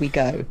pack as we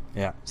go,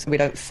 Yeah. so we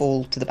don't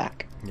fall to the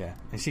back. Yeah.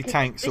 You see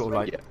Tank sort of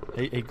like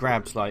he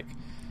grabs like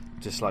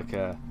just like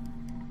a.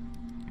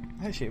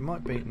 Actually, it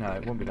might be no,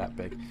 it won't be that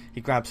big.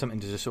 He grabs something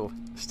to just sort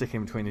of stick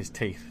in between his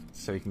teeth,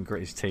 so he can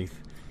grit his teeth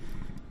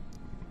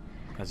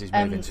as he's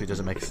moving, so he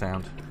doesn't make a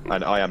sound.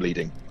 And I am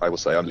leading. I will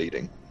say I'm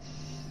leading.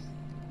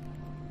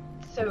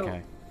 So.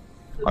 Okay.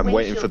 the I'm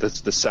waiting for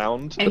windshield- the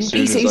sound. As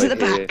soon as NPCs I at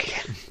the hear-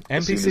 back.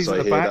 As soon NPCs as at I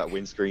the hear back. that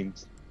windscreen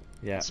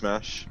Yeah.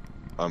 smash,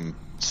 I'm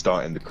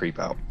starting to creep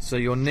out. So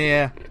you're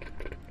near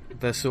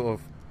the sort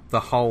of the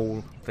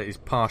hole that is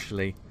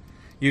partially.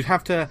 You'd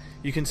have to.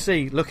 You can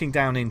see looking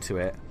down into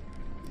it.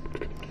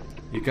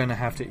 You're going to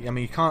have to. I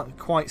mean, you can't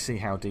quite see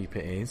how deep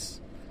it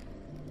is,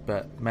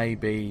 but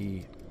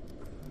maybe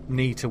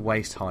knee to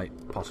waist height,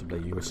 possibly.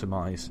 You would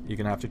surmise you're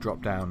going to have to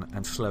drop down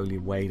and slowly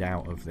wade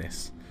out of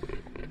this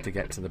to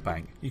get to the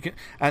bank. You can,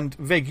 and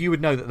Vig, you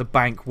would know that the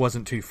bank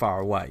wasn't too far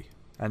away.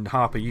 And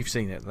Harper, you've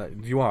seen it. That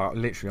you are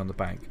literally on the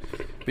bank,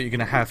 but you're going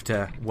to have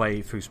to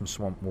wade through some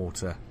swamp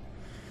water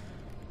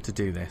to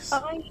do this.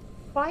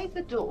 By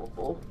the door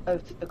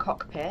of the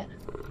cockpit,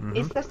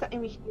 is there something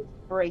we can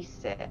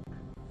brace it?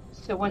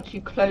 So once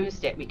you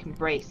closed it, we can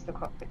brace the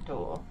cockpit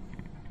door.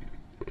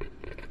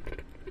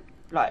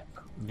 Like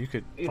You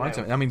could You find know.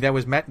 something. I mean, there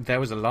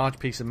was a large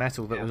piece of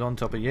metal that was on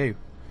top of you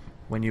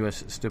when you were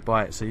stood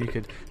by it, so you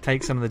could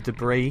take some of the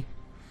debris,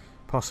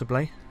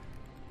 possibly.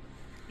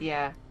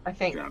 Yeah, I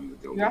think. Jam the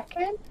door. You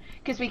reckon?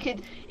 Because we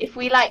could, if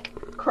we like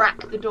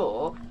crack the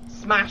door,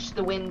 smash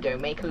the window,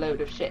 make a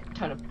load of shit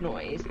ton of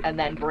noise, and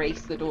then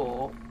brace the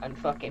door and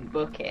fucking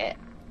book it.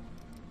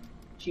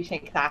 Do you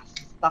think that's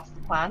the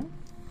plan?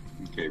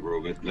 Okay,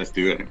 Robert, let's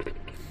do it.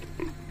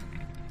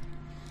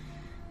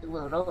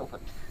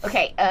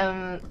 Okay,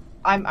 I'm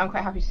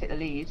quite happy to take the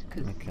lead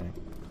because Okay.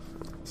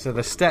 So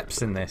the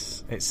steps in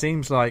this, it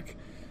seems like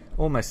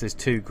almost there's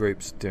two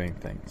groups doing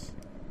things.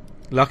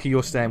 Lucky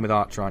you're staying with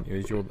Archer, aren't you?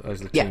 As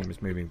the Yeah. team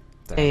is moving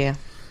down. Yeah.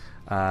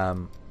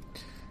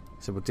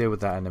 So we'll deal with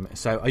that in a minute.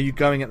 So are you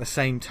going at the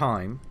same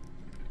time?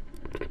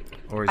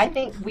 Or is I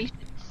think we should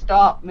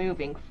start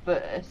moving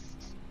first.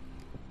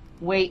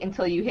 Wait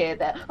until you hear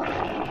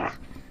the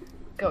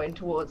going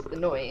towards the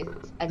noise,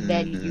 and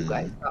then you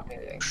guys start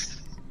moving.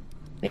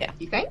 Yeah.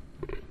 You think?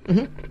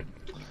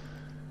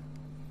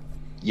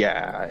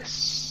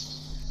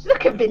 Yes.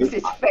 Look at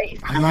Vince's face.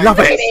 I love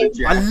it!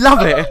 I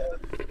love it!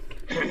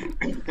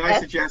 Can I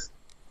suggest?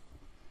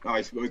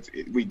 I suppose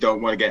we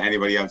don't want to get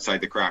anybody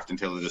outside the craft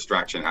until the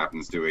distraction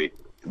happens, do we?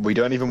 We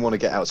don't even want to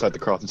get outside the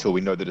craft until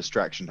we know the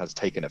distraction has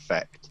taken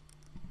effect.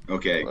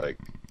 Okay. Like,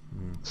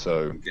 so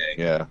Okay.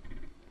 yeah,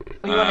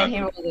 We want to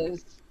hear all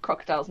those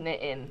crocodiles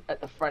knitting at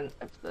the front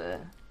of the.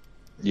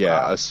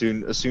 yeah. Wow. As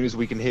soon as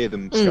we can hear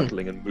them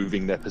scuttling and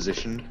moving their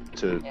position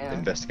to Yeah.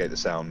 investigate the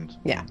sound,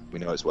 Yeah. we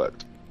know it's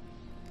worked.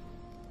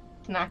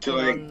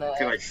 Snacking on the.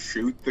 Can I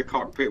shoot the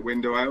cockpit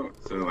window out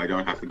so I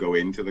don't have to go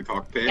into the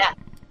cockpit? Yeah.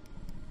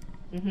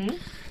 Mhm.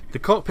 The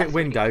cockpit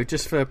window,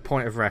 just for a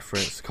point of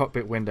reference, the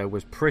cockpit window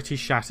was pretty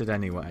shattered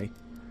anyway.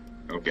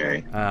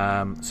 Okay.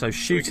 So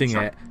shooting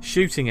it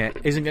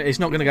isn't. It's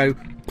not going to go.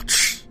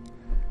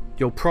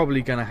 You're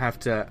probably going to have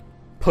to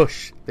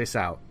push this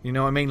out. You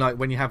know what I mean? Like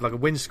when you have like a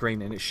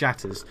windscreen and it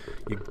shatters,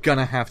 you're going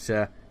to have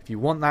to. If you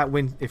want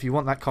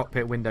that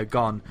cockpit window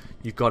gone,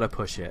 you've got to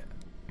push it.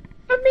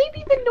 But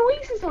maybe the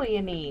noise is all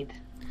you need.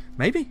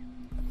 Maybe.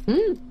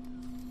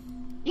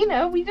 You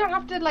know, we don't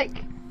have to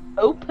like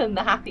open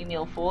the Happy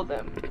Meal for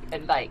them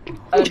and like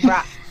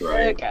unwrap the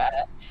Right. burger.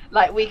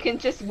 Like we can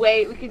just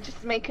wait. We can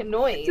just make a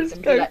noise Just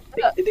and go. be like,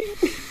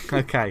 look,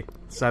 Okay.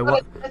 So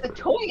what? there's a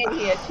toy in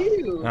here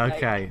too.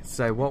 Okay.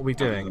 So what are we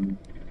doing?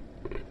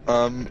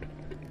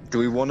 Do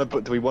we want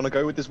to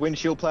go with this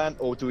windshield plan,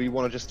 or do we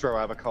want to just throw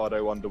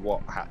Avocado under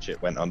what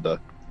Hatchet went under,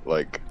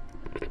 like,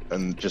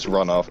 and just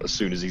run off as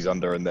soon as he's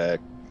under and they're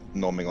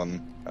nomming on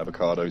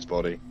Avocado's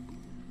body?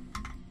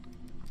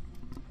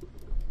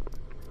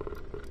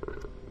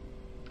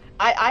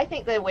 I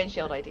think the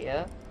windshield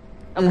idea.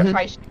 I'm gonna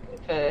try shooting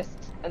first,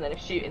 and then if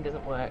shooting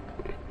doesn't work,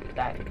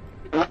 then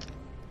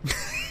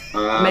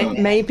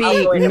Maybe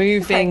I'll go in and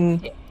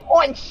moving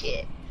punch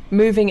it.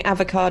 moving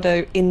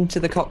Avocado into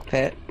the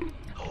cockpit,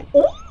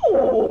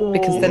 Ooh.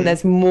 because then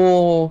there's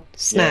more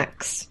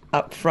snacks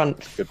up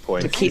front Good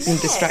point. to keep them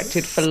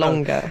distracted for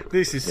longer.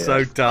 This is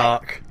so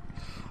dark.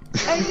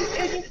 And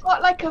you've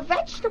got like a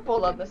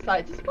vegetable on the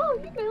side as well,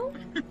 you know.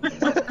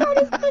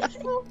 Avocado's a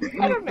vegetable.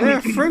 I don't know. They're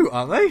a fruit,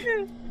 aren't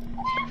they?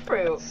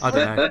 Fruit. I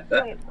don't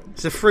know.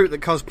 It's a fruit that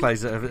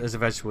cosplays as a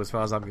vegetable, as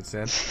far as I'm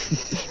concerned.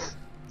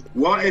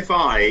 What if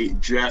I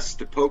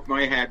just poke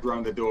my head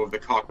round the door of the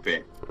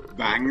cockpit,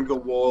 bang the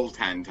wall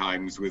 10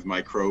 times with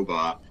my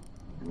crowbar,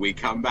 we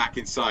come back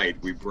inside,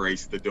 we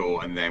brace the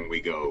door, and then we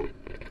go?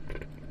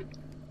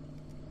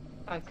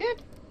 Sounds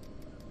good.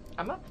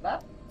 I'm up for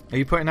that. Are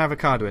you putting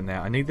Avocado in there?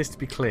 I need this to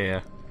be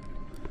clear.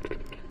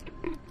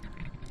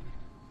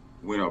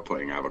 We're not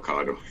putting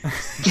avocado.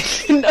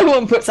 No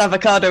one puts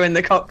Avocado in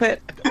the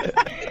cockpit.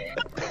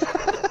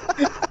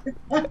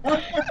 I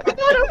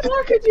don't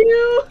look at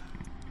you.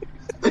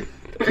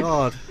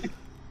 God.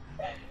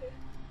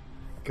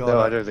 God. No,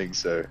 I don't think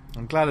so.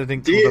 I'm glad I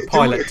didn't Do call you- the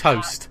pilot do-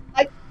 toast.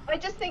 I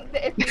just think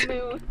that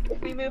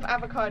if we move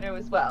avocado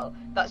as well,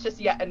 that's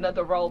just yet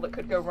another roll that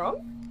could go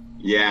wrong.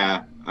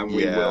 Yeah, and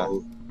we Yeah.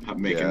 will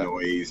make a Yeah.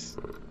 noise.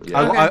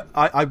 Yeah.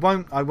 I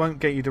won't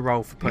get you to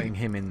roll for putting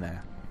him in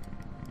there.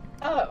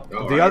 Oh.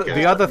 Oh, The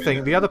okay.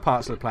 other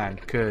parts of the plan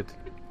could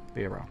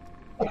be a roll.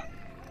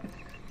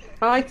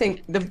 I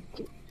think the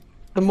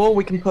more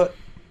we can put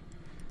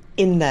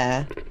in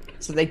there,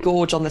 so they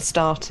gorge on the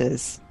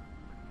starters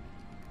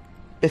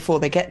before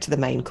they get to the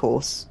main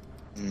course,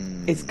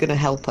 is going to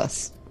help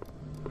us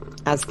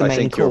as the I main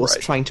think you're course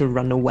right. trying to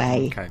run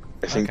away. Okay.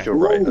 I think Okay. you're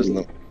right.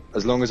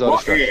 As long as our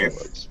What distraction if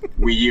works.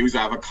 we use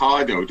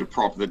avocado to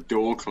prop the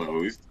door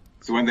closed,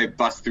 so when they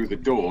bust through the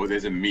door,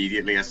 there's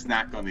immediately a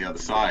snack on the other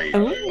side?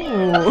 Ooh.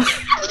 A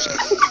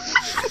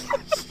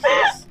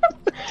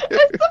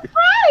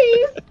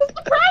surprise! A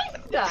surprise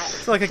snack!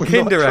 It's like a We're not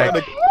Kinder trying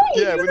egg. to-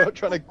 yeah, we're not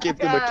trying to give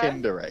them a Yeah.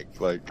 Kinder egg.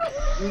 Like,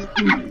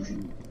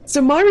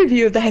 So my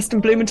review of the Heston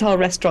Blumenthal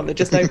restaurant that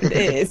just opened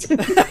is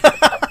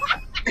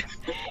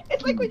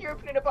It's like when you're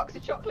opening a box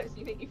of chocolates and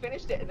you think you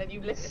finished it, and then you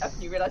lift it up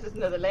and you realise there's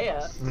another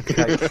layer.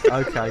 Okay.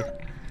 Okay.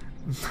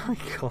 My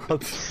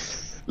God.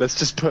 Let's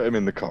just put him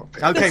in the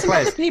cockpit. Okay, There's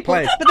players, people,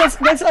 players, but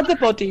there's other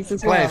bodies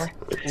as players. well.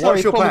 What's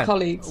Sorry, your former plan?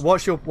 colleagues.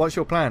 What's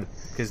your plan?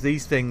 Because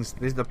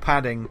the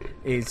padding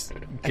is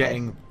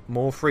getting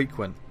more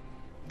frequent.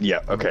 Yeah.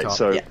 On the Okay. top.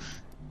 So, Yeah.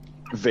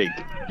 Vig,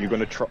 you're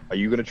gonna try. Are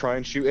you gonna try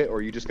and shoot it, or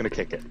are you just gonna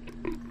kick it?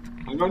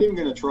 I'm not even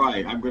going to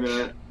try. I'm going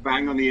to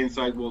bang on the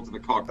inside wall to the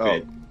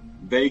cockpit. Oh.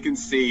 They can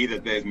see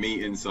that there's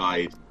me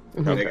inside.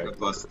 Mhm. They're Okay. going to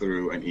bust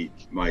through and eat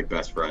my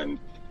best friend.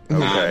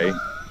 Okay.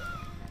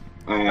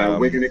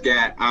 We're going to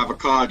get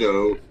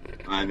Avocado,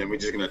 and then we're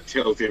just going to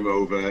tilt him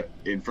over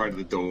in front of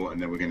the door,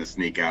 and then we're going to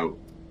sneak out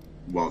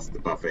whilst the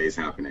buffet is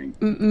happening.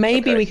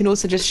 Maybe Okay. we can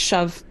also just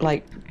shove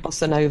like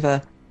Bossa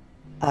Nova.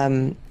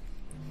 Bossa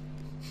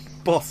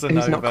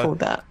Who's not Nova. called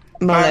that?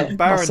 Mullet. Bossa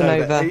Baronova.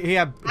 Nova. He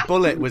had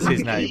Bullet was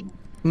his name.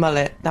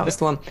 Mullet. That was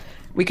the one.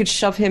 We could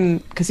shove him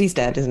because he's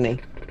dead, isn't he?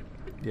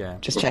 Yeah.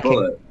 Just checking.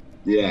 Bullet.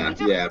 Yeah.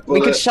 We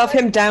Bullet. could shove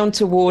him down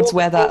towards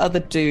where that other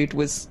dude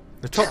was.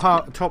 The top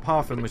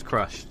half of him was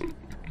crushed.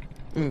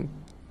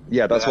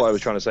 Yeah, that's what I was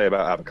trying to say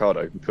about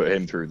Avocado. Put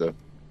him through the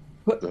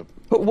Put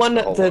one the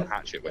at hole the. that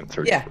hatchet went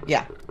through.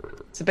 Yeah.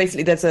 So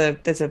basically, there's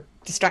a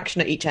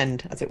distraction at each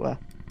end, as it were.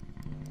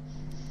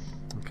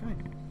 Okay.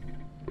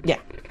 Yeah.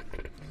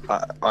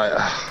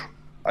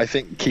 I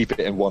think keep it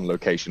in one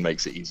location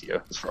makes it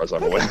easier, as far as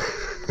I'm aware.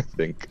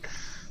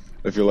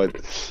 I feel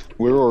like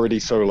we're already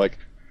so like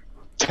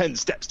 10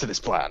 steps to this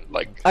plan.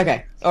 Like,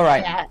 Okay. All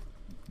right. Yeah.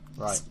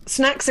 Right.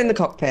 Snacks in the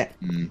cockpit.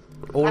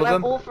 All And of I'm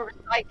them. all for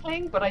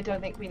recycling, but I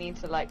don't think we need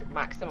to like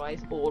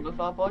maximize all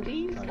of our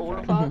bodies, all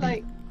of Okay. our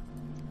like,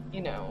 you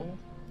know.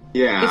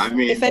 Yeah, I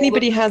mean, If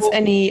anybody has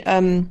any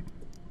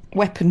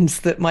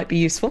weapons that might be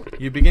useful.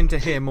 You begin to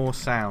hear more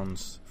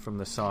sounds from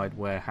the side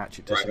where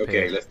Hatchet right, disappeared.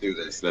 okay, let's do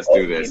this. Let's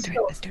do this.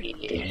 Let's do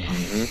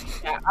it.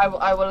 Yeah,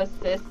 I will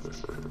assist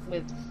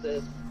with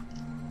the.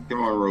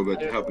 Come on,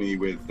 Robert, help me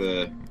with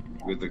the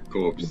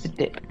corpse.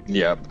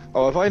 yeah.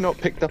 Oh, have I not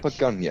picked up a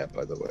gun yet?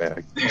 By the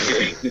way,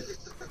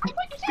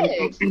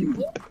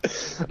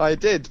 I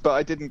did, but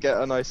I didn't get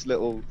a nice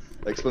little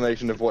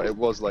explanation of what it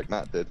was, like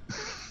Matt did.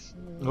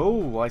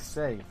 Oh, I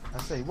see.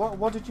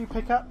 What did you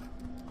pick up?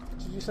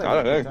 Did you say?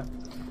 I don't you know.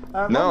 picked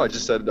up? No, roll- I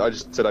just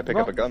said I pick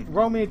up a gun.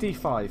 Roll me a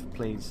d5,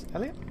 please,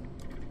 Elliot.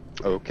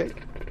 Okay.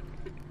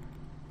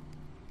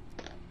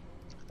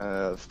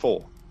 4.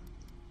 Okay.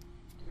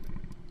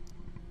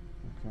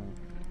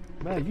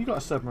 Well, you got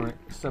a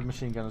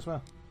submachine gun as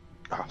well.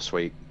 Oh,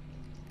 sweet.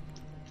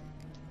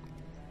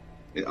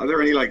 Are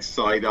there any like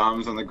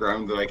sidearms on the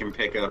ground that I can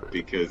pick up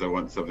because I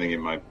want something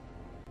in my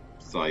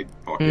side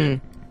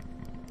pocket?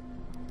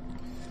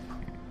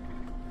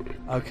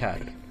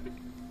 Okay.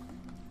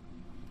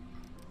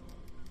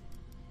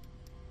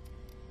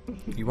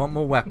 You want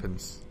more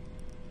weapons?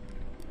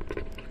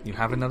 You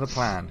have another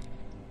plan.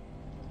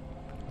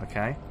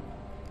 Okay.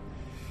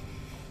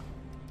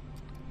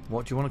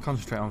 What do you want to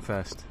concentrate on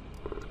first?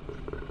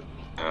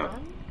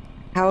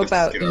 How Let's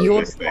about get over your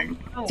this thing.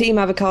 team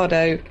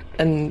Avocado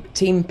and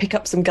team pick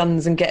up some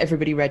guns and get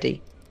everybody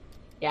ready?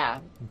 Yeah.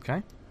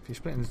 Okay. If you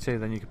split into two,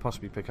 then you could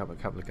possibly pick up a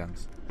couple of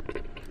guns.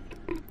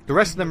 The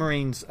rest of the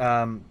Marines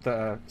that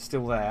are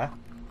still there,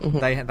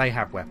 they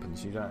have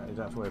weapons. You don't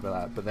have to worry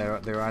about that. But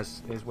there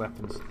is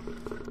weapons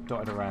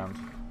dotted around.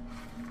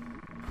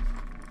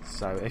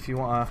 So if you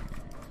want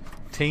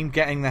a team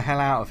getting the hell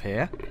out of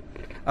here,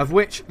 of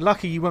which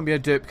lucky you won't be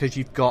able to do it because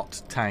you've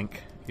got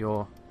tank.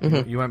 You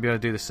won't be able to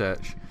do the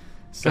search.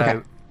 So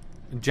Okay.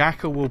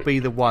 Jackal will be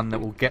the one that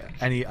will get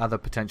any other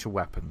potential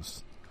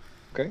weapons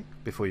Okay.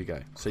 before you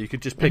go. So you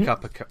could just pick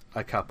up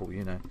a couple,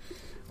 you know,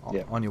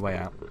 Yeah. on your way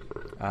out.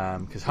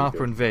 Because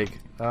Harper and Vig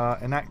are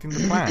enacting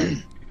the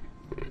plan.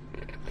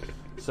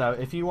 So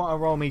if you want to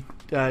roll me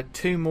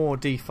 2 more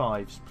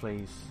d5s,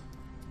 please.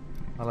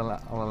 I'll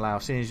allow.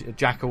 Seeing as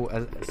Jackal,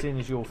 seeing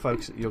as you're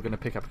folks, you're going to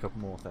pick up a couple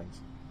more things.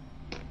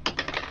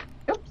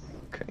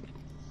 Okay.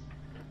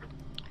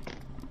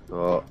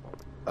 Got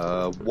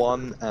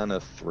 1 and a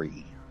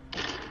 3.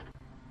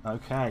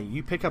 Okay,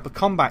 you pick up a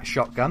combat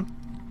shotgun,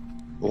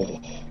 Oh.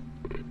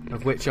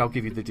 of which I'll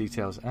give you the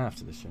details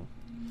after the show,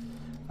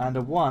 and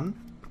a 1,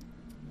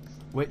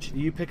 which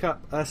you pick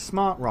up a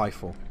smart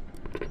rifle.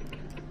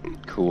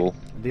 Cool.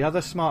 The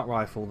other smart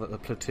rifle that the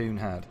platoon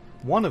had,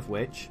 one of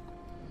which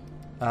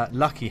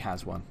Lucky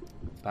has one.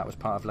 That was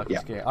part of Lucky's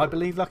Yeah. gear. I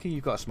believe, Lucky,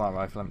 you've got a smart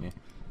rifle, haven't you?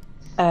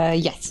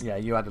 Yes. Yeah,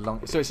 you had a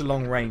long. So it's a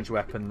long range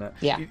weapon. That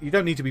Yeah. You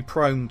don't need to be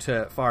prone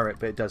to fire it,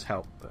 but it does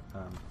help. But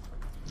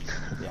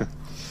yeah.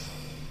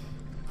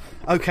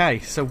 Okay,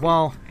 so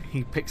while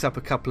he picks up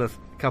a couple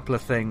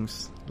of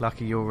things,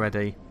 Lucky, you're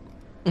ready.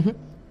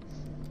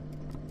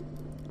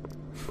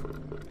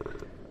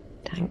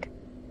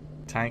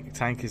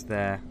 Tank is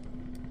there.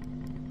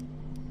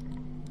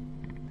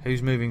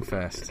 Who's moving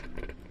first?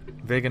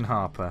 Vig and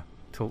Harper.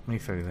 Talk me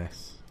through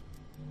this.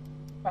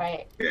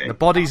 Right. Okay. The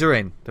bodies are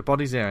in. The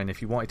bodies are in.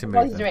 If you wanted to move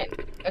Bodies them.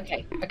 are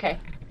in. Okay.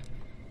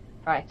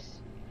 Right.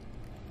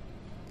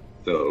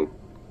 So,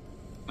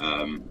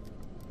 are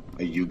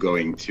you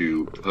going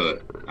to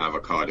put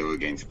Avocado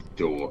against the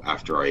door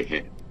after I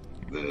hit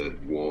the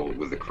wall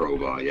with the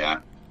crowbar? Yeah.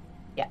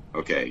 Yeah.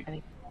 Okay. I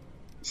think-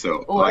 So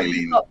Or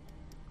Eileen,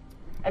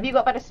 have you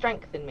got better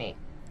strength than me?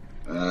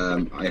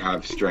 I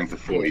have strength of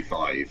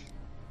 45.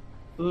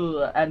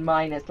 Ooh, and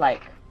mine is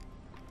like,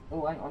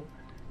 oh, hang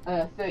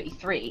on,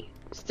 33.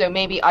 So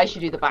maybe I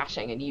should do the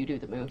bashing and you do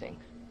the moving.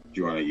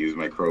 Do you want to use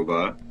my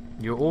crowbar?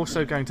 You're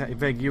also going to...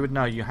 Vig, you would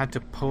know you had to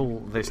pull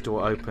this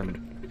door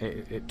open.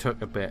 It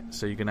took a bit,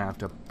 so you're going to have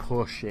to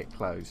push it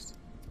closed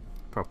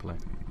properly.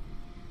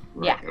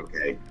 Right, Yeah.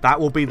 Okay. That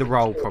will be the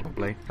roll,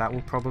 probably. That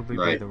will probably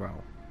be Right. the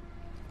roll.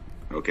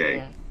 Okay.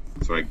 Yeah.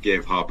 So I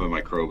give Harper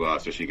my crowbar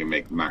so she can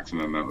make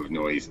maximum amount of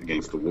noise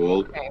against the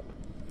wall. Okay.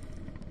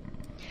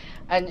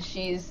 And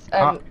she's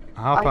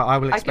Harper, I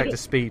will I expect can- a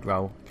speed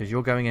roll, because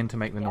you're going in to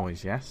make the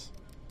noise, yes?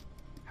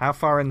 How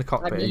far in the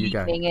cockpit I'm are you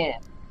going? leaning in.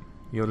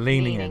 You're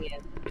leaning in.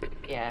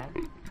 Yeah.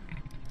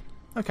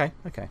 Okay,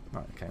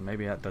 right, okay.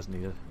 Maybe that does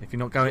need a... If you're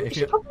not going... If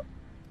you...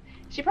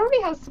 She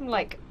probably has some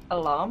like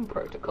alarm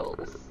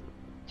protocols. Do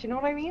you know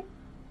what I mean?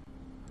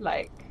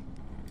 Like,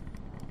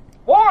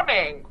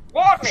 warning,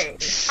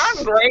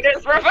 Android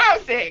is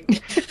reversing.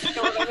 You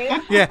know what I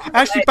mean? Yeah,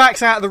 as she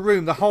backs out of the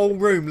room, the whole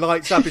room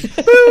lights up.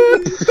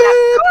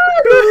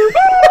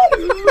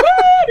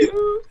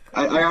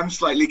 I am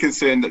slightly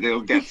concerned that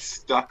they'll get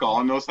stuck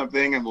on or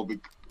something and we'll be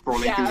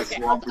crawling Yeah, through the okay,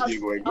 swamp I'll- with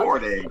you going, I'll-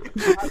 warning.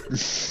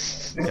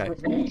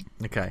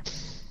 Okay.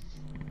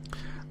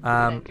 And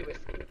then do a-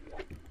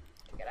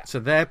 get out. So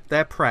they're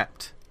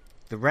prepped.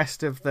 The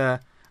rest of the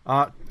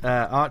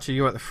Archer,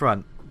 you're at the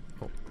front.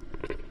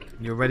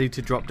 You're ready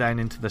to drop down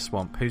into the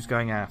swamp. Who's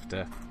going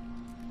after?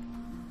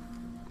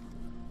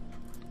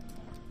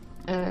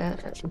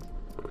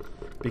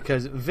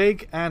 Because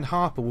Vig and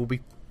Harper will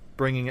be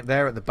bringing it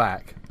there at the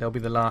back. They'll be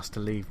the last to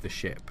leave the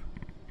ship.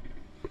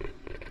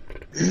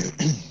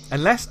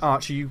 Unless,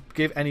 Archer, you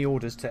give any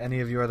orders to any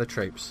of your other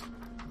troops.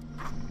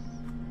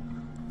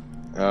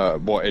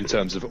 What, in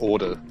terms of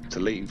order to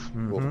leave?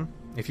 Mm-hmm.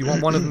 If you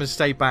want one of them to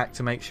stay back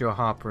to make sure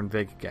Harper and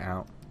Vig get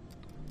out,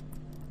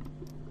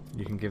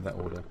 you can give that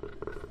order.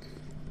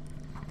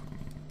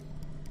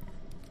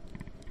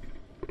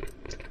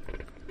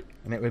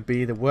 And it would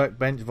be the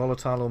workbench,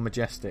 volatile, or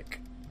majestic.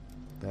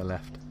 They're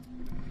left.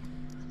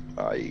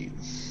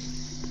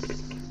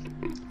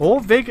 Or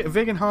Vig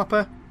and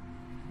Harper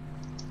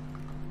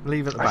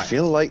leave at the back. I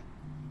feel like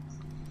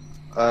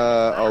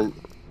I'll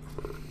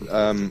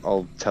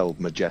tell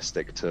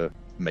Majestic to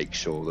make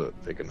sure that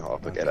Vig and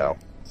Harper get out.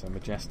 So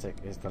Majestic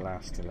is the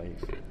last to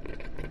leave. Okay.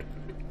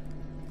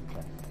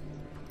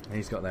 And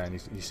he's got there, and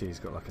you see he's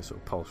got like a sort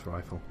of pulse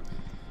rifle.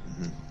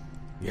 Mm-hmm.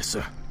 Yes,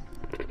 sir.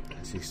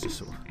 So he's just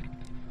sort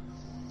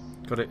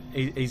of got it.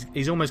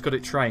 He's almost got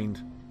it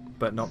trained,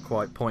 but not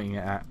quite pointing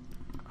it at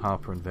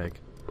Harper and Vig.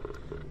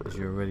 As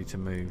you're ready to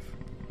move,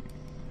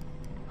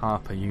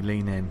 Harper, you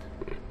lean in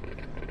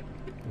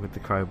with the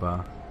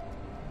crowbar.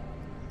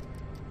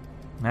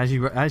 And as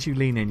you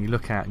lean in, you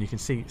look out and you can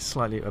see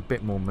slightly a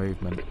bit more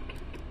movement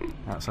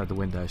outside the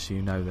window, so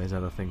you know there's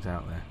other things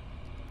out there.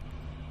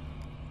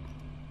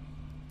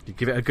 You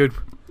give it a good...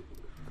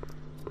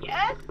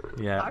 Yeah?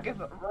 Yeah. I'll give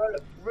it a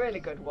really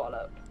good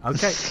wallop.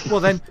 Okay. Well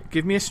then,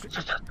 give me a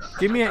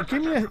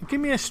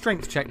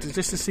strength check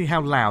just to see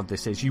how loud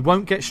this is. You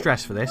won't get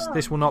stress for this.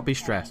 This will not be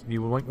stress.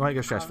 You won't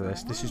get stress for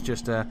this. This is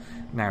just a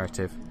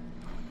narrative.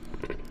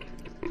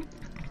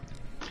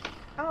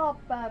 Oh,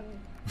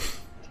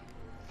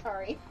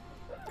 sorry.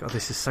 God,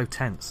 this is so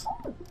tense.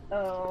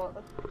 Oh,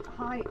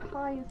 high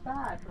is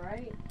bad,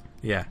 right?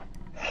 Yeah.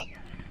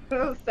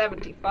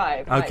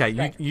 75. Okay.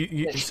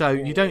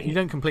 You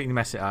don't completely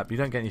mess it up. You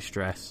don't get any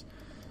stress.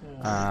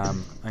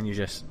 And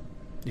you're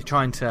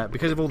trying to,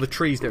 because of all the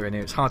trees that are in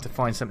here, it's hard to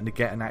find something to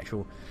get an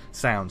actual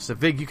sound. So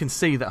Vig, you can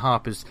see that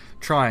Harper's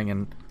trying,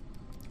 and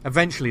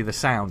eventually the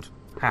sound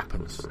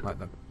happens, like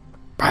the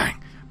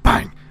bang,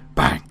 bang,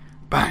 bang,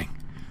 bang.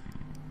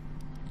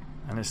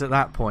 And it's at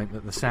that point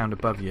that the sound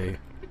above you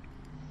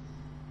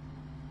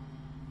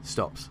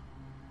stops.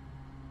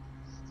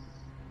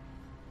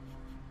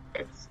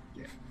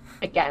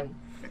 Again.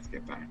 Let's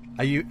get back.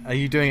 Are you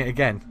doing it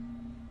again?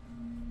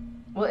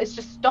 Well, it's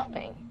just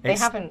stopping. They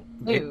haven't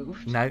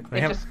moved. No,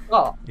 they just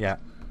stopped. Yeah.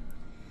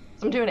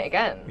 So I'm doing it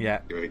again. Yeah.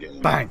 Do it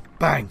again. Bang,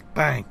 bang,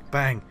 bang,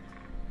 bang.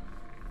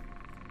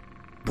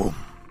 Boom,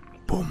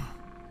 boom,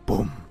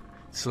 boom.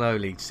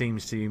 Slowly,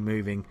 seems to be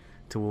moving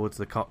towards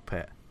the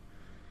cockpit.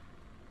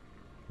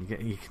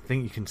 You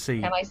think you can see.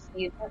 Can I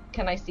see them?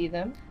 Can I see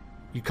them?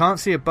 You can't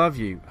see above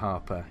you,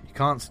 Harper.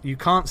 You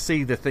can't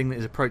see the thing that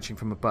is approaching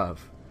from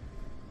above.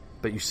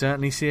 But you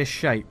certainly see a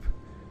shape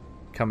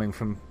coming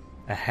from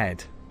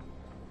ahead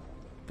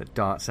that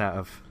darts out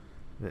of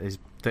that is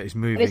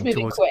moving, it's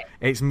moving towards. quick.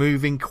 It's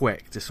moving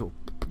quick to sort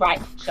of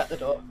Right, shut the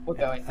door. We're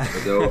going.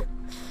 So,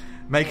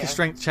 make a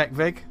strength check,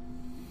 Vig.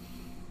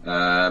 what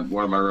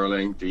am I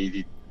rolling?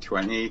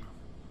 D20?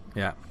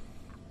 Yeah.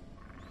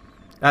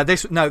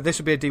 This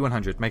would be a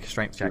D100. Make a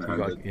strength check. You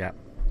got, yeah.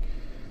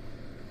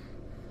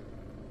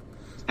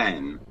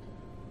 10.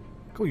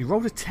 Cool. You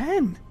rolled a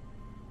 10.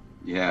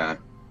 Yeah.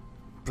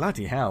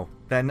 Bloody hell.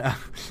 Then,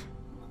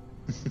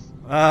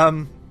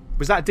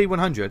 was that a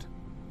D100?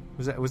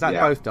 Was that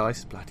Yeah. both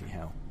dice? Bloody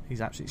hell.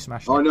 He's absolutely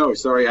smashing Oh it. no,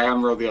 sorry, I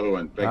haven't rolled the other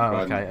one. Beg your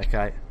pardon.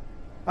 Okay.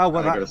 Oh,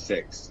 well, I got a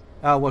 6.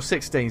 Oh, well,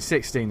 16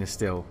 is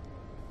still...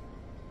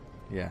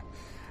 Yeah.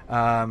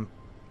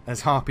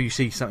 As Harper, you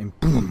see something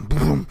boom,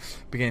 boom,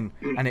 begin,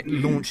 and it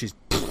launches.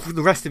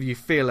 The rest of you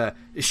feel a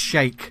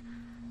shake.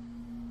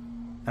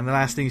 And the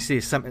last thing you see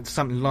is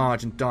something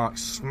large and dark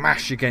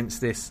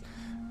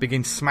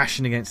begin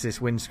smashing against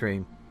this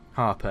windscreen,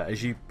 Harper,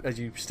 as you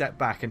step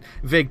back. And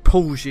Vig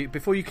pulls you,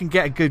 before you can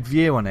get a good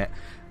view on it,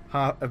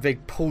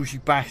 Vig pulls you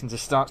back and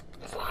just starts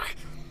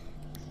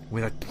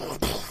with a...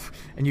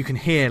 And you can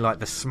hear like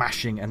the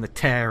smashing and the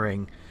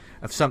tearing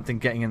of something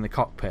getting in the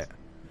cockpit.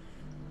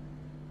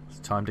 It's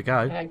time to go.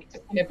 I'm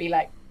going to be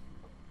like,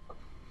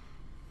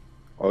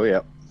 Oh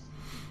yeah.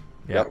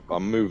 Yeah. Yep,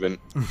 I'm moving.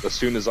 As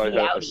soon as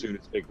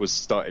Vic was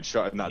started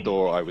shutting that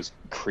door, I was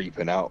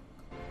creeping out.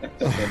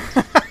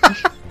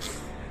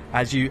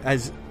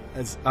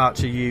 As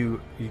Archer,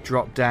 you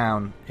drop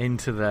down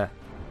into the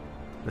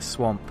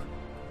swamp,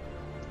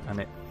 and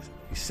you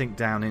sink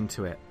down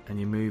into it, and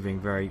you're moving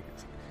very.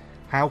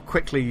 How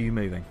quickly are you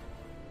moving?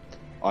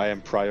 I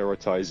am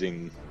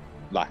prioritizing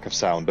lack of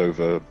sound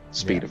over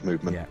speed of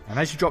movement. Yeah, and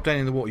as you drop down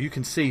in the water, you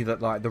can see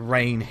that like the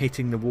rain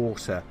hitting the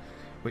water,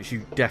 which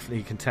you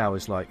definitely can tell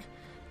is like,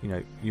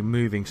 you're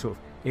moving sort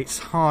of. It's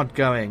hard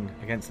going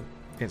against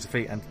the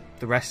feet, and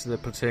the rest of the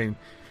platoon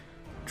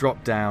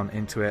drop down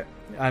into it.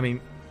 I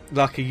mean,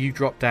 lucky you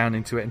dropped down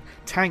into it. And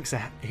Tank's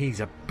he's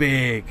a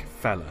big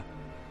fella.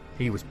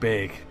 He was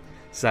big,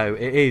 so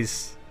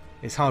it's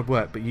hard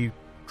work. But you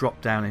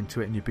drop down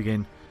into it, and you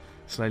begin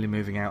slowly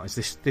moving out as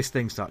this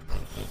thing starts.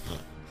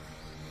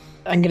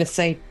 I'm going to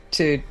say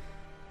to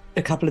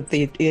a couple of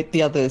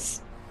the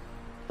others,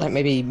 like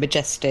maybe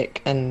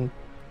Majestic and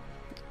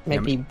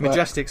maybe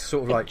Majestic's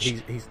sort of like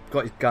he's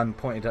got his gun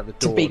pointed at the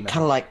door. To be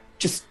kind of like,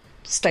 just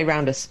stay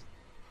round us.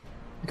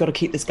 We've got to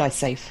keep this guy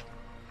safe.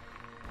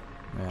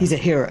 Yeah. He's a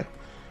hero.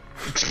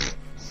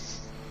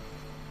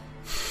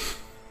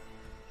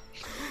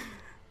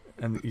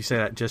 And you say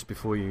that just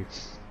before you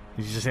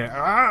just hear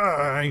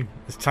 "Aye!"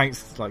 as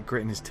Tank's like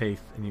gritting his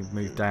teeth, and you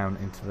move down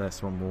into the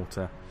swamp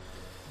water.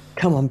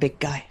 Come on, big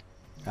guy.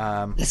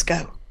 Let's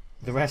go.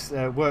 The rest,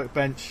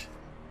 Workbench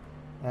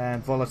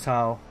and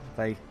Volatile,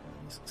 they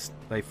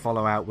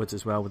follow outwards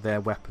as well with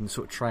their weapons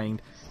sort of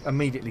trained,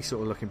 immediately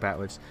sort of looking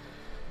backwards.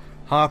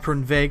 Harper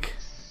and Vig,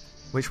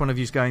 which one of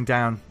you's going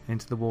down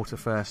into the water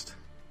first?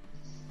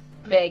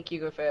 Vig, you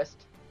go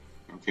first.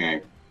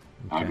 Okay,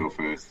 I'll go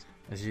first.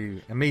 As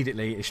you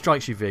immediately, it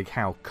strikes you, Vig,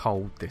 how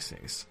cold this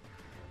is.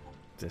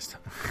 Just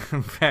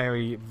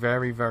very,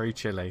 very, very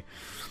chilly.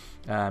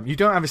 You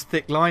don't have as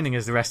thick lining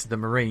as the rest of the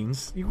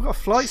Marines. You've got a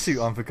flight suit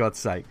on, for God's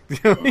sake. Is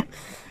it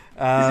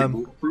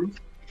waterproof?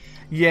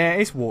 Yeah,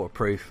 it's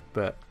waterproof,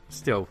 but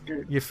still,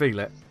 you feel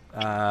it.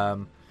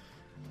 And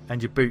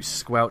your boots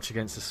squelch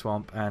against the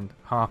swamp. And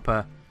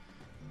Harper,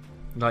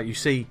 like you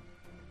see,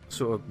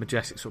 sort of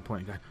Majestic sort of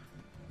pointing,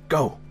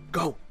 going,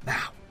 go,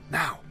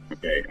 now.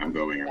 Okay, I'm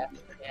going.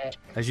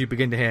 As you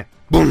begin to hear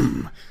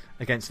boom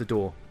against the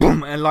door,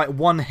 boom, and like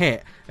one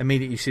hit,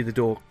 immediately you see the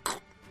door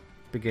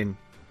begin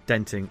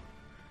denting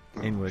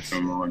inwards.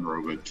 Come on,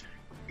 Robert.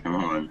 Come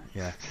on.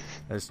 Yeah,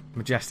 as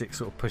Majestic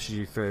sort of pushes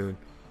you through,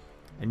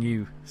 and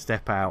you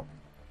step out,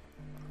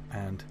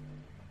 and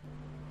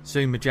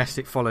soon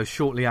Majestic follows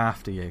shortly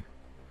after you.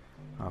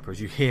 Harper,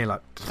 as you hear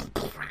like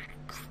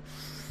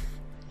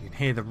you can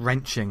hear the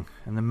wrenching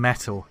and the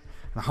metal,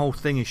 and the whole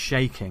thing is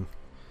shaking.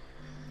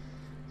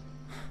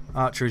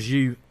 Archer, as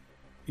you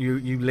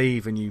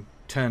leave and you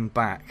turn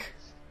back,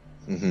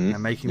 and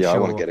making sure. I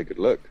want to get a good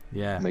look.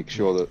 Yeah, make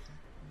sure that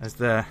as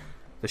the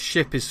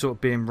ship is sort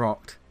of being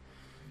rocked,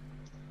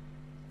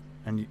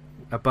 and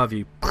above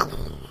you,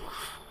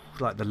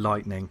 like the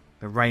lightning,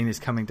 the rain is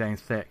coming down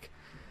thick.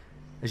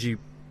 As you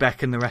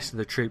beckon the rest of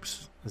the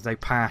troops as they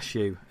pass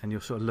you, and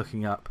you're sort of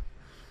looking up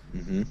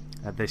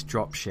at this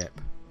drop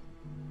ship,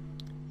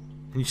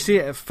 and you see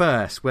it at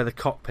first where the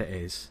cockpit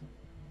is,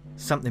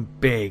 something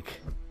big.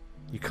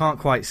 You can't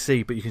quite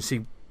see, but you can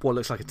see what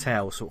looks like a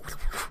tail sort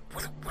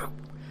of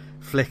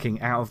flicking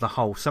out of the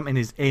hole. Something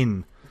is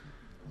in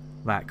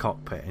that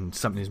cockpit and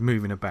something is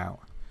moving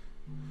about.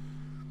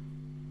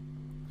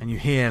 And you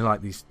hear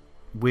like these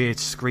weird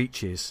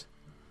screeches.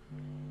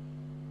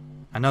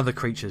 And other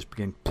creatures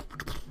begin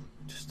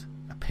just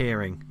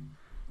appearing.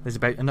 There's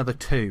about another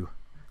 2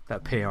 that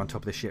appear on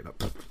top of the ship.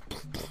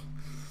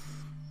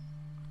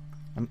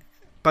 And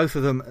both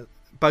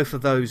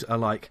of those are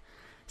like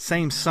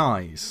same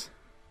size,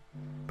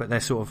 but they're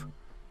sort of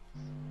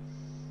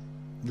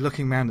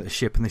looking around at the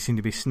ship and they seem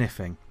to be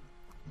sniffing.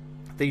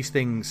 These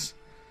things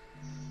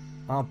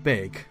are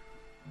big,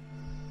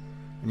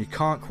 and you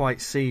can't quite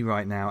see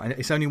right now, and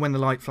it's only when the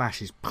light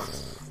flashes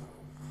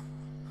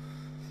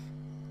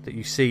that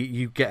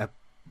you get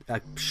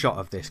a shot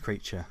of this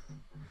creature.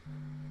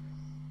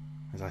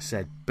 As I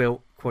said,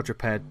 built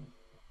quadruped,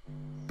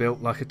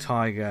 built like a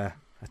tiger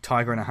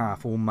and a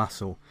half, all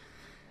muscle,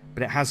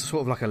 but it has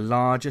sort of like a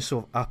larger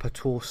sort of upper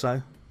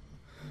torso.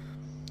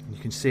 You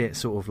can see it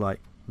sort of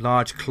like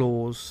large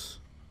claws,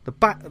 the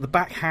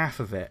back half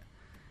of it,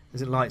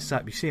 as it lights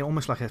up, you see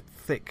almost like a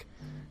thick,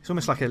 it's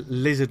almost like a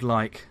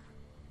lizard-like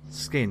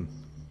skin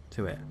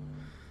to it.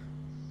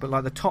 But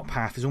like the top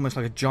half is almost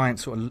like a giant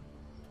sort of,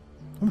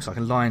 almost like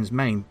a lion's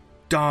mane,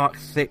 dark,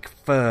 thick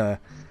fur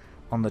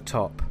on the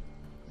top.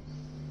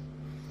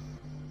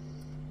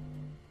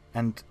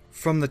 And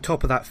from the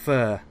top of that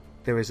fur,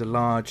 there's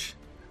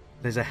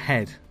a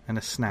head and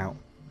a snout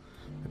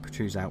that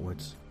protrudes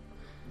outwards.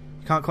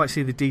 You can't quite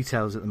see the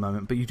details at the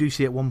moment, but you do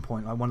see at one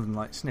point like one of them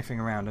like sniffing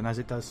around, and as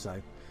it does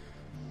so,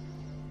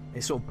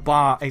 it sort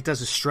of it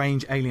does a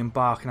strange alien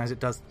bark, and as it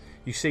does,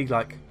 you see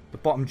like the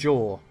bottom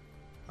jaw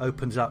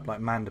opens up like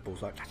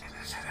mandibles, like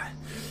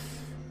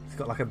it's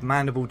got like a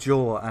mandible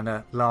jaw and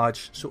a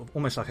large sort of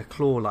almost like a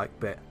claw-like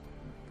bit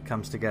that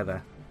comes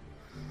together.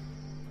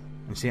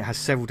 And you see it has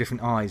several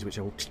different eyes which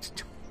are all...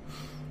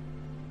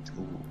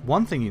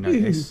 One thing you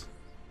notice,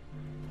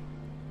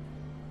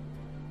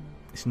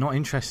 it's not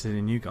interested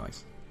in you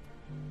guys.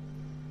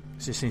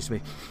 It just seems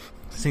to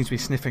be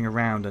sniffing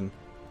around, and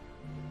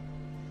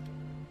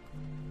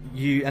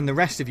you and the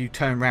rest of you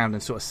turn around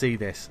and sort of see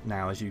this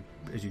now as you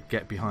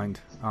get behind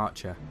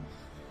Archer,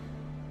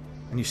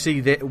 and you see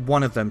that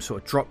one of them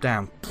sort of drop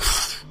down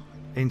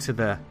into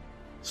the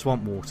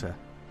swamp water,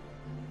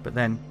 but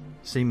then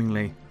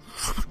seemingly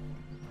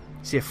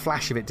see a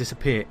flash of it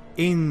disappear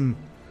in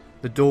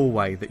the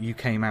doorway that you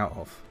came out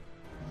of,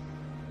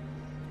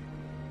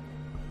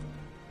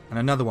 and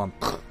another one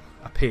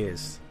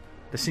appears.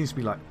 There seems to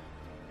be like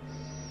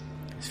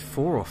there's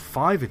 4 or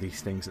 5 of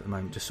these things at the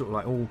moment, just sort of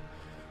like all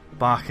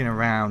barking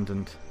around.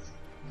 And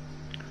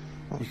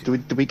do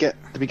we get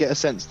a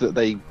sense that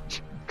they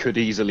could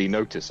easily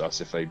notice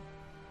us if they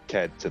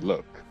cared to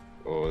look,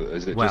 or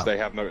is it just they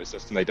have noticed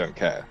us and they don't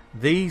care?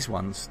 These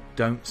ones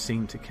don't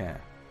seem to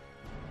care,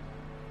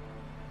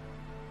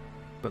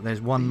 but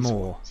there's one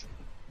more,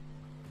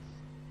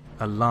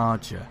 a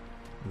larger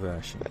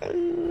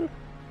version.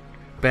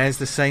 Bears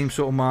the same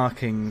sort of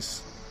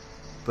markings,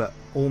 but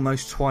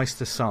almost twice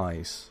the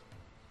size,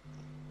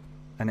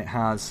 and it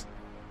has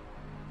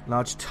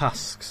large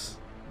tusks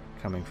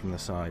coming from the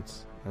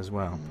sides as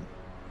well,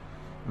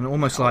 and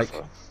almost like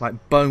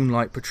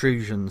bone-like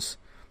protrusions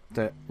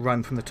that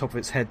run from the top of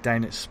its head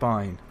down its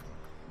spine,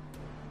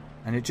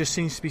 and it just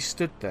seems to be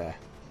stood there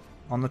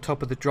on the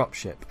top of the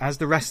dropship as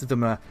the rest of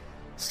them are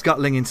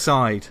scuttling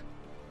inside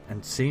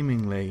and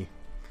seemingly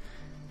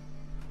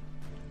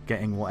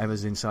getting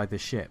whatever's inside the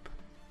ship,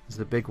 as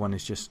the big one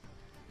is just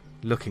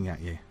looking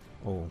at you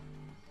all,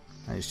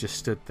 and it's just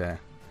stood there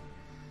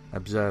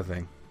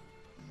observing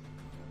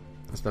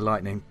as the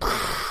lightning.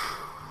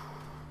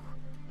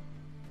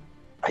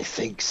 I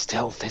think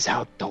stealth is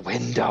out the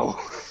window.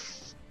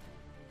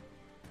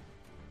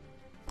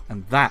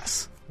 And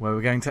that's where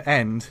we're going to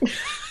end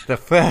the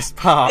first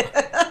part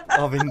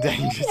of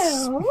Endangered.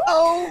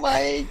 Oh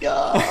my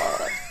god.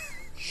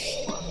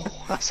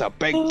 That's a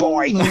big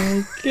boy. Oh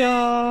my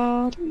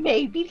god.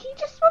 Maybe he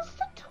just wants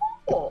to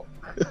talk.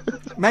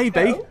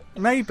 Maybe.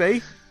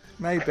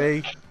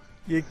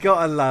 You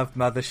gotta love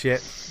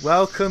Mothership.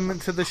 Welcome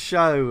to the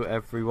show,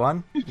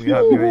 everyone. We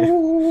hope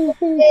you're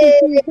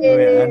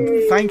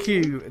and thank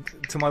you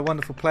to my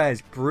wonderful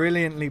players.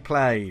 Brilliantly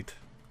played.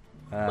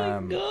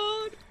 Oh my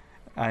god.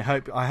 I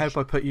hope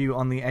I put you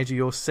on the edge of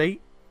your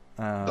seat.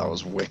 That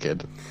was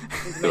wicked.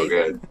 So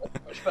good.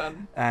 Much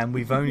fun. And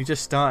we've only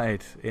just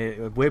started.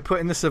 We're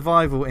putting the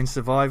survival in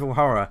survival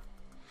horror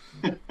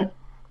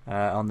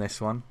on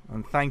this one.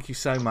 And thank you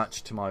so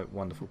much to my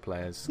wonderful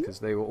players, because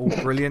they were all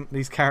brilliant.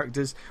 These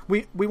characters,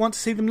 we want to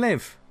see them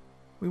live.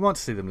 We want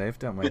to see them live,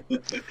 don't we?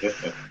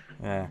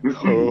 Yeah.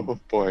 Oh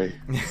boy,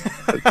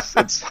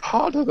 it's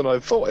harder than I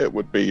thought it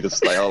would be to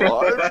stay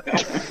alive.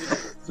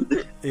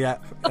 Yeah,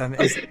 and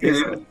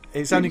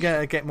it's only going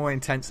to get more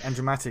intense and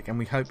dramatic, and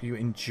we hope you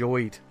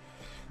enjoyed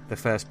the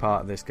first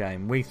part of this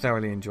game. We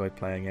thoroughly enjoyed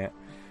playing it,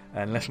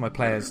 unless my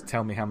players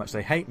tell me how much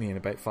they hate me in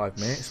about 5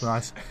 minutes when I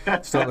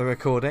start the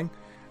recording.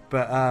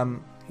 But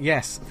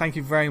yes, thank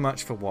you very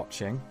much for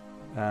watching.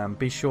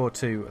 Be sure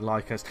to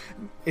like us.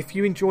 If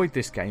you enjoyed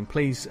this game,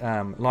 please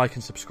like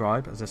and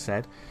subscribe, as I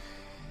said.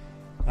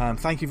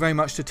 Thank you very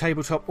much to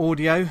Tabletop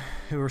Audio,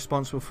 who are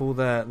responsible for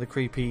the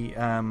creepy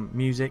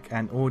music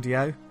and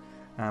audio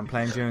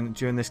playing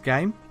during this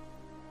game.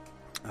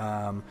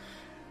 And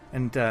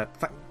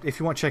if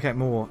you want to check out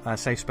more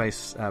Safe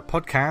Space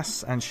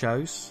podcasts and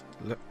shows,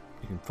 look,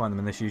 you can find them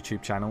in this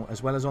YouTube channel,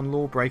 as well as on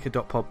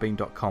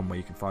lawbreaker.podbean.com, where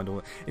you can find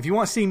all. If you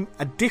want to see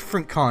a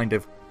different kind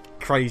of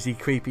crazy,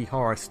 creepy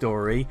horror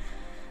story,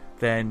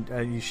 then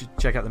you should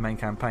check out the main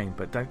campaign.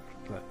 But don't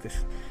look,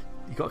 this.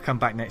 You've got to come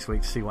back next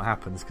week to see what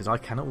happens, because I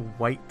cannot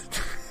wait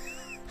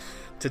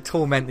to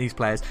torment these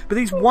players. But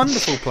these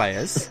wonderful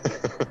players,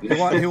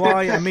 who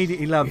I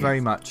immediately love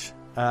very much,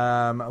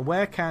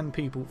 where can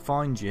people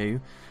find you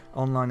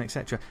online,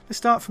 etc.? Let's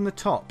start from the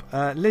top.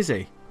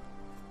 Lizzie.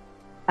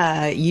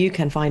 You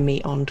can find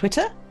me on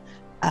Twitter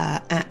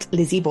at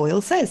Lizzie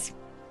Boyle Says.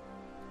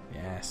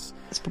 Yes.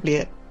 That's probably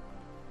it.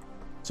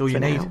 That's all you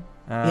need.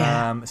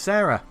 Yeah.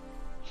 Sarah.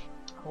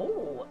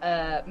 Oh,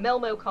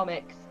 Melmo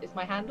Comics is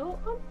my handle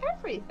on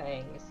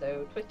everything.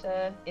 So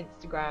Twitter,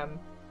 Instagram,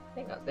 I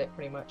think that's it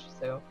pretty much.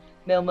 So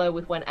Melmo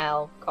with one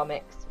L,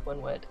 comics,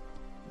 one word.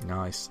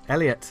 Nice.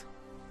 Elliot.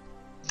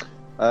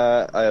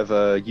 I have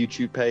a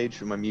YouTube page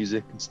for my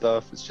music and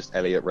stuff. It's just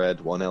Elliot Red,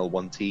 1L,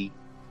 1T.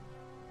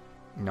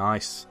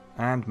 Nice.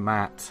 And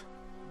Matt.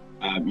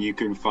 You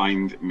can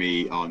find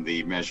me on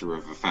the Measure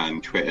of a Fan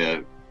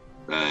Twitter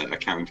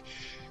account.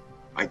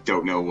 I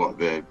don't know what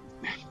the...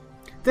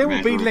 There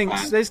will be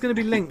links. There's going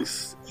to be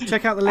links.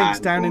 Check out the links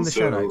down in the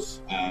show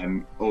notes.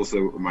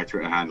 Also, my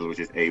Twitter handle, which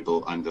is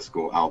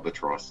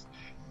able_albatross,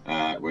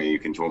 where you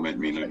can torment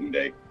me night and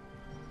day.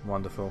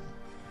 Wonderful.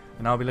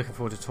 And I'll be looking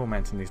forward to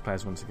tormenting these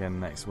players once again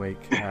next week.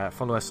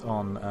 Follow us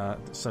on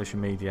social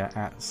media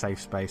at Safe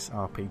Space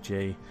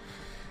RPG.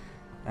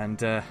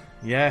 And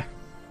yeah,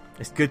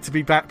 it's good to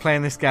be back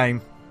playing this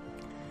game.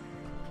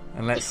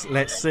 And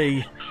let's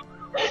see.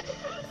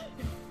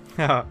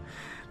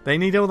 They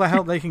need all the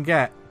help they can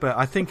get, but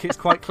I think it's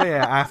quite clear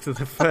after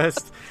the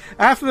first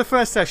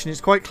session.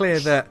 It's quite clear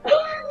that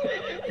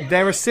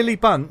they're a silly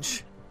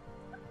bunch,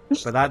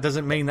 but that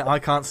doesn't mean that I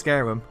can't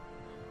scare them.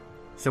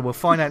 So we'll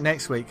find out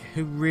next week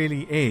who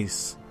really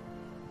is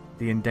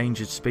the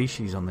endangered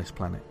species on this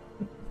planet.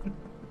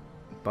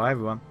 Bye,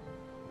 everyone.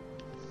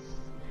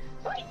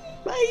 Bye.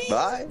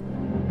 Bye.